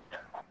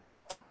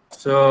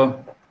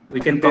 So we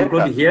can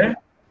conclude here.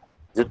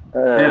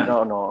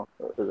 No.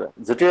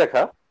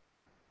 Zutireka.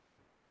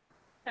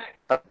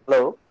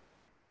 Hello.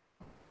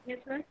 Yes,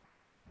 sir.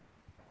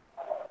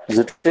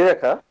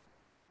 Zutireka.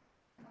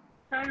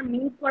 Sir,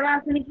 mute kora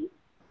ase niki?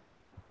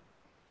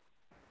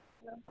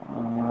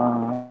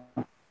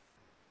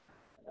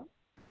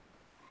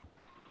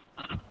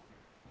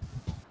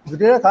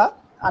 Zutireka,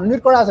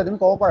 unmute kora ase, tumi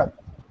kobo para.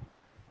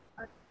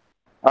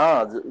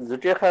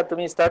 Zutireka,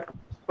 tumi start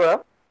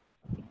kora.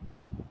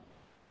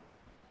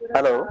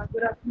 Hello.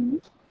 Good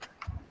afternoon.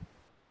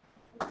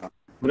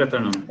 Good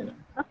afternoon.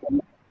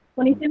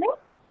 Konise ne?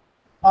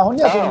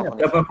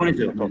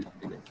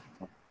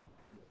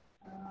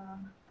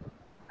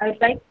 I'd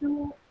like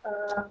to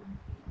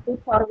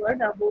put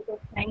forward a vote of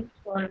thanks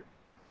for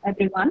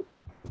everyone.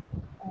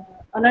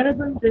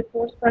 Honorable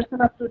resource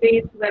person of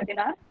today's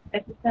webinar,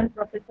 Assistant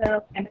Professor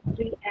of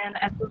Chemistry and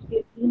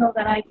Associate Dean of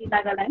NIT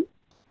Nagaland,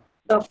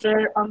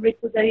 Dr. Amrit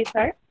Pujari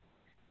sir,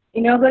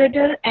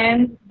 Inaugurator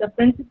and the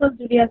Principal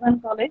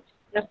Duliajan College,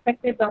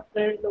 respected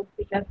Dr.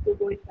 Lokvikas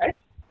Gogoi sir,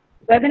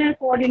 Webinar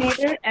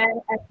Coordinator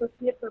and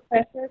Associate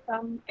Professor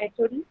from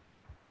HOD,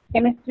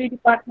 Chemistry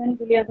Department,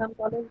 Duliajan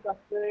College,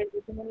 Dr.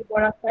 Jitumani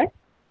Bora sir,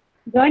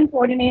 Joint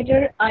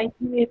Coordinator,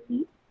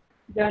 IQAC,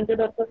 Jayanta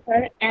Dr.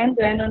 sir and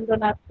Dayananda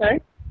Nath sir,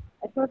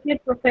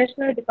 Associate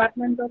Professor,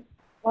 Department of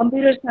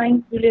Computer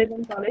Science,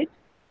 Duliajan College,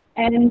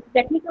 and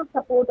technical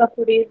support of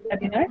today's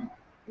webinar,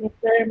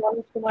 Mr.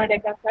 Manoj Kumar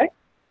Deka sir,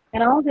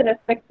 and all the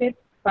respected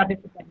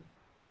participants.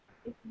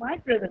 It's my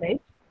privilege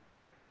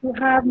to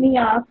have me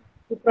asked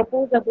to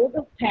propose a vote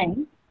of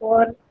thanks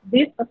for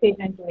this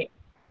occasion today.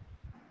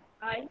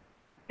 I,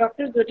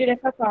 Dr.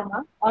 Jyotireka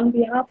Sharma, on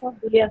behalf of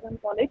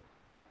Duliajan College,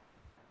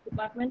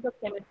 Department of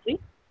Chemistry,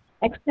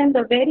 extend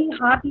a very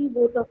hearty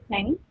vote of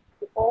thanks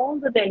to all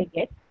the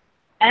delegates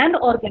and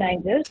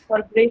organizers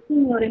for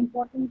gracing your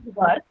important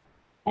work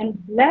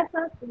and bless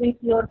us with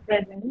your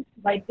presence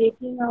by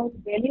taking out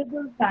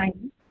valuable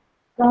time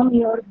from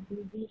your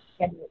busy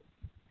schedule.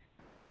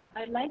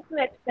 I'd like to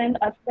extend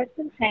a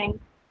special thanks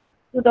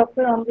to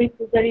Dr. Amrit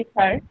Pujari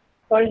sir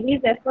for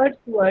his efforts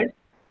towards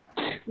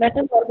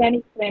metal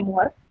organic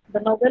framework, the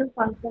novel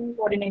function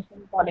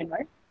coordination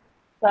polymer,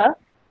 Sir,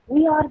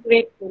 we are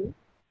grateful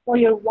for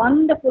your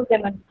wonderful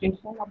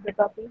demonstration of the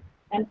topic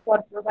and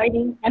for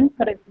providing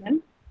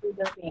encouragement to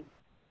the same.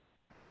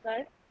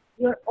 Sir,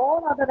 your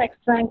all other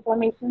extra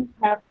information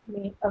have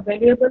made a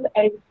valuable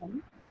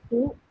addition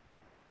to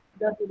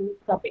today's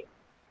topic.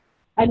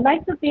 I'd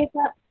like to take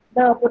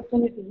the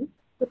opportunity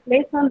to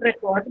place on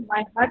record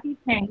my hearty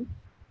thanks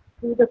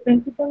to the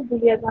Principal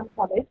Duliajan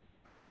College,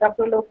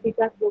 Dr.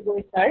 Lokvikas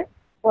Gogoi sir,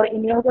 for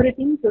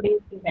inaugurating today's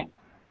event.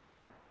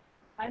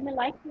 I may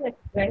like to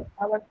express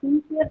our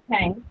sincere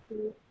thanks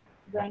to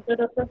Joint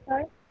Dr.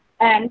 sir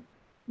and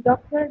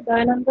Dr.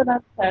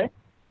 Dayanandanath sir,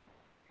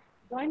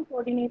 Joint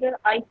Coordinator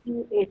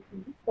IQAC,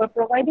 for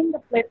providing the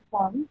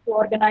platform to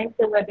organize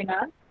the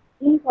webinar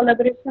in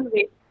collaboration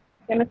with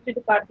Chemistry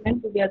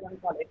Department,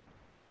 Duliajan College.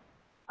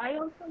 I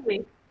also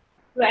wish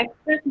to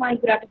express my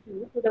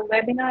gratitude to the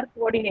webinar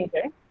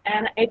coordinator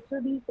and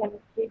HOD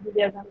Chemistry,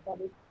 Duliajan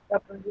College,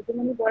 Dr.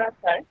 Jitumani Bora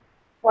sir,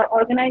 for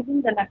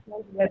organizing the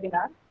national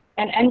webinar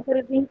and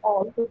encouraging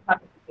all to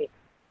participate.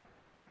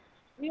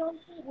 We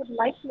also would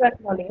like to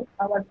acknowledge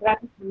our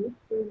gratitude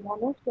to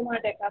Manoj Kumar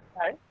Deka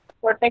sir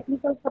for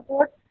technical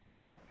support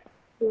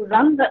to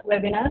run the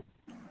webinar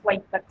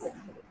quite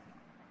successfully.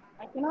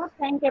 I cannot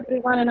thank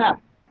everyone enough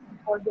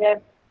for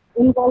their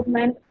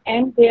involvement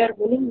and their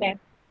willingness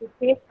to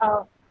take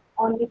on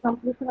the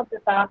completion of the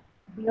task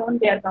beyond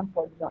their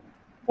comfort zone.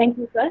 Thank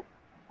you, sir.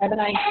 Have a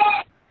nice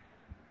day.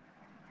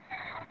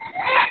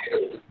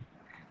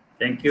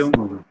 Thank you.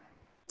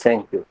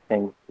 Thank you.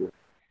 Thank you.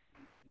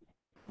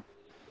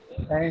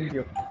 Thank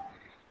you.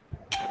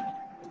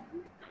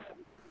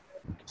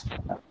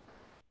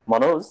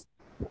 Manoj?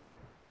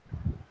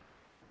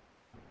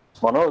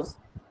 Manoj?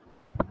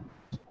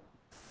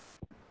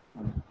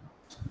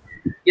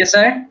 Yes,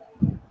 sir.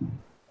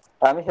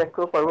 আমি শেষ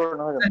কৰিব পাৰোঁ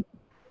নহয় জানো?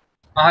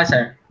 Hi,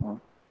 sir.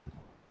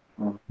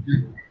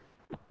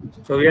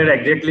 So we are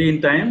exactly in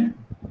time.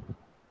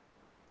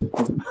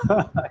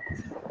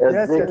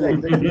 Yes,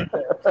 exactly.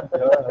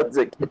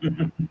 Exactly.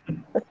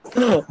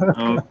 Okay.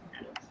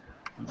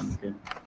 Okay.